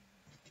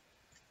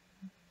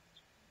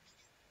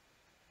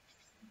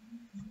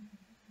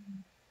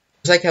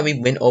 Just like how we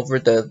went over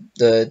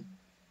the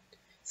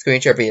screen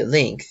share via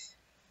links.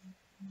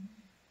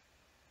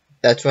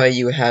 That's why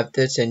you have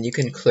this, and you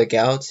can click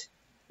out,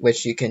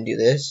 which you can do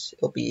this.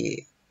 It'll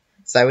be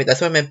sideways.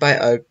 That's what I meant by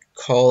a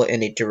call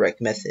and a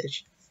direct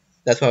message.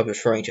 That's what I was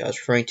referring to. I was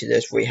referring to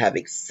this where you have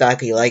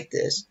exactly like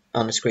this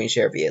on the screen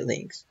share via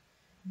links.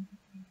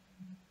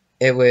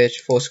 In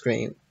which full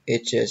screen,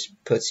 it just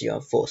puts you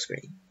on full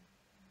screen.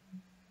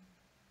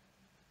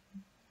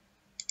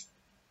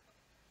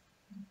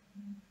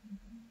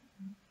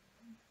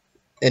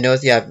 And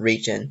notice you have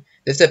region.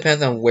 This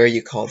depends on where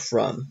you called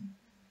from.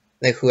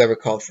 Like whoever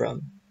called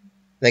from.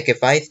 Like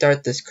if I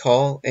start this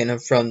call and I'm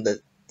from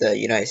the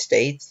United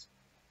States,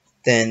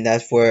 then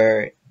that's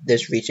where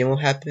this region will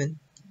happen.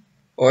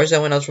 Or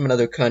someone else from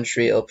another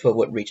country, it'll put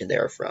what region they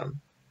are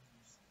from.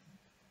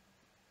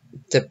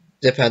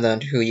 Depends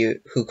on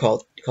who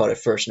called it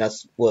first, and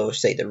that's what will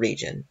say the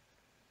region.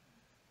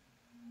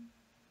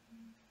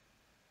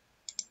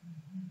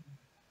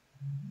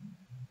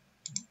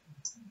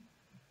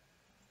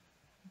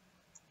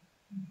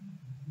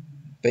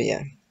 But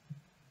yeah.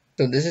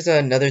 So this is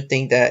another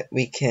thing that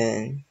we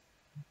can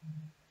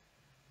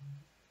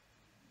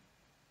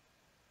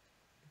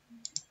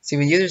see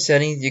with user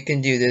settings. You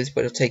can do this,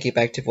 but it'll take you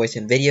back to voice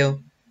and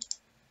video.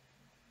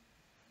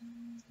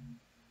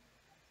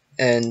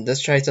 And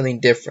let's try something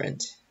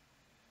different.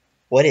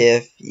 What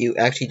if you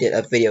actually did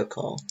a video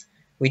call?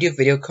 When you do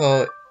video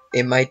call,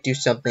 it might do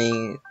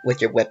something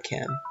with your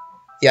webcam.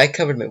 See, I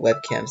covered my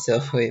webcam,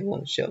 so it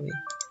won't show me.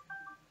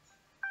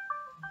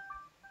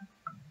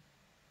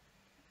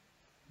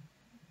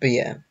 But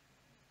yeah.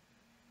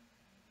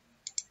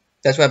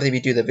 That's what happens if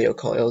you do the video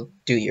call. It'll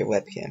do your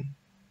webcam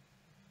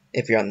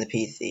if you're on the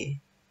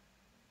PC.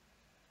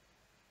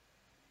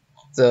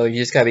 So you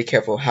just gotta be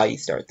careful how you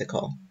start the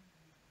call.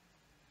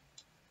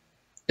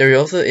 There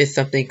also is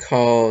something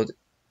called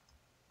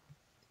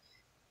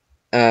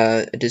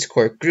a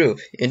Discord group.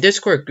 In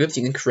Discord groups,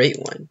 you can create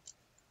one.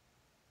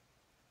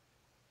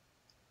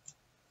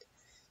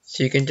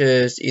 So you can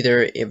just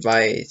either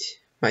invite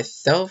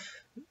myself,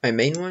 my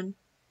main one,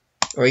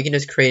 or you can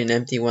just create an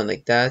empty one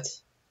like that.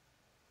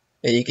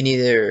 And you can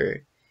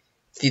either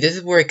see, this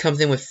is where it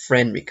comes in with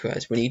friend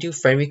requests. When you do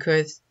friend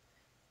requests,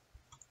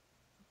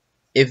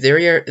 if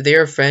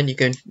they're a friend, you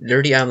can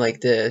literally add them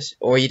like this,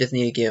 or you just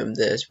need to give them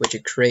this, which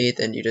you create,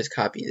 and you just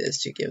copy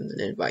this to give them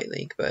an invite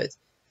link. But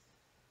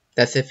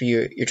that's if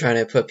you're trying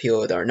to put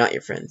people that are not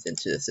your friends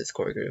into this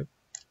Discord group.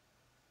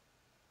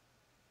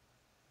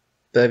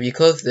 But if you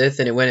close this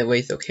and it went away,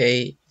 it's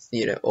okay. You just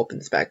need to open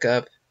this back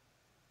up,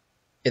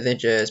 and then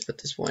just put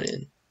this one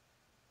in.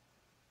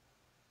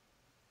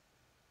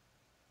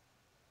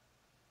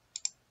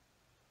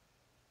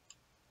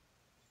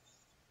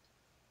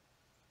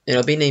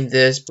 It'll be named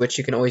this, but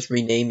you can always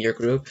rename your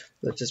group.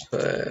 Let's just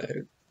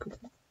put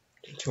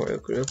tutorial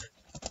group.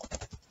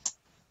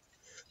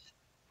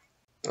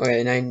 Oh,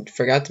 and I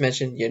forgot to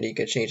mention, you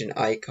can change an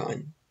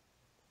icon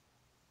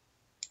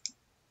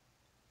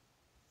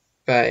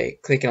by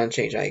clicking on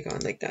change icon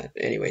like that.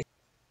 Anyway,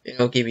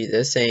 it'll give you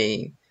this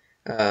saying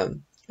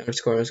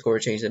underscore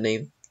change the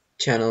name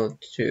channel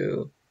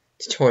to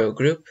tutorial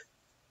group.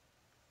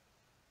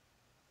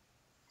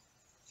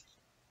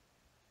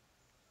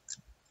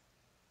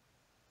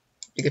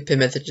 You can pin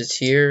messages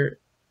here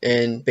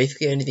and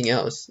basically anything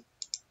else.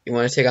 You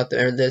want to take out the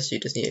error list, you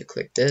just need to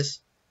click this.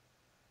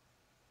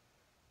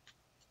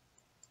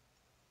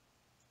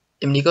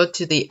 And when you go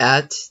to the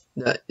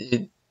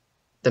the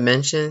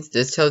dimensions,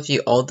 this tells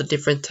you all the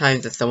different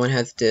times that someone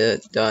has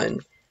done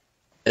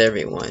at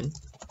everyone.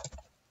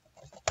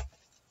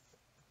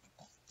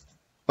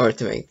 Or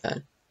to make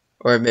that.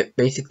 Or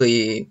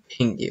basically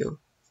pinged you.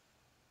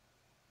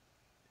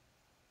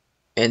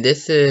 And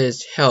this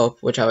is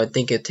help, which I would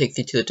think it takes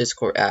you to the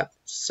Discord app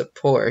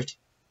support.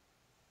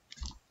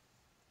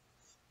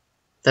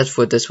 That's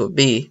what this will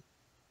be.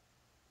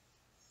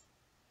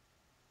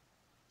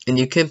 And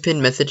you can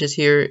pin messages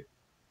here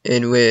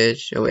in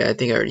which, oh wait, I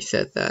think I already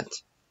said that.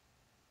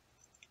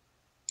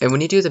 And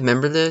when you do the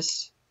member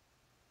list,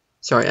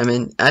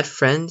 add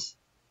friends,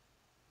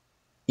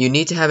 you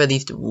need to have at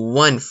least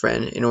one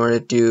friend in order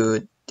to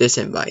do this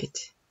invite,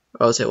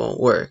 or else it won't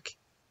work.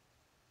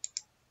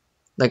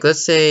 Like,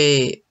 let's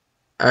say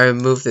I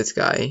remove this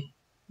guy.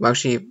 Well,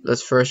 actually,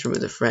 let's first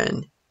remove the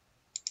friend,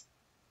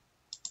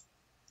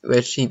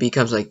 which he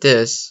becomes like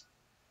this.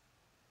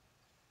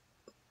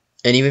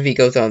 And even if he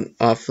goes on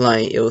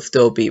offline, it will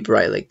still be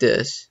bright like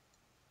this.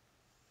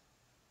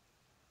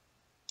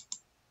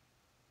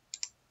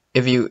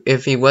 If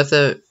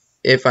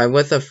I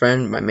was a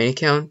friend, my main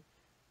account,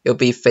 it'll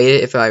be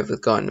faded if I've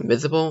gone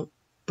invisible,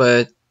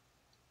 but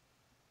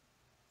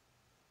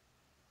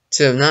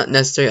So if not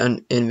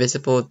necessarily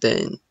invisible,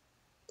 then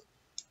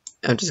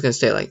I'm just gonna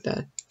stay like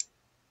that.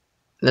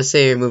 Let's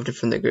say I removed it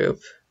from the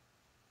group,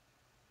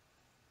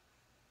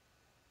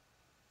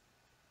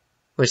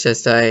 which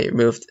says that I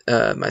removed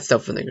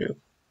myself from the group.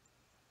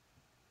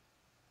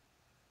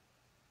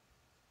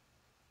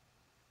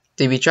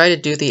 If you try to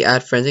do the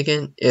add friends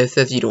again, it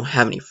says you don't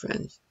have any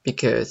friends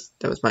because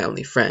that was my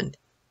only friend.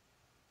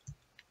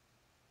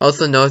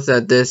 Also note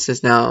that this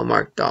is now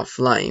marked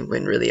offline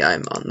when really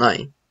I'm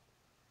online.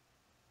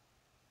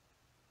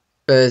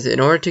 Because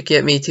in order to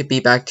get me to be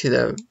back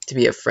to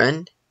be a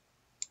friend,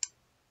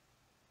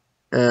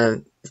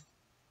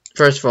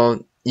 first of all,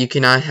 you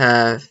cannot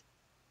have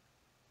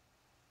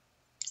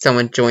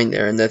someone join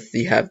there unless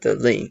you have the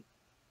link.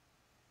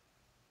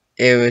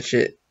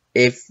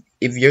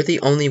 If you're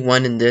the only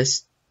one in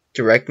this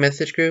direct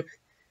message group,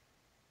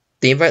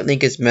 the invite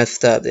link is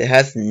messed up. It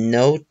has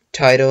no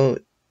title.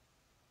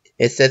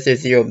 It says there's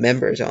 0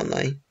 members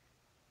online.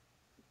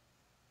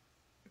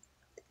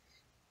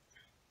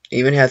 It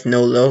even has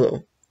no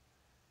logo.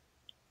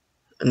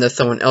 Unless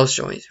someone else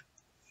joins.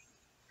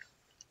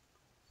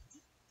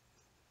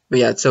 But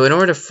yeah, so in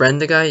order to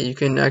friend the guy, you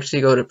can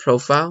actually go to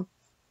profile,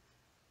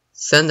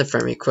 send the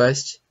friend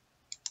request,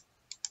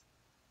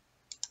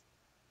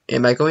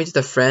 and by going to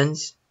the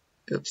friends,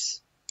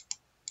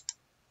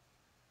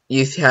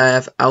 you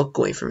have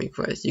outgoing friend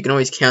request. You can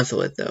always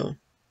cancel it though.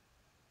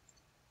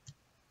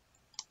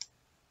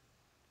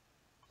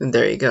 And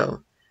there you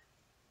go.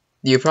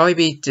 You'll probably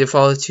be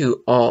defaulted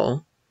to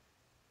all.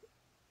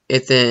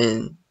 And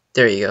then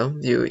there you go.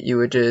 You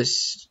would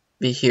just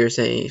be here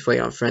saying wait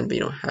on friend, but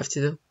you don't have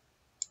to.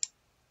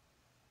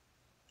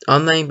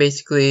 Online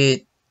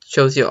basically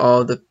shows you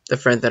all the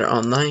friends that are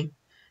online.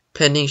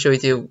 Pending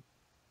shows you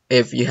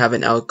if you have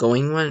an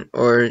outgoing one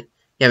or you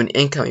have an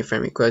incoming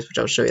friend request, which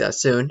I'll show you that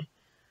soon.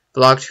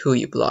 Blocked who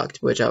you blocked,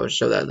 which I will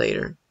show that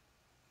later.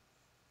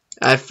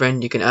 Add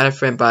friend, you can add a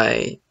friend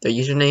by their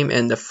username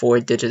and the 4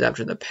 digits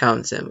after the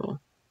pound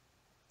symbol.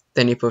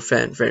 Then you put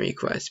friend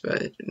request,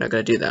 but you're not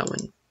going to do that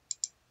one.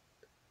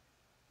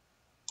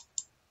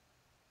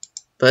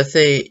 But let's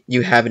say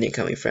you have an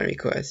incoming friend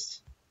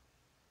request.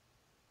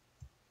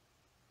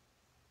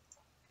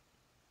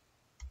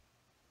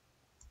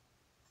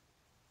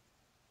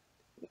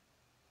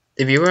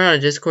 If you were on a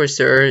Discord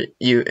server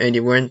and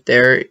you weren't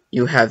there,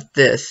 you have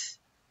this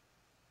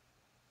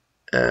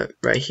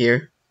right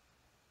here,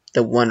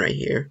 the one right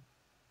here.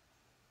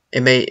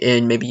 And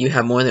maybe you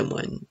have more than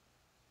one,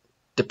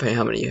 depending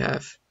on how many you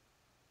have.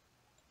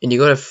 And you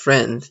go to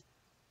friends.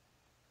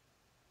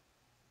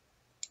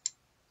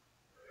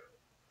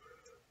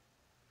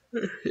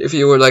 If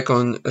you were like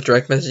on a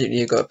direct message and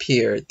you go up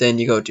here, then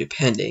you go to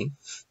pending.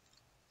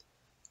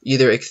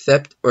 Either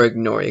accept or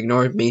ignore.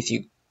 Ignore means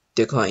you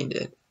declined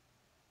it.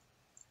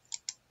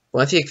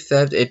 Once you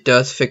accept, it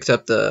does fix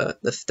up the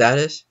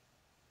status.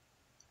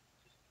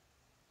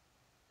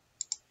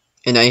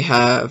 And now you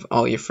have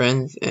all your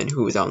friends and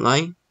who is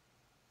online.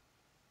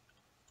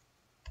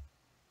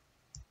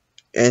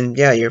 And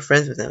yeah, you're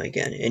friends with them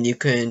again. And you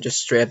can just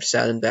straight up just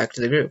add them back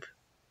to the group.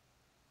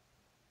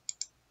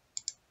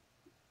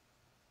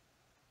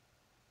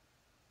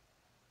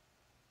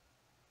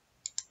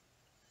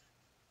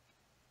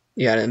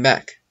 You add them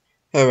back.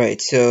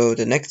 Alright, so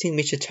the next thing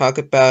we should talk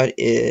about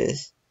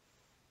is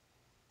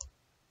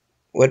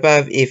what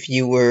about if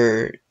you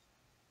were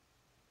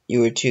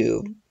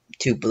to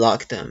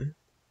block them?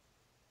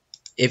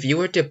 If you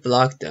were to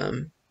block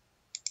them,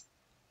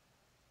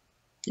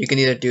 you can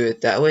either do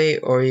it that way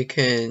or you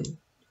can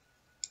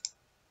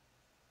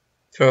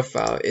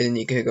profile and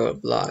you can go to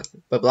block.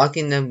 But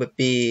blocking them would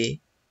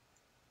be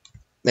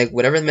like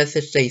whatever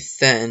message they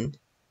send.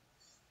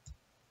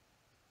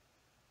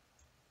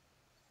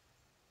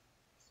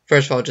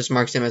 First of all, it just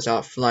marks them as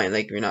offline,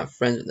 like you're not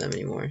friends with them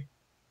anymore.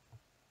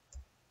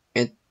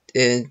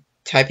 And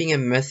typing a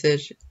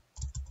message,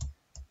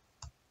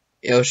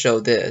 it'll show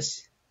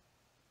this.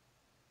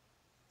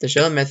 To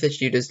show a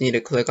message, you just need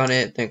to click on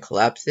it, then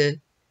collapse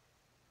it.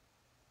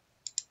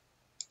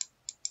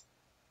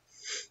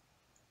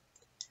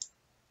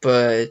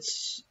 But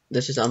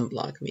let's just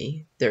unblock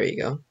me. There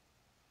you go.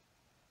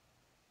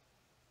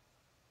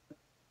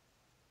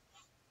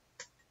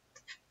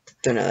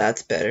 So now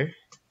that's better.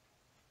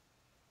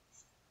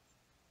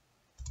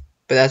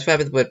 But that's what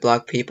happens with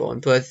block people.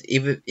 And plus,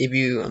 even if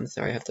you, I'm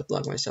sorry, I have to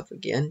block myself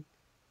again.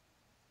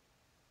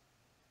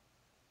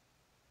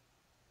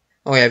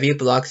 Oh yeah, if you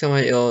block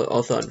someone, it'll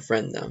also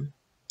unfriend them.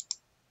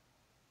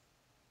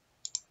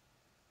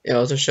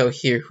 It'll also show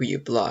here who you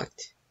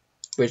blocked,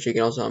 which you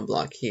can also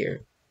unblock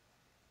here.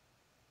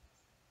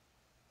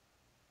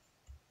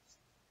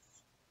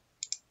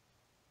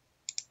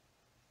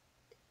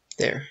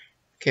 There,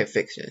 can't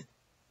fix it.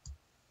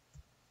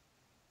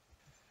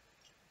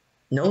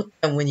 Note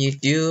that when you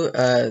do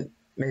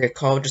make a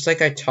call, just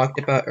like I talked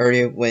about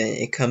earlier, when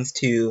it comes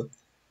to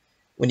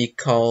when you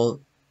call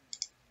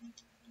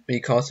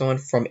someone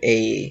from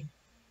a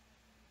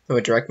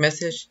direct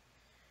message.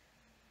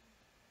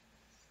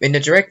 In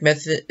the direct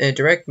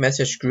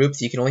message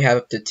groups, you can only have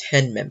up to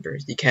 10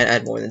 members. You can't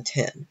add more than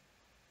 10.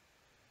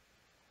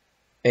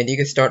 And you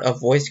can start a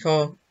voice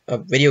call, a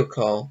video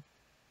call,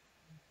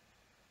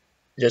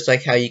 just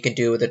like how you can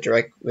do with a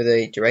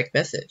direct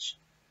message.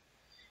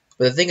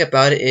 But the thing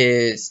about it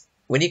is,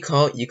 when you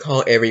call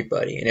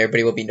everybody, and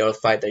everybody will be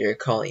notified that you're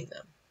calling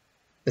them.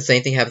 The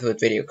same thing happens with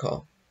video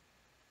call.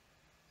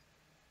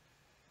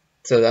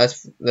 So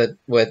that's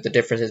what the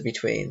difference is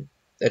between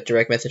a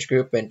direct message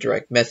group and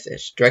direct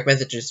message. Direct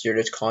message is you're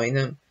just calling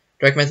them.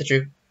 Direct message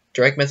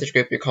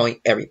group, you're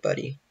calling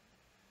everybody.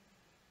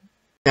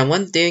 Now,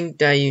 one thing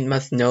that you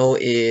must know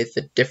is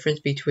the difference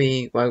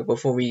between, well,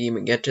 before we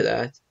even get to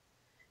that,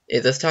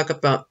 is let's talk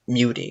about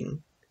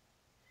muting.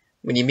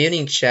 When you're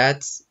muting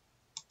chats,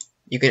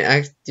 you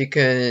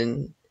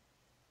can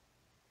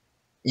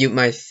mute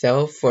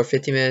myself for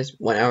 15 minutes,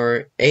 1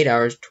 hour, 8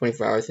 hours,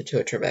 24 hours until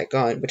it turns back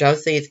on, which I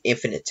would say is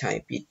infinite time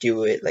if you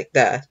do it like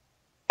that.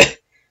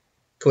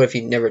 Cool if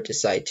you never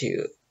decide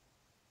to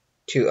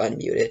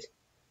unmute it.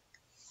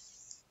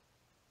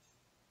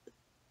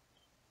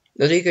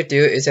 Another you could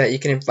do is that you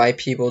can invite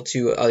people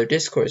to other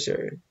Discord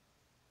servers.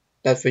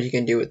 That's what you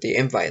can do with the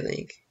invite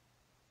link.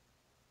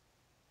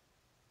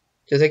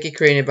 Just like you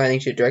create an invite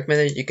link to direct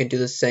message, you can do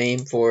the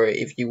same for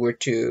if you were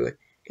to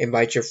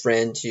invite your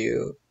friend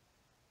to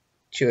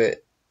a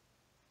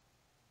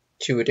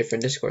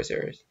different Discord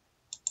server.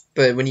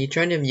 But when you're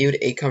trying to mute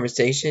a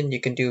conversation, you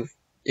can do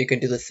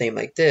the same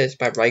like this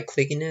by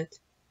right-clicking it.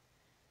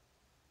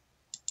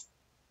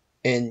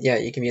 And yeah,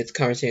 you can mute the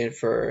conversation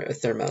for a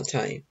certain amount of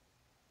time.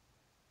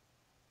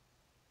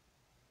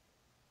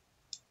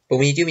 But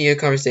when you do mute a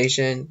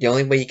conversation, the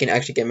only way you can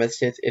actually get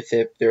messages is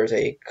if there's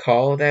a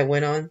call that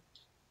went on,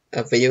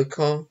 a video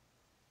call,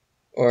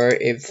 or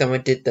if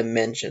someone did the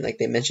mention, like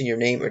they mentioned your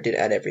name or did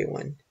add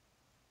everyone.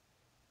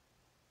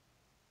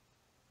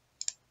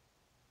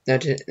 Now,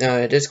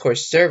 a Discord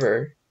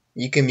server,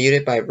 you can mute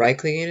it by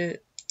right-clicking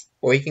it,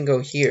 or you can go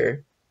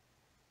here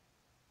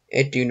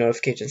and do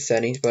notification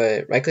settings,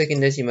 but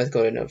right-clicking this, you must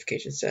go to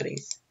notification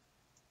settings.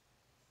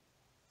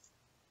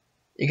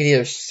 You can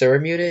either server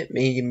mute it,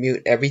 meaning you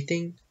mute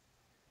everything.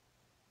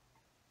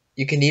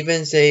 You can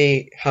even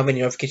say how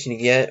many notifications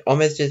you get. All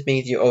messages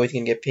means you're always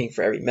going to get pinged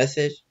for every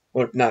message.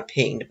 Or not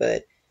pinged,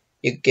 but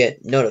you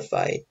get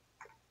notified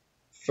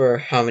for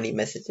how many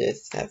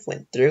messages have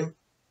went through.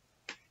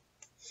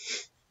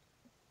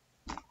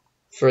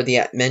 For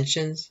the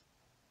mentions,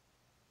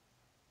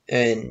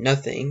 and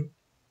nothing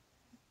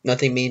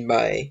mean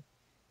by,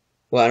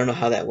 well, I don't know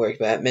how that works,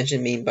 but at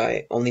mention mean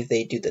by only if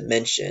they do the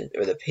mention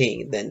or the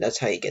ping, then that's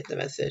how you get the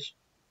message.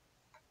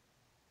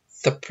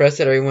 Suppress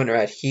that everyone are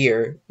at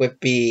here would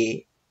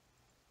be,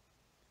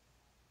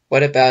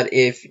 what about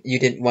if you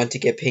didn't want to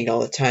get pinged all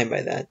the time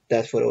by that?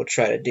 That's what it'll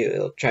try to do.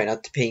 It'll try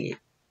not to ping you,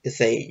 to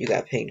say you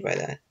got pinged by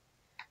that.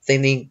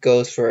 Same thing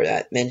goes for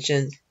at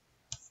mentions.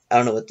 I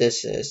don't know what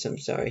this is, I'm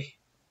sorry.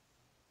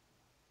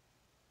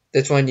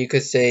 This one you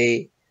could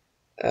say,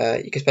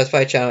 you can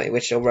specify a channel in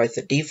which overrides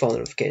the default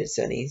notification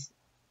settings,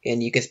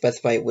 and you can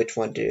specify which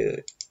one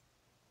to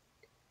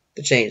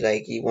change,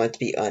 like you want it to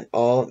be on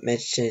all,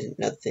 mention,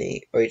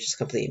 nothing, or you just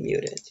completely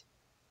mute it.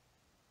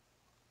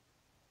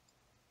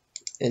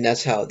 And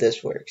that's how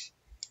this works.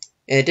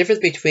 And the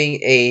difference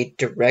between a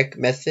direct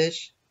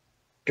message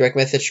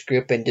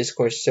group and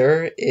Discord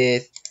server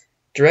is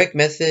direct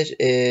message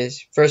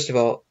is, first of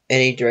all,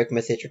 any direct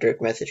message or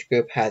direct message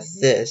group has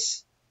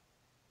this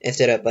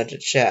instead of a bunch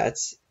of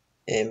chats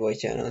and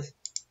voice channels.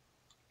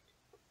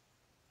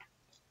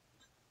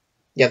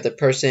 You have the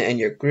person and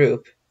your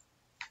group.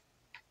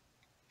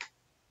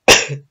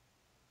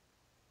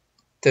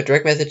 The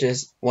direct message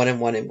is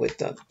one-on-one with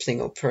a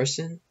single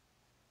person.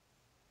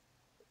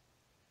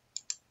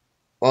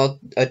 While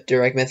a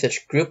direct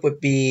message group would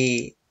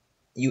be,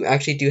 you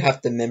actually do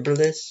have the member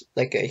list,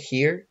 like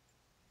here,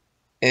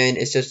 and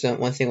it's just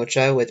one single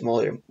chat with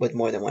more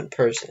than one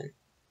person,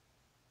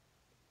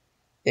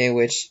 in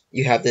which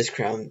you have this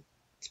crown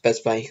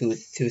specifying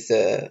who's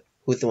the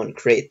one to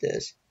create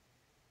this.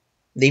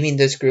 Leaving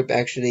this group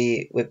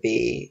actually would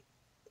be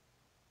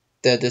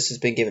that this has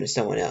been given to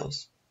someone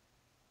else.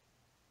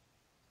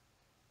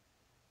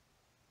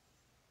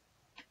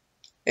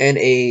 And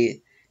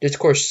a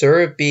Discord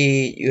server would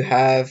be, you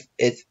have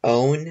its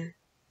own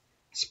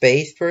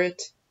space for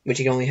it, which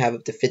you can only have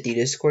up to 50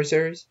 Discord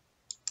servers.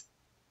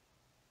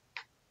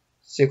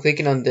 So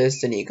clicking on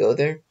this, then you go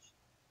there.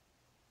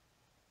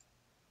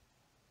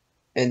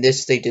 And this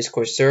is the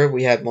Discord server.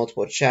 We have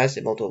multiple chats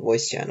and multiple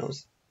voice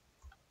channels.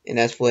 And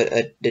that's what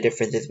the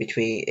difference is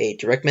between a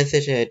direct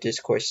message and a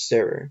Discord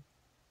server.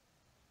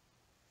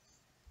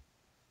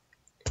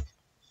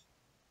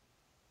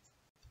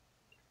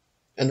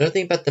 Another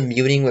thing about the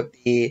muting would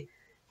be, you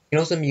can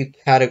also mute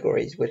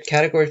categories, which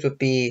categories would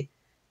be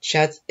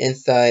chats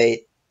inside,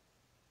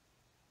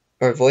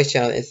 or voice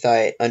channel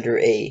inside under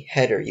a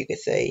header, you could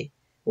say,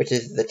 which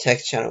is the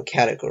text channel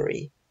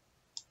category.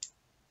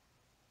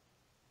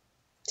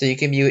 So you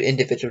can mute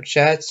individual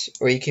chats,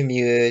 or you can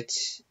mute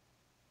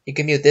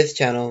this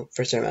channel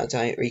for a certain amount of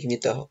time, or you can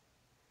mute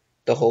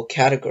the whole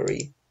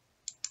category,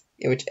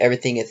 in which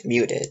everything is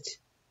muted.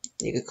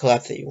 You can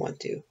collapse if you want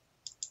to.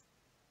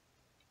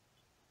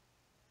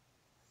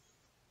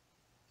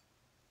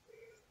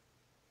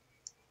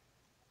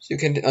 So you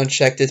can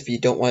uncheck this if you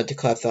don't want it to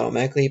collapse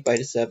automatically by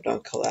just set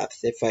on collapse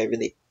if I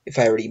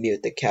already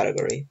mute the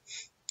category.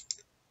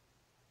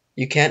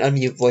 You can't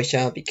unmute voice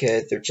channel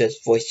because they're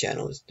just voice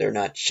channels. They're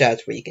not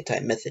chats where you can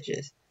type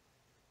messages.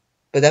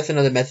 But that's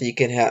another method you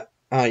can have.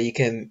 You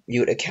can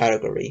mute a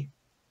category.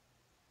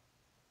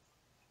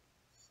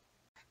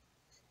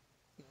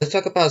 Let's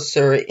talk about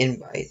server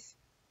invites.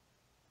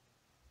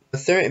 With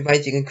server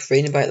invites, you can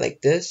create an invite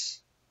like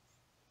this,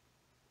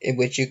 in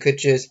which you could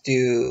just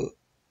do,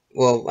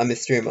 well, I'm in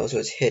stream mode, so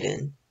it's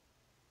hidden.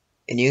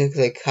 And you can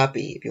click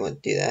copy if you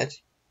want to do that.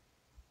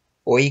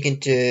 Or you can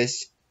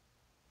just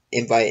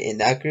invite in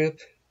that group.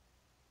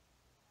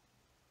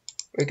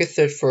 Or you can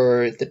search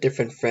for the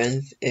different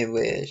friends in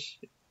which,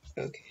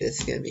 okay, this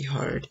is going to be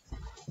hard.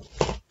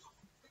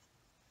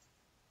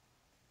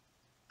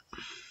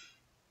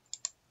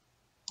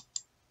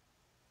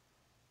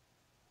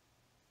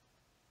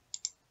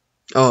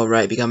 Oh,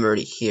 right, because I'm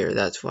already here,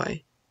 that's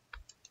why.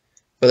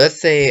 But let's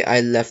say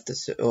I left the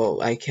server. Oh,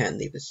 I can't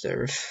leave the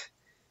server.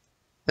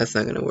 That's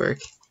not gonna work.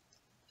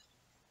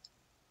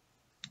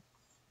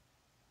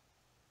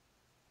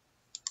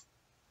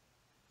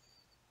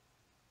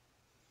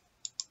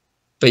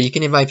 But you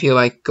can invite people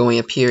by going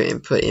up here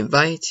and put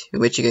invite, in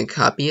which you can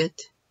copy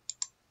it.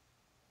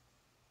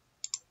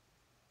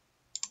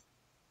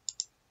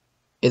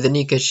 And then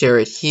you can share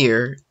it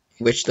here,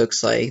 which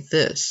looks like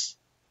this.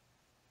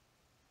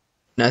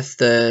 And that's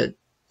the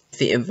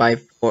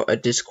invite for a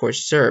Discord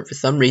server. For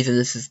some reason,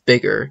 this is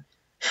bigger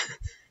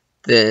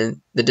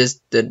than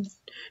the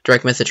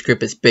direct message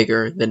group is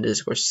bigger than the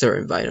Discord server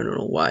invite. I don't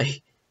know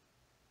why.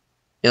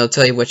 It'll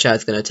tell you what chat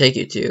it's gonna take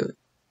you to.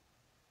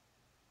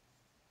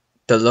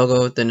 The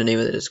logo, then the name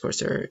of the Discord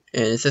server,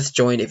 and it says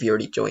join if you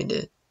already joined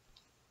it.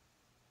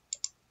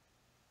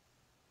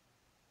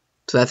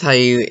 So that's how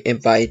you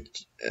invite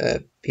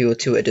people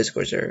to a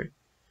Discord server.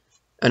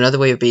 Another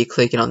way would be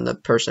clicking on the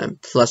person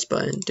plus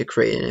button to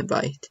create an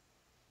invite.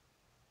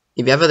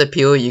 If you have other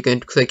people, you can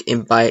click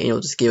invite and you'll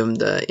just give them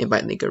the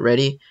invite link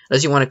already.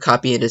 Unless you want to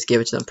copy and just give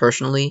it to them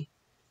personally,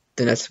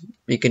 then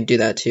you can do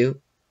that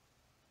too.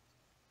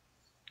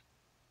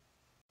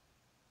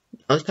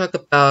 Let's talk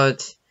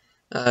about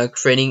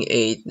creating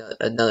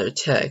another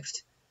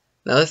text.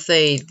 Now let's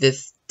say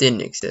this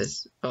didn't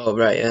exist. Oh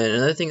right, and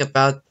another thing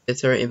about this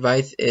server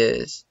invites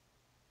is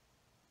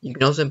you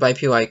can also invite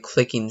people by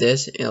clicking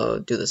this, and it'll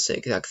do the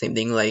exact same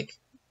thing like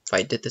if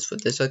I did this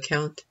with this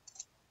account.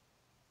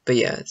 But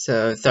yeah,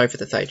 so sorry for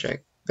the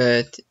sidetrack.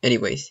 But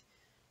anyways,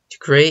 to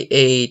create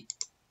a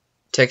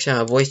text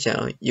channel, voice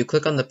channel, you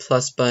click on the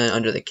plus button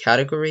under the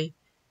category.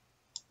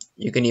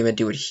 You can even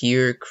do it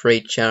here,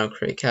 create channel,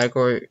 create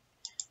category.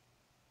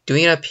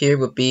 Doing it up here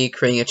would be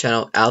creating a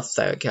channel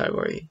outside a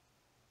category,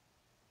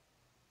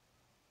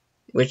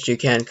 which you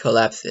can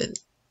collapse it.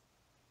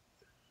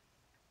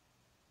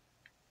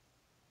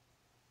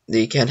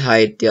 You can't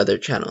hide the other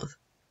channels.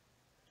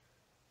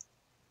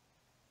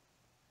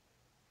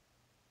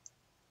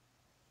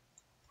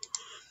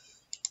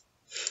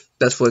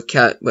 That's what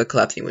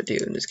collapsing would do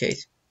in this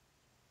case.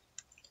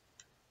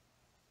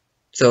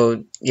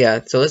 So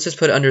yeah, so let's just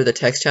put it under the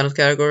text channels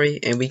category,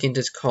 and we can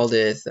just call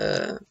this,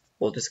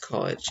 we'll just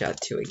call it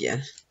chat2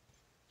 again.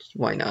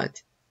 Why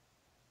not?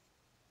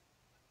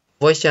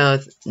 Voice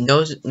channels,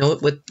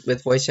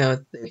 with voice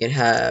channels, you can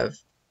have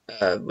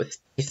with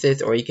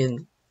spaces, or you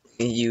can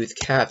use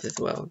caps as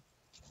well.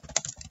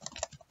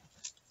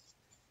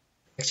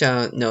 Text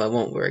channel, no, it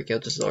won't work. You'll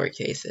just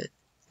lowercase it.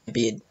 It'll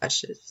be in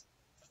dashes.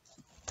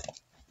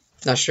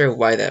 Not sure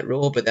why that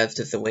rule, but that's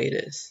just the way it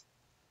is.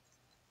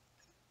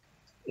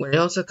 When it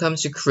also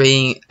comes to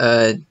creating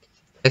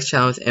text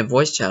channels and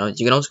voice channels,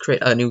 you can also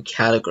create a new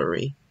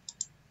category.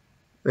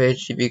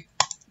 Which, if you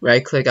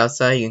right click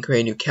outside, you can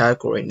create a new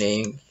category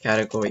named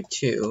category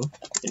 2.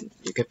 And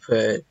you can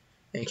put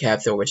in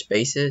caps or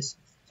spaces.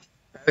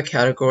 A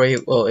category,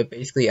 well, it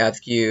basically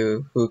asks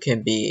you who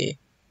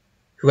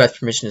has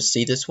permission to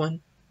see this one.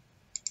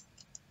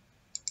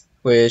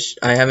 Which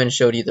I haven't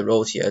showed you the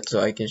roles yet, so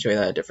I can show you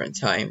that at a different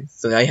time.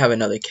 So now you have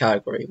another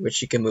category,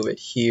 which you can move it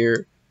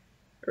here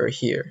or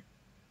here.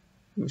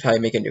 How you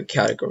make a new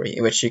category,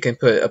 in which you can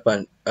put a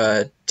bunch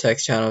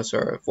text channels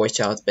or voice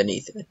channels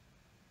beneath it.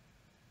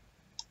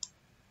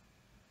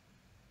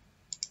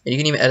 And you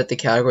can even edit the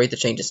category to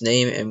change its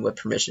name and what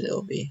permission it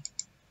will be.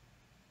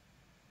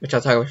 Which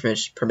I'll talk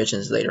about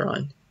permissions later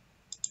on.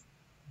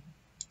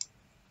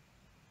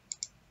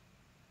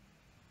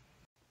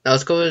 Now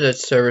let's go to the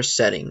server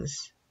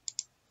settings.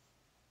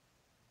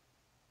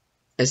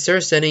 In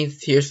server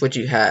settings, here's what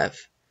you have.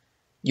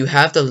 You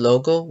have the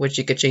logo, which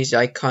you can change the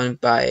icon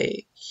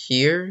by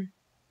here.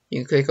 You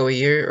can click over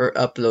here or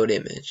upload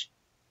image.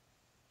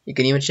 You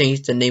can even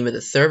change the name of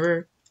the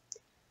server.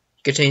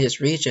 You can change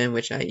this region,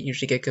 which I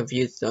usually get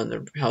confused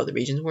on how the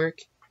regions work.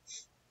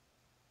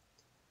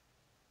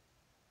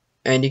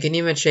 And you can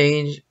even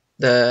change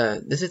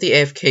this is the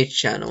AFK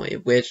channel, in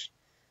which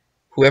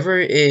whoever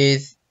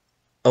is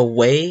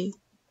away,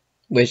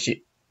 which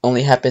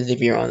only happens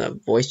if you're on a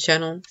voice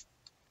channel,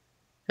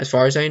 as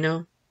far as I know,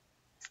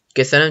 you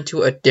can send them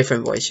to a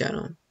different voice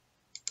channel.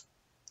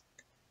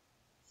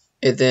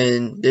 And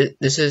then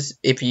this is,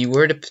 if you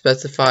were to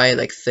specify,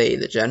 like, say,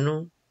 the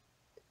general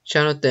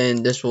channel,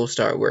 then this will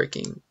start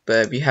working.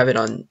 But if you have it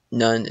on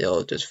none,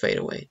 it'll just fade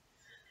away.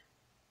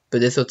 But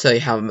this will tell you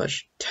how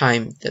much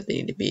time that they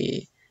need to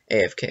be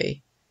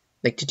AFK,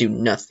 like to do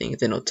nothing,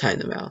 then it'll time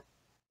them out.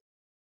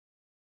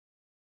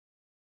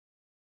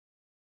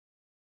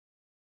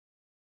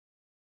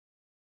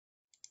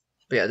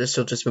 But yeah, this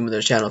will just move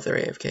their channel if they're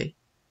AFK.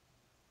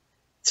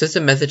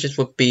 System messages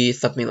would be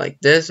something like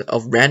this: a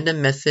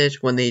random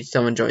message when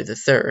someone joins a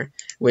server,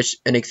 which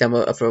an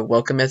example of a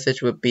welcome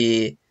message would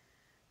be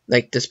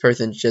like, this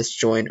person just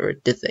joined, or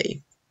did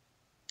they?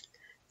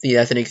 See,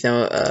 that's an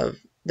example of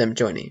them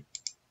joining.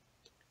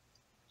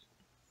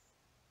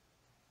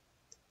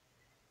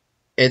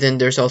 And then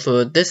there's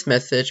also this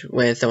message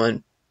when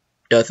someone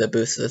does a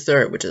boost to the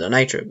server, which is a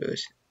nitro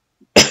boost,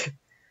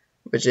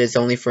 which is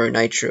only for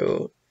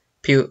nitro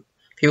people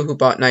who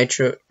bought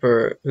nitro,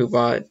 who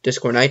bought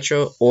Discord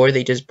Nitro, or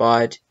they just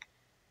bought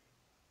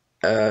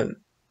a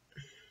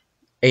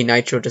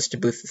nitro just to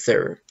boost the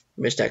server,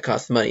 which that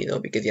costs money though,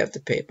 because you have to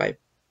pay it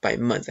by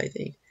month, I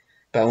think.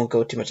 But I won't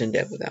go too much in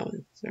depth with that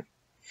one.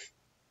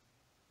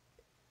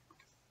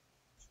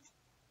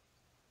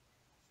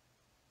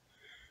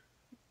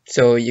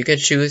 So you can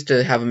choose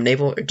to have them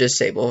enabled or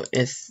disabled.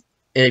 And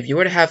if you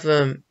were to have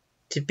them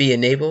to be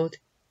enabled,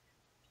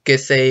 you could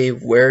say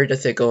where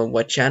does it go in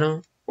what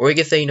channel, or you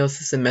could say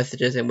system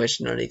messages in which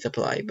none of these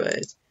apply.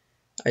 But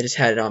I just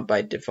had it on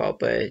by default.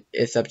 But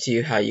it's up to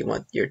you how you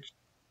want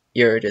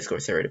your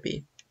Discord server to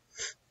be.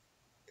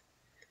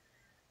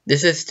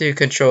 This is to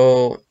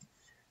control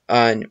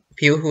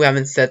people who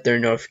haven't set their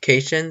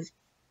notifications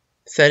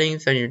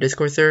settings on your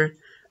Discord server.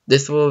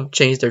 This will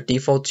change their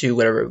default to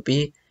whatever it will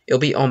be. It'll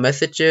be all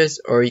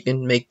messages, or you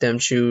can make them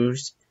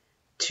choose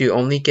to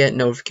only get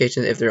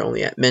notifications if they're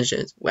only at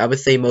mentions. I would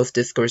say most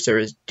Discord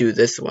servers do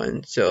this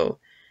one, so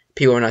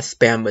people are not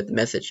spammed with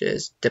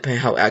messages, depending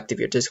on how active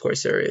your Discord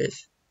server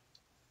is.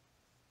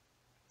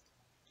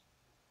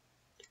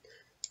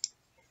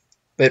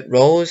 But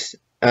roles,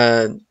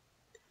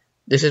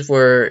 this is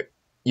where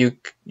you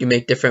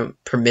make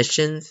different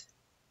permissions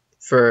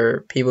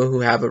for people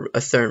who have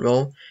a certain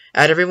role.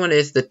 Add everyone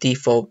is the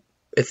default.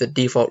 It's the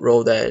default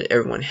role that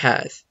everyone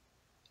has,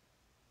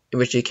 in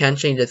which you can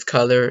change its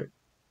color,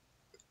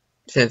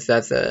 since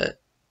that's a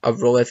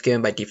role that's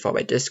given by default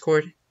by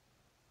Discord.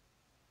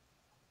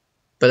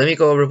 But let me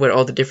go over what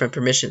all the different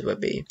permissions would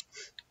be.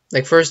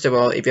 Like, first of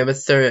all, if you have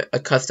a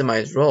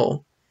customized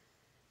role,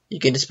 you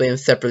can display them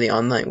separately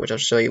online, which I'll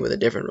show you with a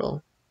different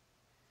role.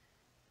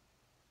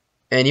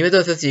 And even though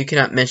it says you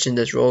cannot mention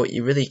this role,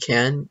 you really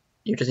can.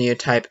 You just need to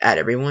type add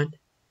everyone,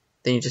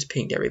 then you just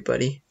pinged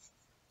everybody.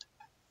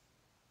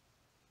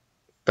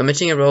 But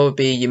mentioning a role would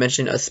be, you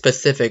mention a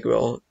specific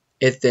role.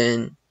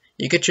 Then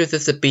you could choose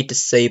this to be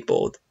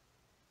disabled,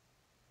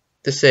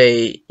 to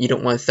say you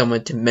don't want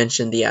someone to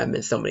mention the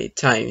admin so many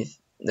times,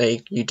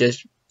 like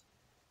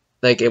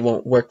it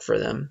won't work for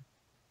them.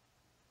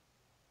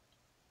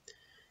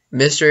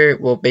 Administrator,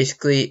 well,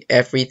 basically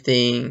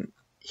everything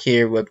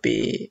here would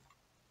be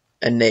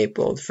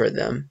enabled for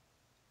them.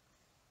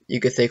 You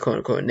could say quote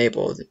unquote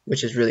enabled,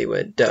 which is really what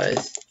it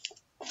does.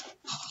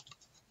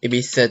 It'd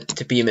be set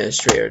to be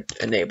administrator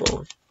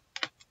enabled.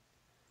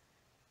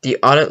 The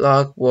audit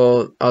log,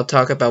 well, I'll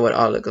talk about what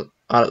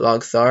audit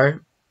logs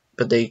are,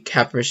 but they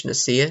have permission to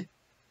see it.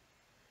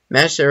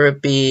 Manager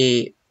would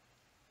be,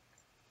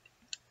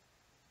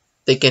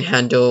 they can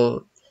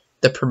handle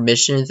the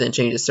permissions and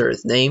change the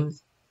server's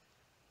names,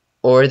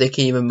 or they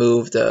can even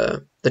move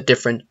the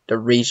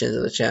regions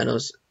of the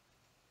channels,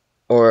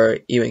 or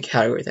even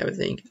categories, I would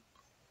think.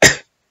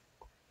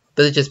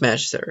 But they just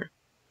manage server.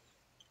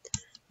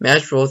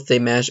 Manage roles, they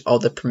manage all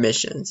the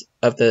permissions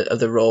of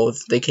the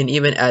roles. They can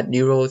even add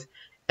new roles,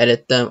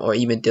 edit them, or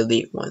even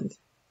delete ones.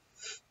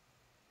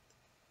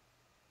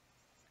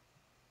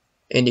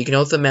 And you can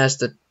also manage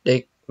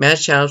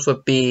manage channels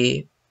would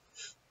be,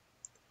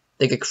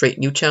 they could create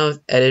new channels,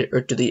 edit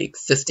or delete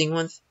existing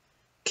ones.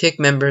 Kick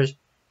members.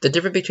 The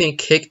difference between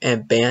kick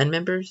and ban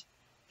members.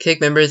 Kick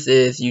members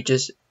is you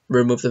just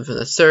remove them from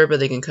the server, but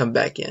they can come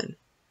back in.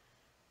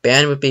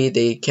 Ban would be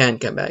they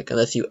can't come back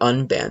unless you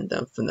unban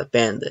them from the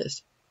ban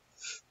list.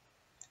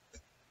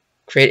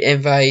 Create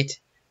invite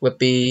would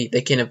be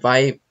they can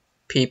invite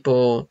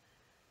people,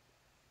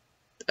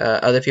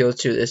 other people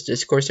to this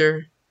Discord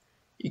server.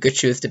 You could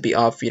choose to be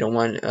off if you don't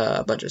want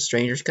a bunch of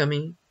strangers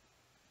coming.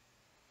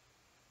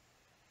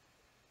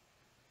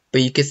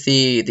 But you can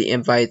see the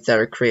invites that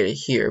are created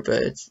here,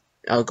 but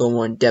I'll go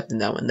more in depth in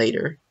that one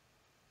later.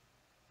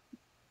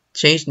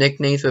 Change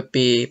nicknames would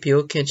be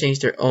people can change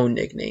their own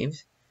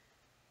nicknames.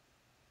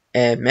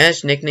 And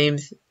manage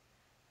nicknames,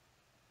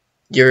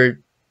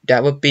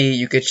 that would be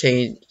you could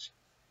change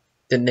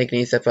the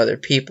nicknames of other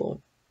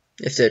people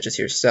instead of just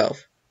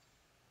yourself.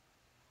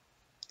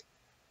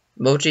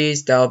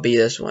 Emojis, that'll be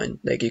this one.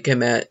 Like you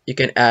can add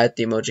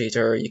the emojis,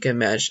 or you can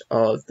match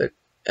all of the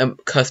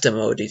custom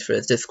emojis for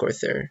the Discord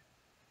server.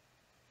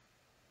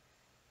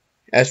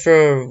 As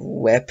for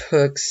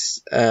webhooks,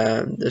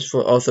 this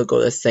will also go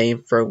the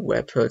same for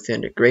webhooks and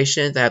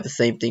integrations. I have the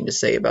same thing to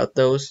say about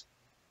those,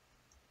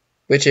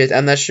 which is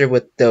I'm not sure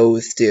what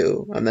those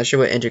do. I'm not sure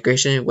what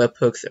integration and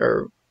webhooks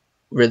are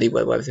really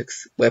what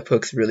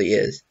webhooks really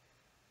is.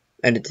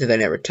 And until I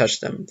never touched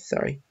them,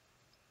 sorry.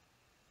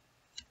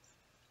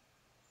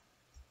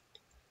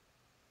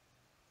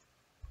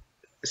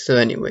 So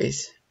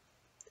anyways,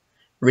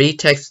 read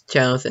text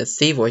channels and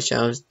see voice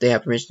channels, they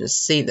have permission to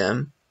see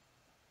them.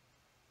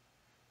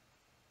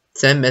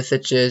 Send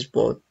messages,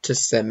 well, to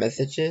send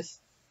messages.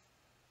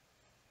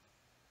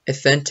 And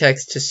send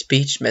text to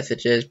speech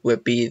messages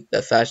would be the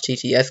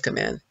 /TTS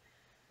command.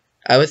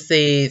 I would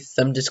say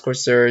some Discord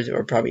servers,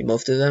 or probably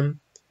most of them,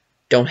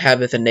 don't have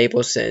this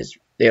enabled since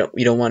you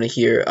don't want to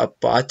hear a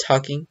bot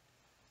talking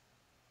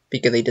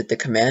because they did the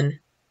command.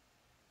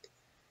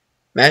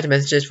 Managed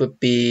messages would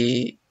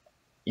be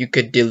you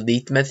could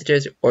delete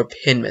messages or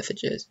pin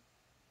messages.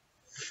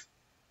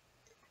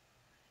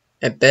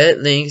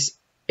 Embedded links,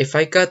 if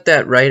I got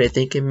that right, I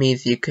think it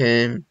means you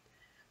can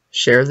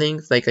share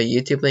links like a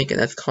YouTube link, and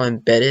that's called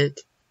embedded.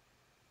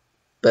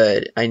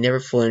 But I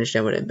never fully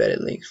understand what embedded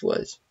links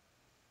was.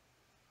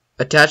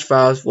 Attach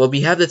files, well,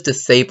 we have this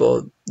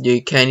disabled.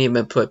 You can't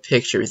even put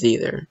pictures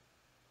either.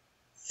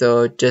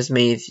 So it just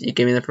means you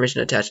give me the permission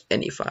to attach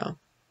any file.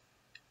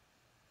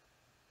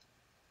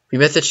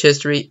 Message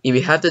history, if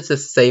you have this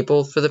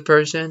disabled for the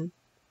person,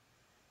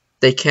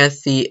 they can't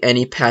see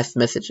any past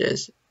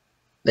messages.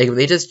 Like if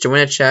they just join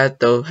a chat,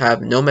 they'll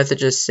have no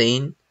messages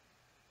seen.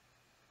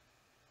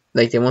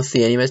 Like they won't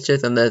see any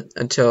messages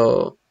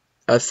until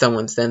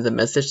someone sends a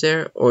message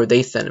there, or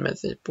they send a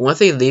message. But once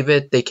they leave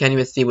it, they can't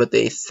even see what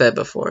they said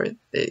before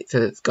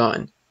because it's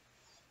gone.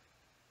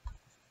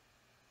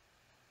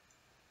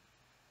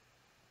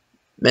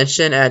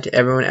 Mention add to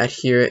everyone, add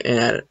here,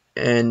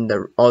 and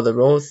all the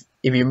roles.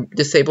 If you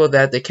disable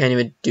that, they can't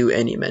even do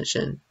any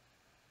mention.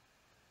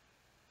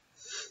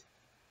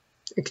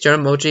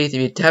 External emojis, if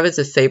you have it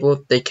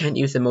disabled, they can't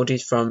use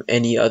emojis from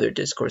any other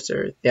Discord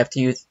server. They have to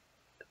use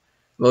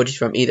emojis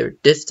from either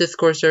this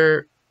Discord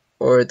server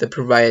or the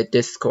provided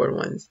Discord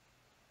ones.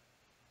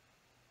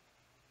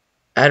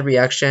 Add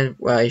reaction,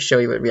 well, I show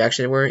you what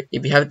reaction were.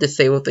 If you have it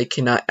disabled, they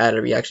cannot add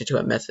a reaction to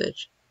a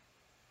message.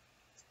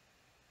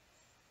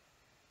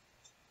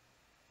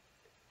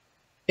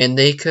 And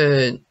you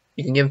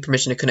can give them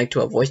permission to connect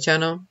to a voice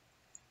channel.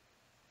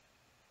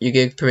 You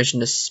give permission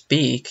to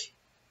speak.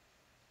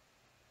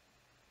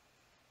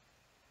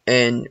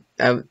 And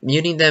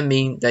muting them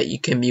means that you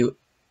can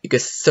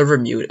server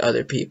mute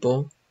other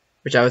people,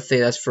 which I would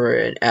say that's for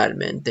an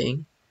admin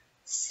thing.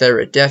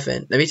 Server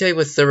deafen. Let me tell you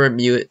what server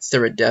mute,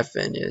 server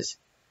deafen is.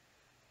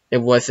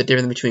 And what's the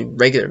difference between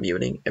regular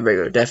muting and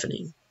regular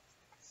deafening.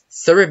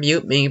 Server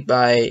mute means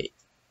by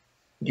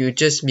you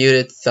just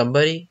muted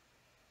somebody,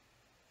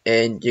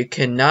 and you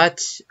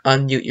cannot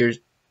unmute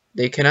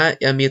they cannot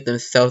unmute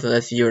themselves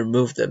unless you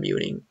remove the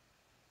muting.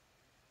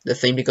 The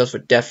same goes for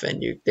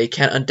deafen. They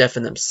can't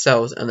undeafen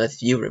themselves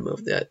unless you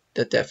remove the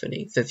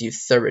deafening, since you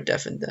server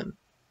deafened them.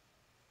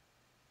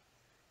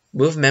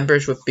 Move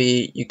members would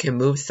be you can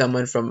move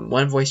someone from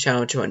one voice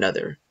channel to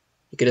another.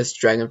 You can just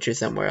drag them to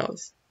somewhere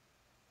else.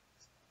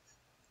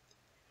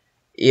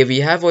 If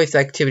you have voice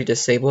activity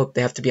disabled,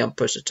 they have to be on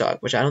push to talk,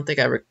 which I don't think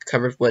I ever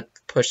covered what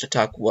push to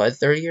talk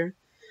was earlier.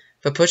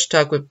 But push to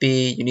talk would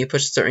be you need to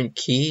push a certain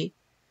key,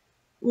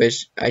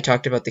 which I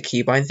talked about the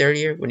keybinds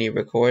earlier when you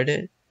recorded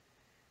it,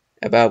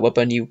 about what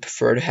button you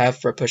prefer to have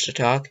for push to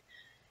talk.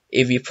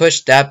 If you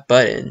push that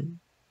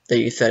button that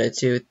you set it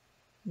to,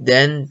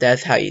 then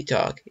that's how you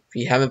talk. If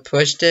you haven't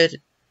pushed it,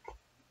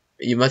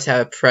 you must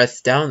have it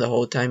pressed down the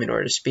whole time in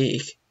order to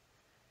speak.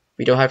 If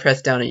you don't have it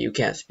pressed down, you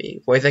can't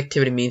speak. Voice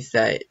activity means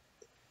that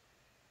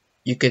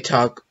you could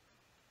talk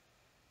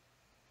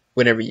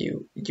whenever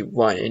you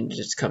want and it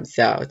just comes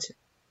out,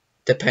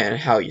 depending on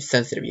how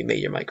sensitive you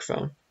made your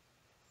microphone.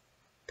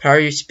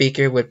 Priority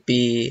speaker would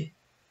be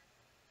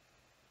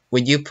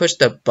when you push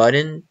the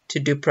button to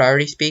do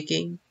priority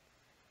speaking,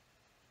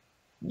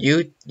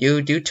 you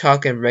do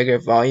talk in regular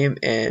volume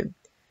and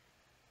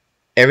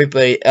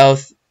everybody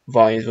else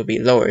volumes will be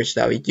lower so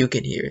that way you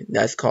can hear.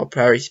 That's called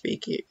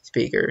priority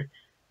speaker.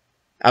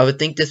 I would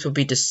think this would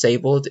be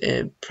disabled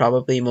in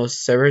probably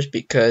most servers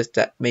because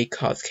that may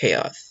cause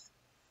chaos.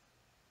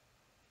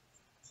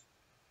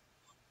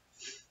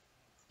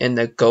 And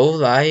the go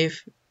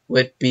live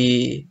would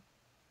be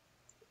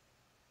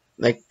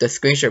like the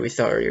screenshot we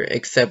saw earlier,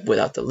 except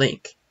without the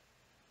link.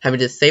 Having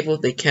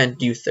disabled, they can't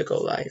use the go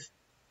live.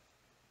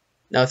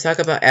 Now let's talk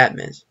about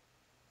admins.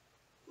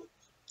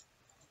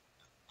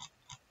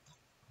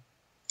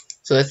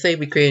 So let's say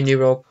we create a new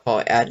role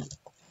called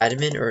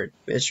admin or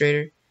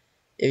administrator.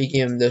 If you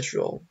give them this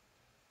role.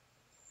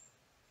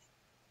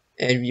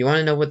 And if you want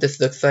to know what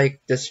this looks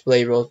like,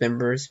 display roles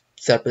members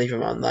separately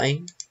from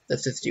online.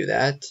 Let's just do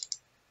that.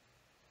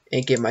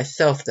 And give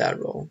myself that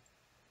role.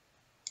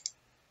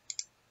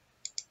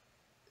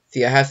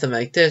 See, I have something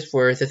like this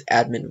where it says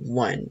admin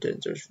 1.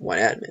 There's one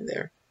admin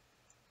there.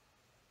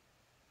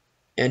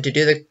 And to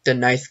do the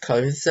nice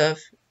colors and stuff,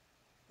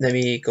 Let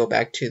me go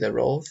back to the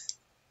roles.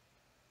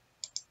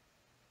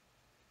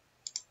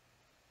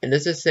 And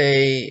let's just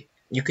say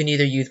you can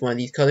either use one of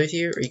these colors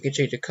here, or you can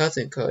change the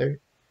custom color,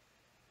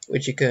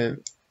 which you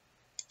can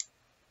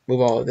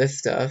move all of this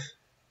stuff.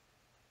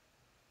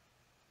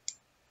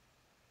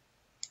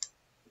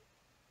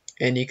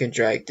 And you can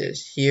drag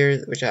this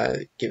here, which I'll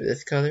give it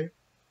this color.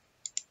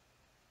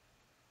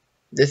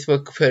 This will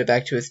put it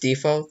back to its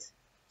default.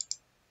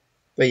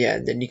 But yeah,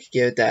 then you can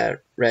give it that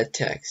red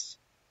text.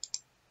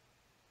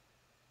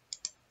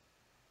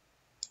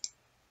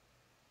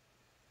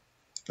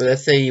 But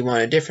let's say you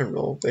want a different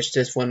role, which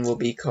this one will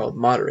be called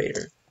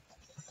moderator.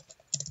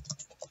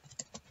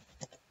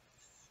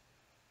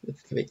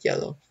 Let's give it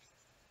yellow.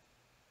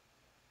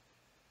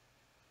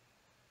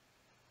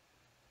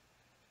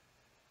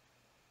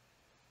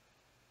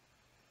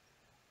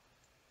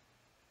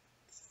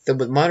 So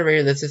with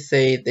moderator, let's just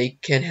say they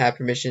can have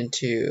permission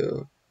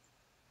to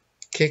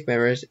kick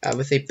members. I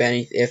would say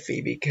banning is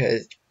iffy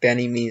because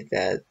banning means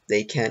that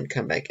they can't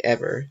come back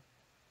ever.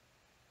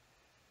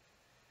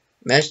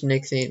 Manage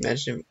nickname,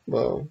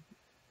 well,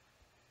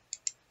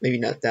 maybe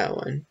not that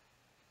one.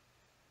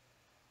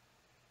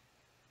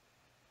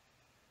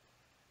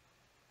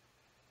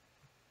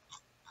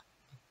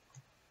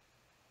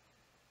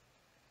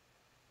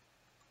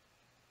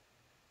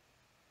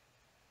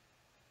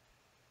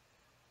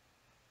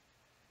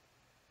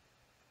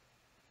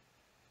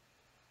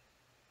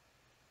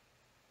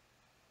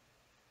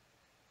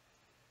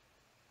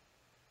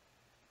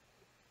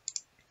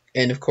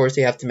 And of course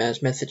they have to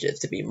manage messages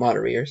to be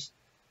moderators.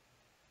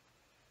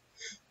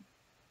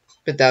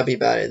 But that'll be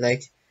about it.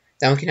 Like,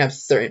 that one can have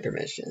certain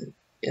permission,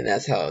 and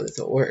that's how this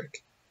will work.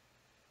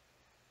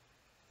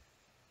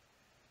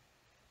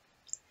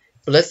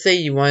 But let's say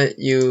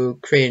you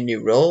create a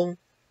new role,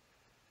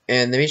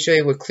 and let me show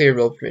you what clear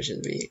role permission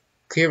would be.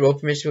 Clear role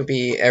permission would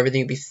be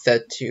everything would be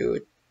set to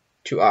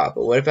off.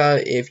 But what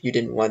about if you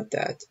didn't want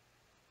that?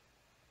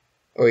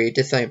 Or you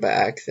did something by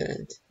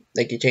accident.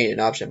 Like you changed an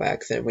option by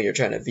accident when you're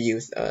trying to view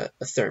a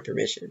certain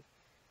permission.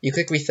 You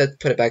click reset,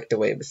 put it back the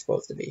way it was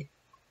supposed to be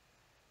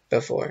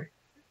before,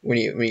 when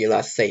you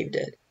last saved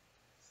it.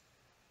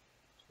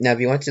 Now if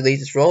you want to delete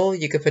this role,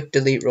 you can put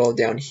delete role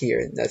down here,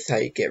 and that's how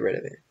you get rid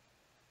of it.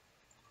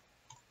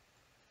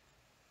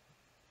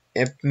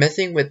 And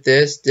messing with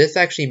this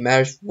actually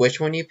matters which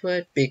one you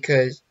put,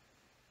 because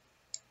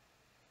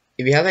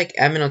if you have like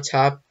admin on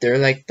top, they're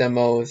like the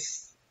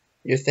most,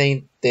 you're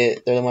saying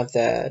that they're the ones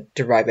that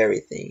derive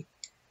everything.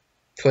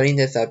 Putting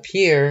this up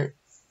here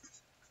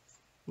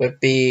would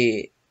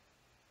be,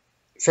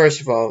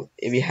 first of all,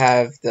 if you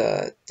have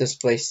the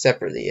display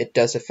separately, it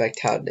does affect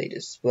how they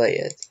display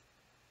it.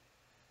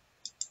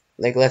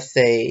 Like let's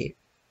say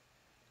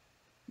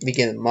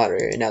begin with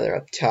moderator and now they're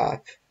up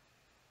top.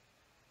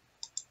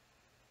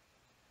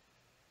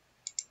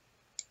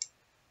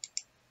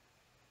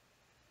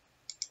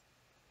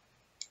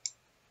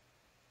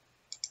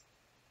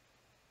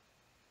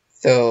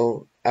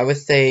 So I would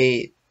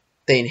say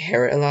they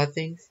inherit a lot of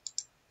things.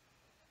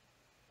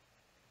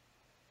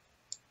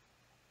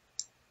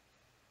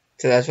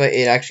 So that's why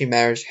it actually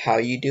matters how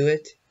you do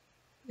it.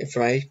 And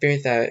from my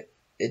experience, that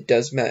it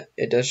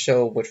does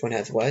show which one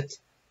has what.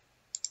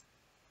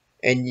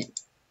 And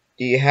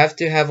do you have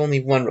to have only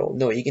one role?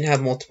 No, you can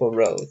have multiple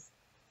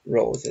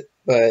roles.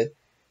 But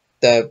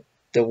the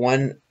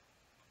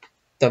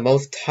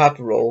most top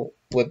role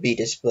would be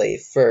displayed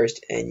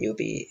first, and you'll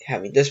be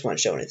having this one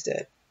shown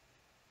instead.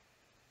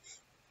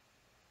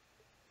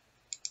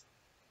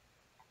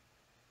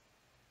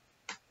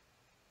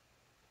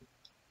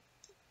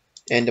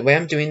 And the way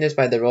I'm doing this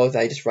by the roles,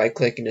 I just right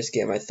click and just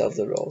give myself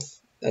the roles.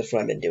 That's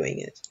what I've been doing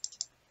it.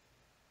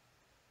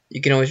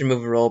 You can always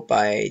remove a role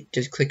by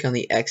just clicking on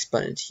the X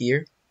button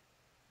here.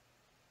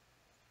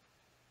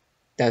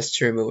 That's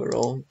to remove a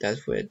role.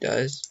 That's what it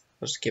does.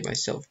 I'll just give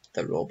myself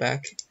the role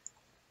back.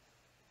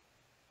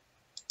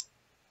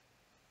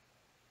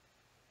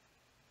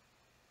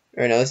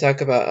 Alright, now let's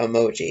talk about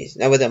emojis.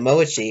 Now with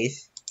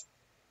emojis,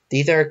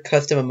 these are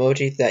custom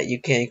emojis that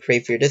you can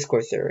create for your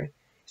Discord server.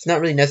 It's not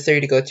really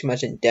necessary to go too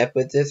much in depth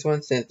with this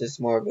one, since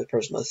it's more of a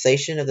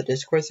personalization of the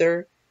Discord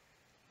server.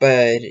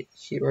 But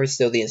here are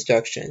still the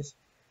instructions,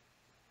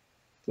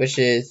 which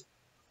is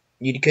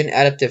you can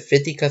add up to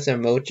 50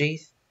 custom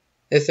emojis,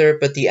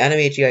 but the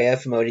animated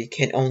GIF emoji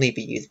can only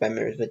be used by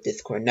members with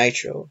Discord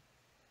Nitro,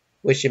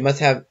 which it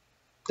must have,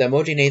 the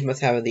emoji names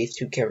must have at least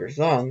 2 characters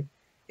long,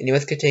 and it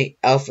must contain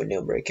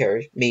alphanumeric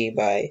characters, meaning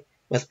by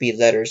must be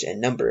letters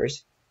and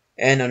numbers,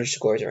 and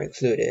underscores are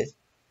included.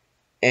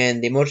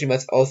 And the emoji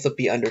must also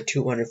be under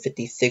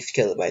 256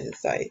 kilobytes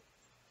inside.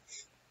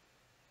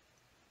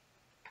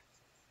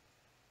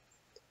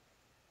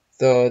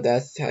 So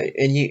that's how,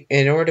 and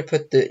in order to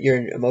put your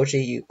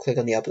emoji, you click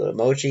on the upload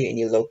emoji and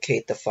you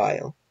locate the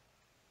file.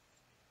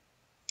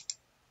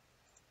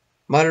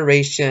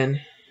 Moderation,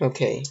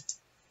 okay.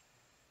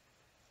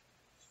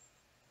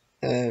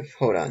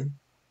 Hold on.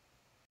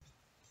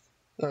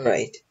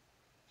 Alright.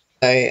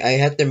 I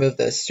had to remove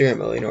the steering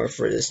mode in order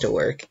for this to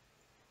work.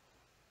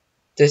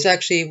 This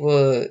actually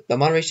will, the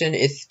moderation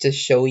is to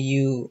show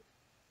you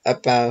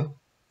about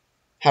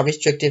how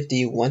restrictive do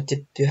you want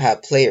to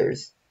have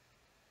players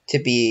to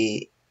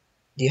be.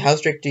 How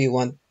strict do you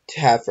want to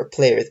have for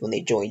players when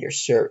they join your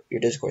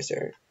Discord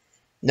server?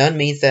 None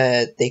means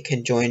that they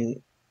can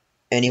join.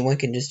 Anyone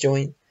can just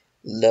join.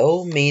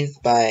 Low means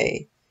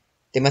by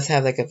they must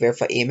have like a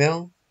verified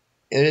email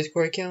in their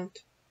Discord account.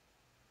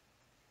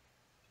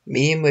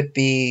 Medium would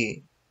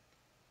be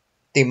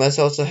they must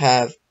also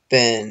have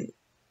been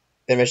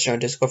registered on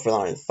Discord for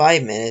longer than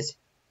 5 minutes.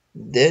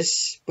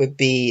 This would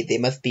be they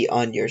must be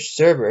on your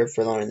server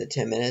for longer than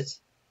 10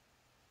 minutes.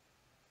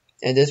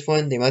 And this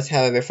one, they must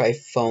have a verified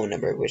phone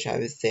number, which I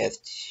would say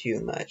that's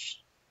too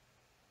much.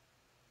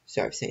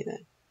 Sorry for saying that.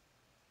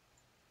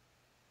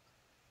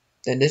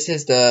 Then this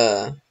is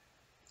the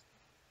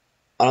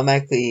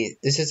automatically,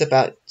 this is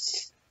about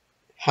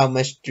how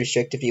much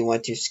restrictive you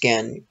want to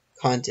scan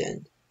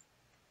content.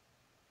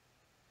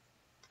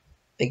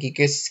 Like you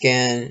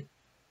can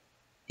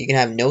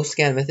have no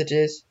scan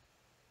messages,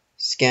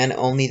 scan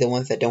only the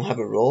ones that don't have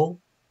a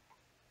role,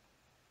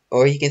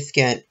 or you can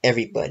scan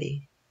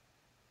everybody.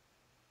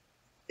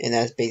 And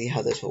that's basically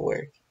how this will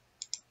work.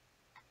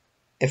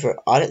 And for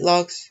audit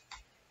logs,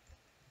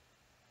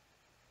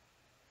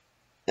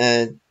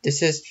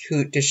 this is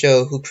to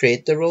show who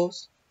created the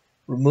roles,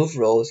 remove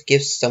roles,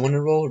 give someone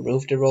a role,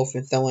 remove the role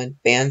from someone,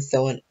 ban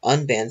someone,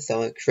 unban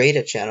someone, create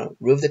a channel,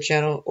 remove the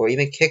channel, or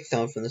even kick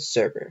someone from the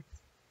server.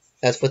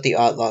 That's what the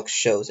audit log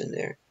shows in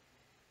there.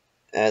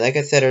 Like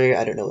I said earlier,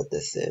 I don't know what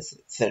this is.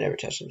 So I never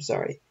touched them,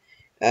 sorry.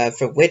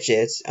 For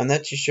widgets, I'm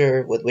not too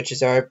sure what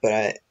widgets are,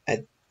 but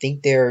I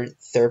think they're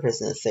third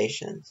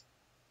personalizations.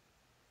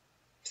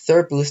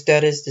 Third boost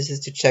status, this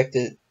is to check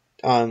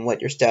on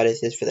what your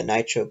status is for the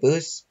nitro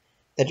boost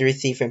that you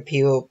receive from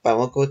people, but I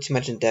won't go too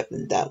much in depth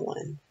in that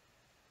one.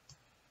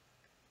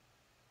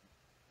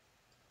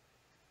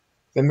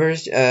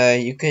 Members,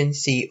 you can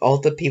see all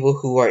the people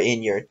who are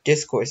in your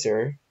Discord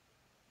server.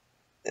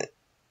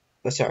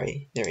 Oh,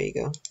 sorry, there you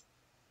go.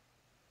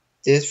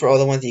 This is for all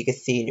the ones that you can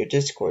see in your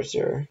Discord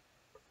server.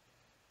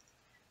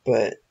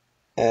 But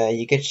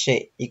you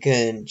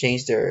can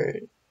change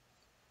their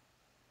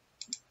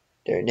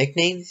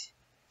nicknames.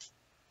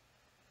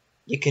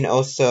 You can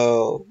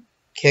also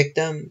kick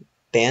them,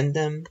 ban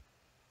them.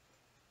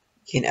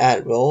 You can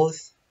add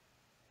roles.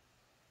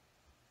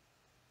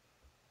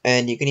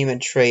 And you can even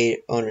trade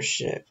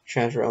ownership,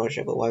 transfer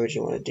ownership, but why would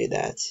you want to do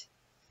that?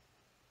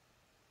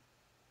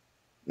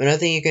 Another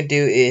thing you can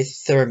do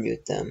is third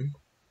mute them,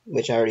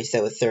 which I already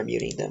said what third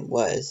muting them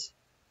was.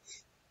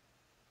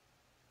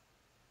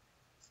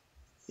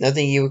 Another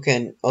thing you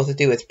can also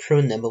do is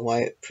prune them, but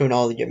why prune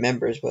all of your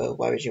members? But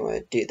why would you want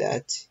to do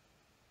that?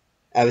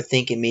 I would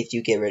think it means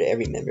you get rid of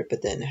every member,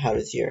 but then how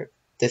does your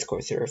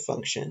Discord server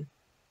function?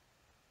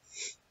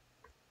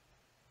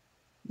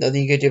 Another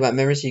thing you can do about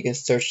members, you can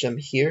search them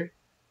here.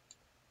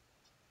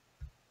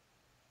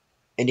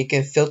 And you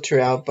can filter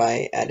out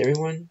by add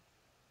everyone,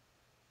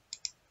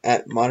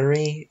 add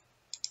moderate,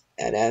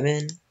 add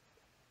admin,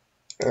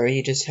 or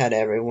you just had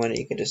everyone and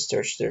you can just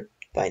search their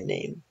by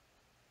name.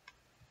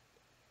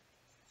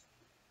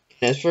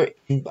 And as for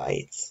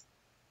invites,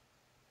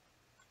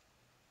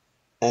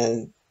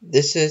 and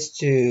this is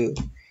to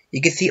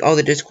you can see all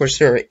the Discord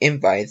server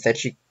invites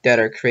that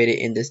are created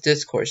in this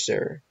Discord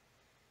server.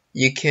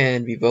 You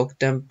can revoke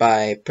them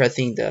by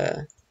pressing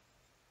the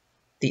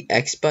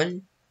X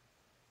button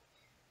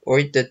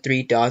or the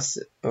 3 dots.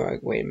 Or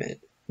wait a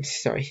minute,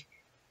 sorry.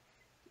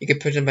 You can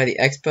push them by the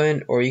X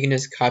button, or you can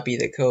just copy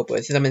the code.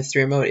 But since I'm in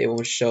stream mode, it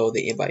won't show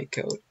the invite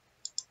code.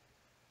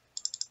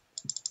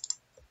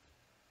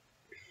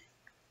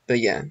 But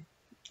yeah,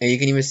 and you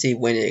can even see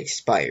when it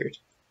expired,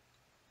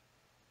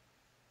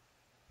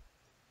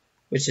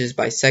 which is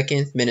by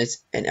seconds,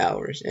 minutes, and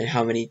hours, and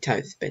how many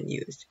times it's been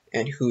used,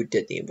 and who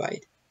did the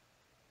invite.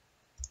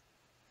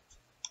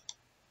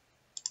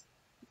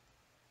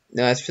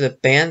 Now as for the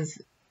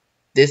bans,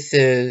 this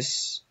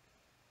is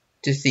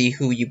to see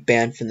who you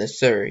banned from the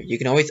server. You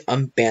can always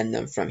unban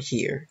them from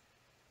here.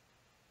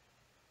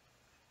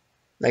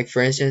 Like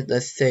for instance,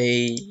 let's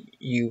say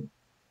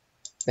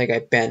I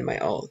banned my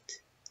alt.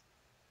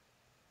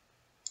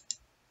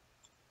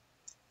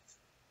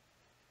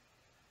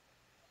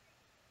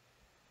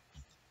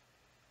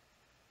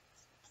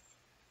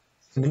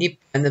 When you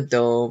ban them,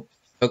 they'll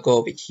go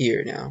over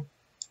here now.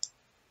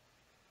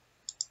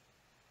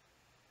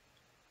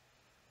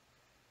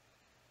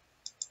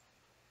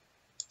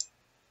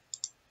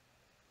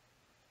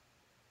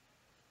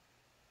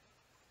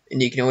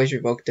 And you can always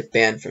revoke the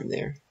ban from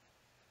there.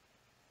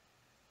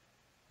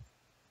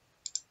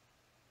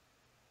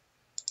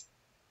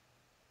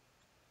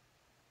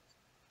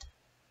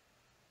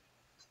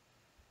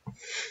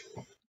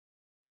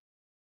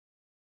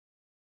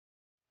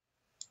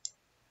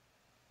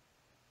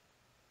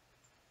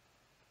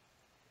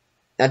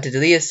 Now to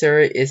delete a server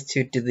is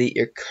to delete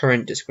your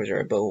current Discord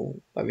server, but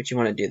why would you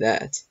want to do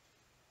that?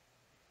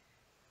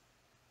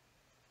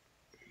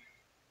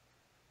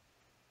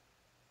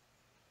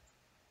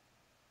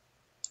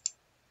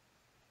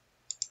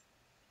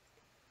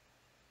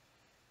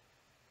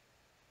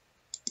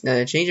 Now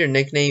to change your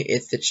nickname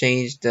is to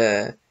change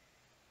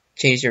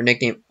your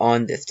nickname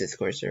on this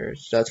Discord server.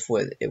 So that's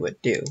what it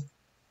would do.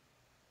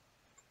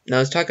 Now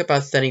let's talk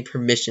about setting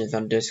permissions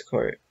on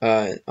Discord,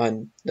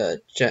 on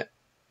the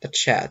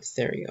chats.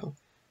 There you go.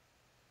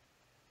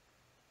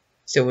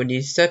 So when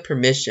you set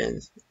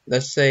permissions,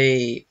 let's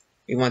say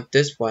we want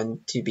this one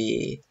to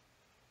be,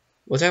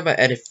 we'll talk about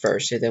edit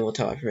first, and then we'll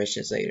talk about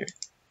permissions later.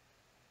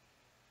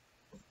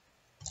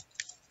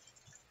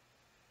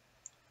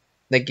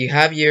 Like you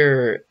have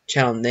your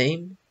channel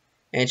name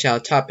and channel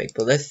topic,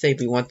 but let's say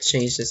we want to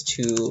change this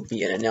to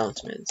be an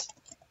announcement.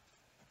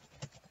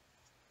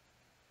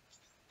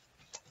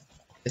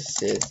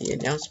 This is the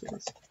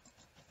announcement.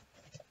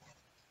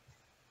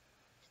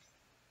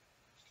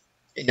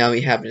 And now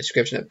we have a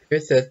description up here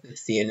that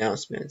says the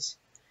announcements.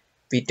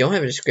 If we don't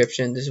have a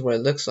description, this is what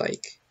it looks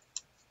like.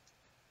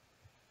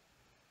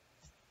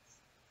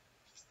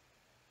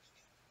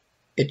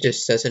 It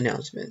just says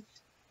announcement.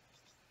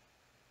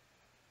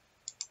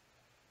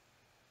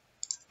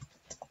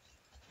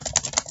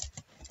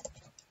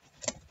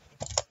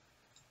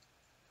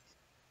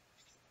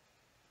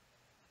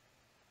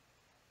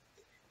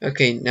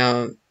 Okay,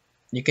 now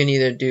you can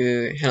either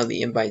handle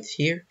the invites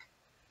here,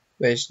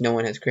 which no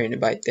one has created an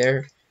invite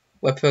there.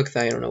 Webhooks,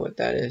 I don't know what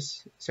that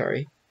is.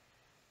 Sorry.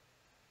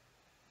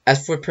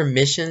 As for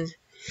permissions,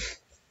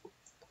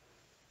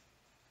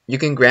 you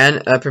can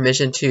grant a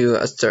permission to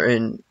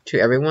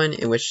everyone,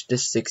 in which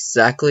this is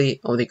exactly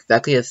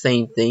the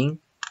same thing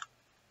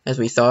as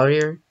we saw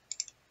here.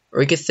 Or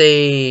we could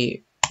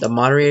say the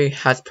moderator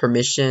has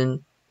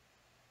permission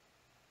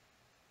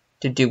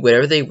to do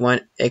whatever they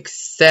want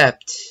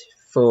except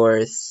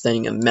for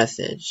sending a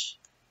message.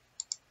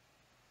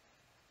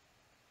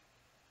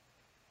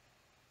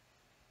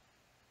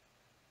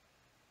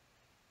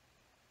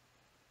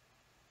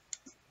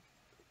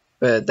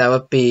 But that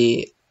would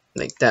be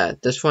like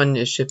that. This one,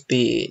 it should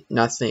be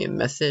not sending a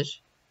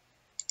message.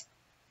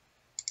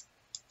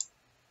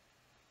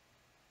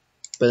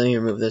 But let me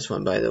remove this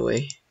one, by the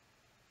way.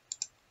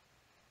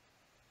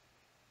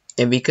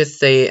 And we could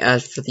say,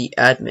 as for the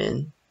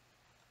admin,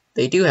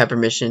 they do have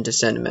permission to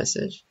send a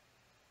message.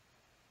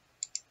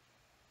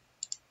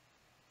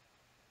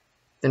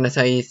 Then that's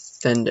how you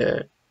send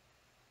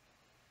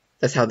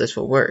that's how this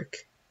will work.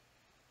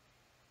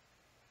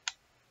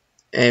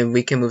 And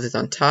we can move this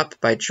on top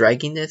by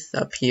dragging this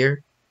up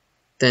here.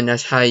 Then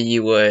that's how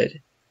you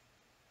would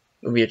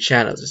move your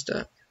channels and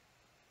stuff.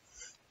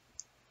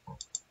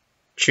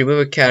 To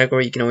remove a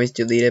category, you can always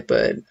delete it,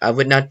 but I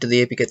would not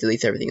delete it because it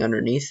deletes everything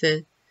underneath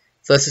it.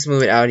 So let's just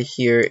move it out of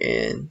here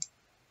and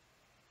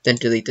then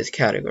delete this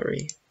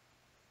category.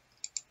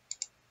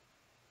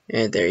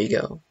 And there you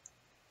go.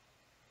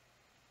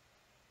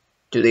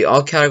 Delete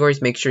all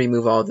categories, make sure you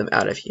move all of them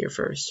out of here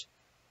first.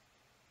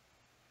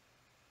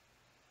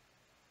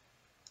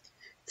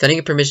 Setting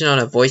a permission on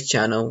a voice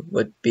channel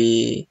would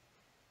be,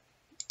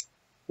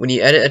 when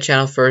you edit a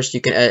channel first,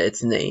 you can edit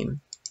its name.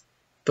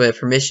 But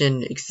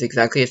permission is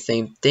exactly the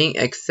same thing,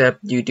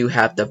 except you do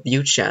have the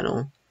view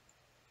channel,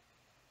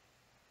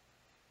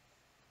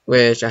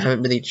 which I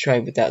haven't really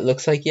tried what that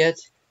looks like yet.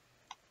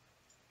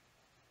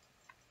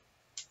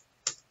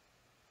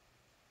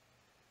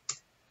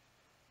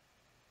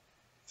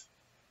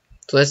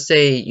 So let's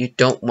say you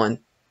don't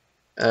want,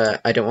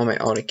 I don't want my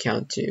alt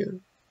account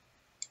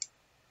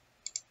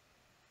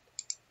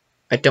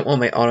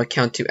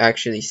to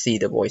actually see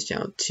the voice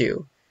channel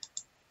too.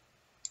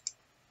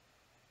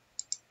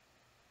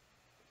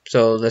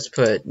 So let's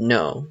put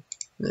no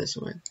in this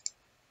one,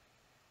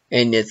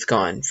 and it's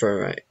gone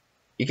for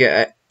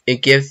it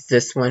gives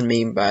this one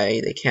mean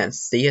by they can't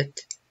see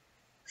it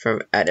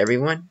from at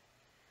everyone.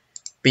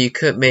 But you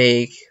could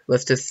make,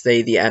 let's just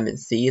say the admin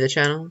see the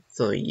channel.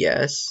 So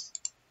yes.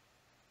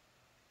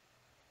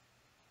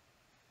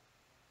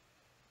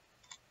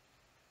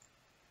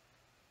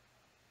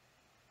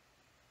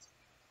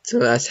 So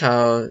that's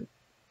how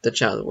the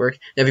channel works.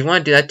 Now, if you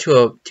want to do that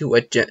to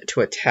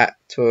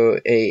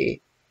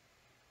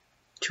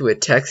a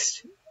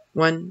text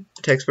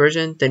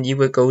version, then you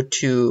would go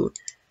to,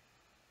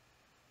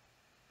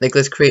 like,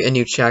 let's create a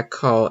new chat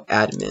called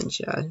admin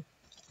chat.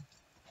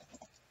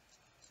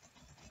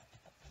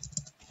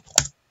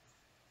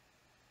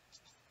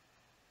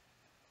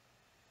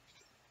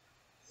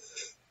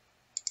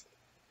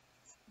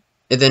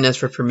 And then as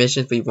for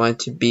permissions, we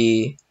want to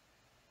be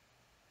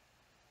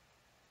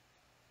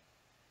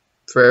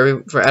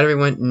for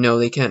everyone. No,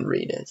 they can't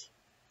read it,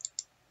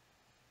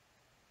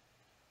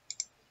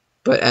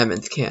 but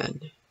admins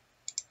can.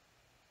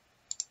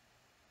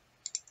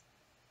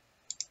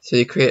 So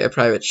you create a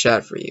private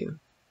chat for you.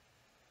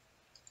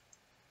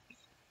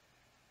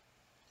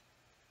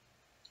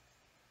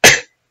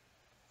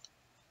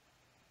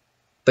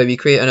 But we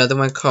create another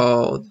one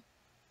called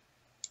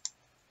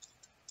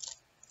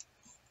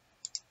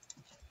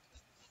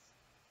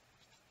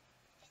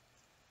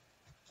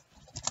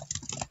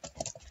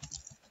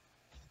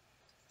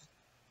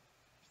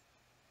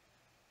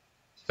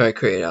I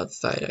create it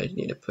outside, I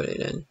need to put it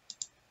in.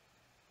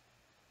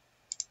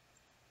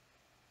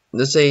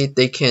 let's say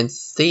they can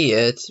see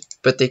it,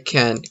 but they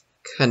can't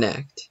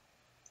connect.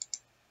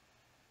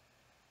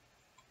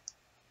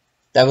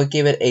 That would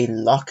give it a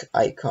lock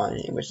icon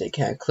in which they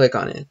can't click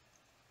on it.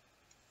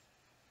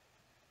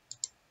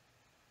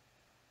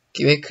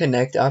 Give it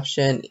connect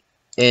option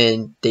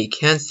and they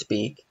can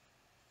speak.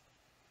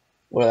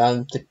 Will allow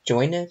them to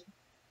join it,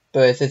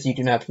 but it says you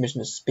do not have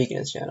permission to speak in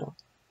this channel.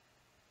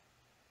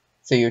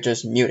 So you're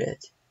just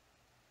muted.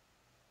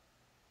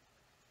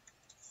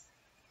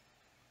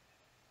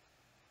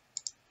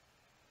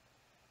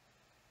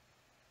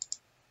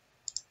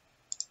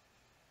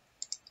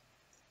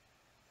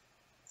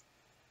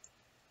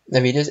 Now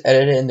if you just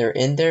edit it and they're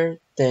in there,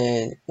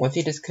 then once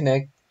you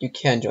disconnect, you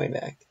can join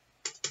back.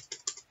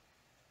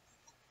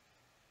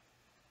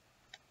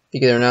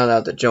 Because they're not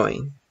allowed to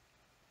join.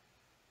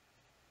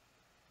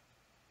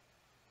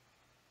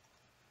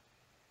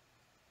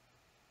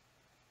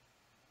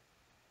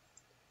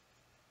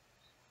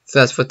 So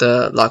that's what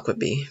the lock would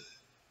be.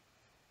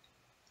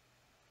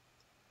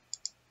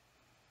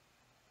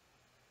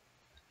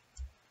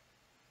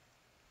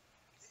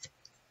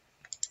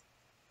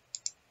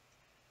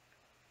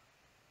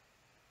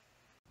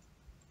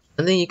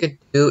 One thing you could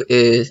do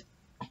is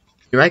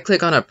you right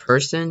click on a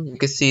person, you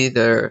can see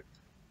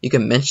you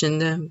can mention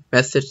them,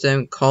 message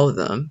them, call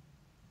them.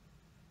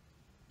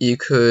 You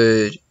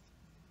could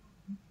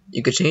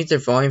change their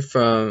volume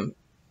from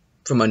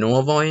a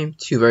normal volume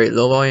to very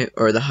low volume,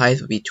 or the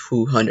highest would be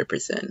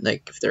 200%,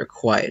 like if they're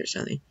quiet or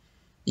something.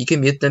 You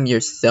can mute them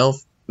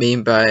yourself,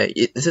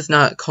 this is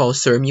not called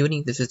server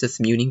muting, this is just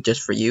muting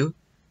just for you.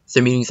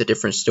 Server muting is a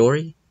different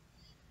story.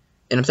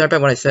 And I'm sorry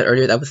about what I said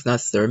earlier, that was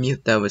not server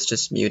mute, that was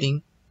just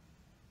muting.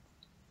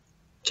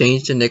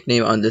 Change the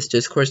nickname on this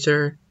Discord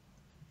server.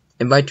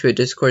 Invite to a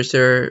Discord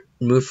server,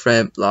 remove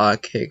friend,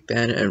 block, kick,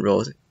 ban, and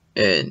roles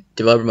in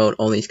developer mode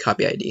only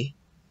copy ID.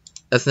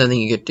 That's another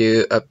thing you could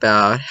do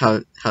about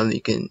how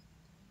you can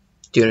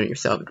do it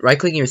yourself. Right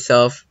clicking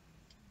yourself,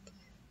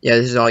 yeah,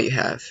 this is all you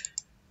have.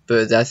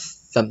 But that's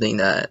something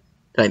that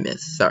I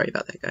missed. Sorry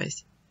about that,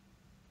 guys.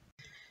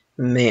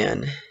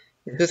 Man,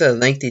 this was a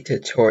lengthy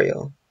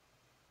tutorial.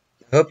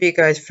 I hope you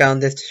guys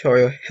found this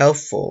tutorial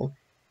helpful,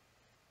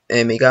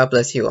 and may God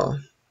bless you all.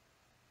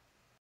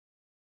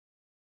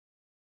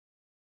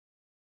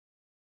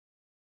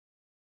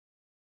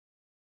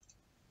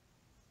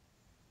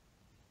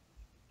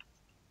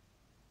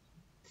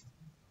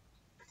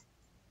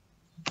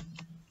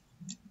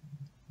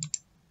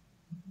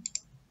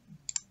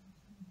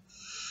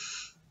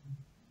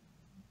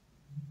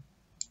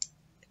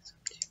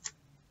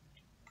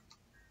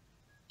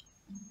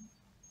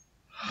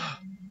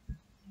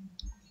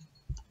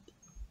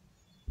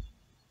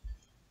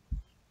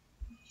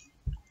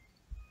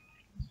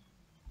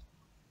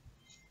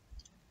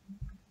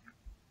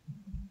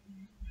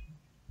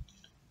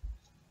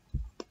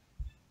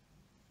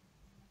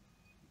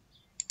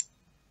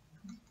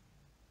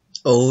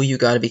 Oh, you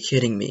gotta be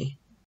kidding me.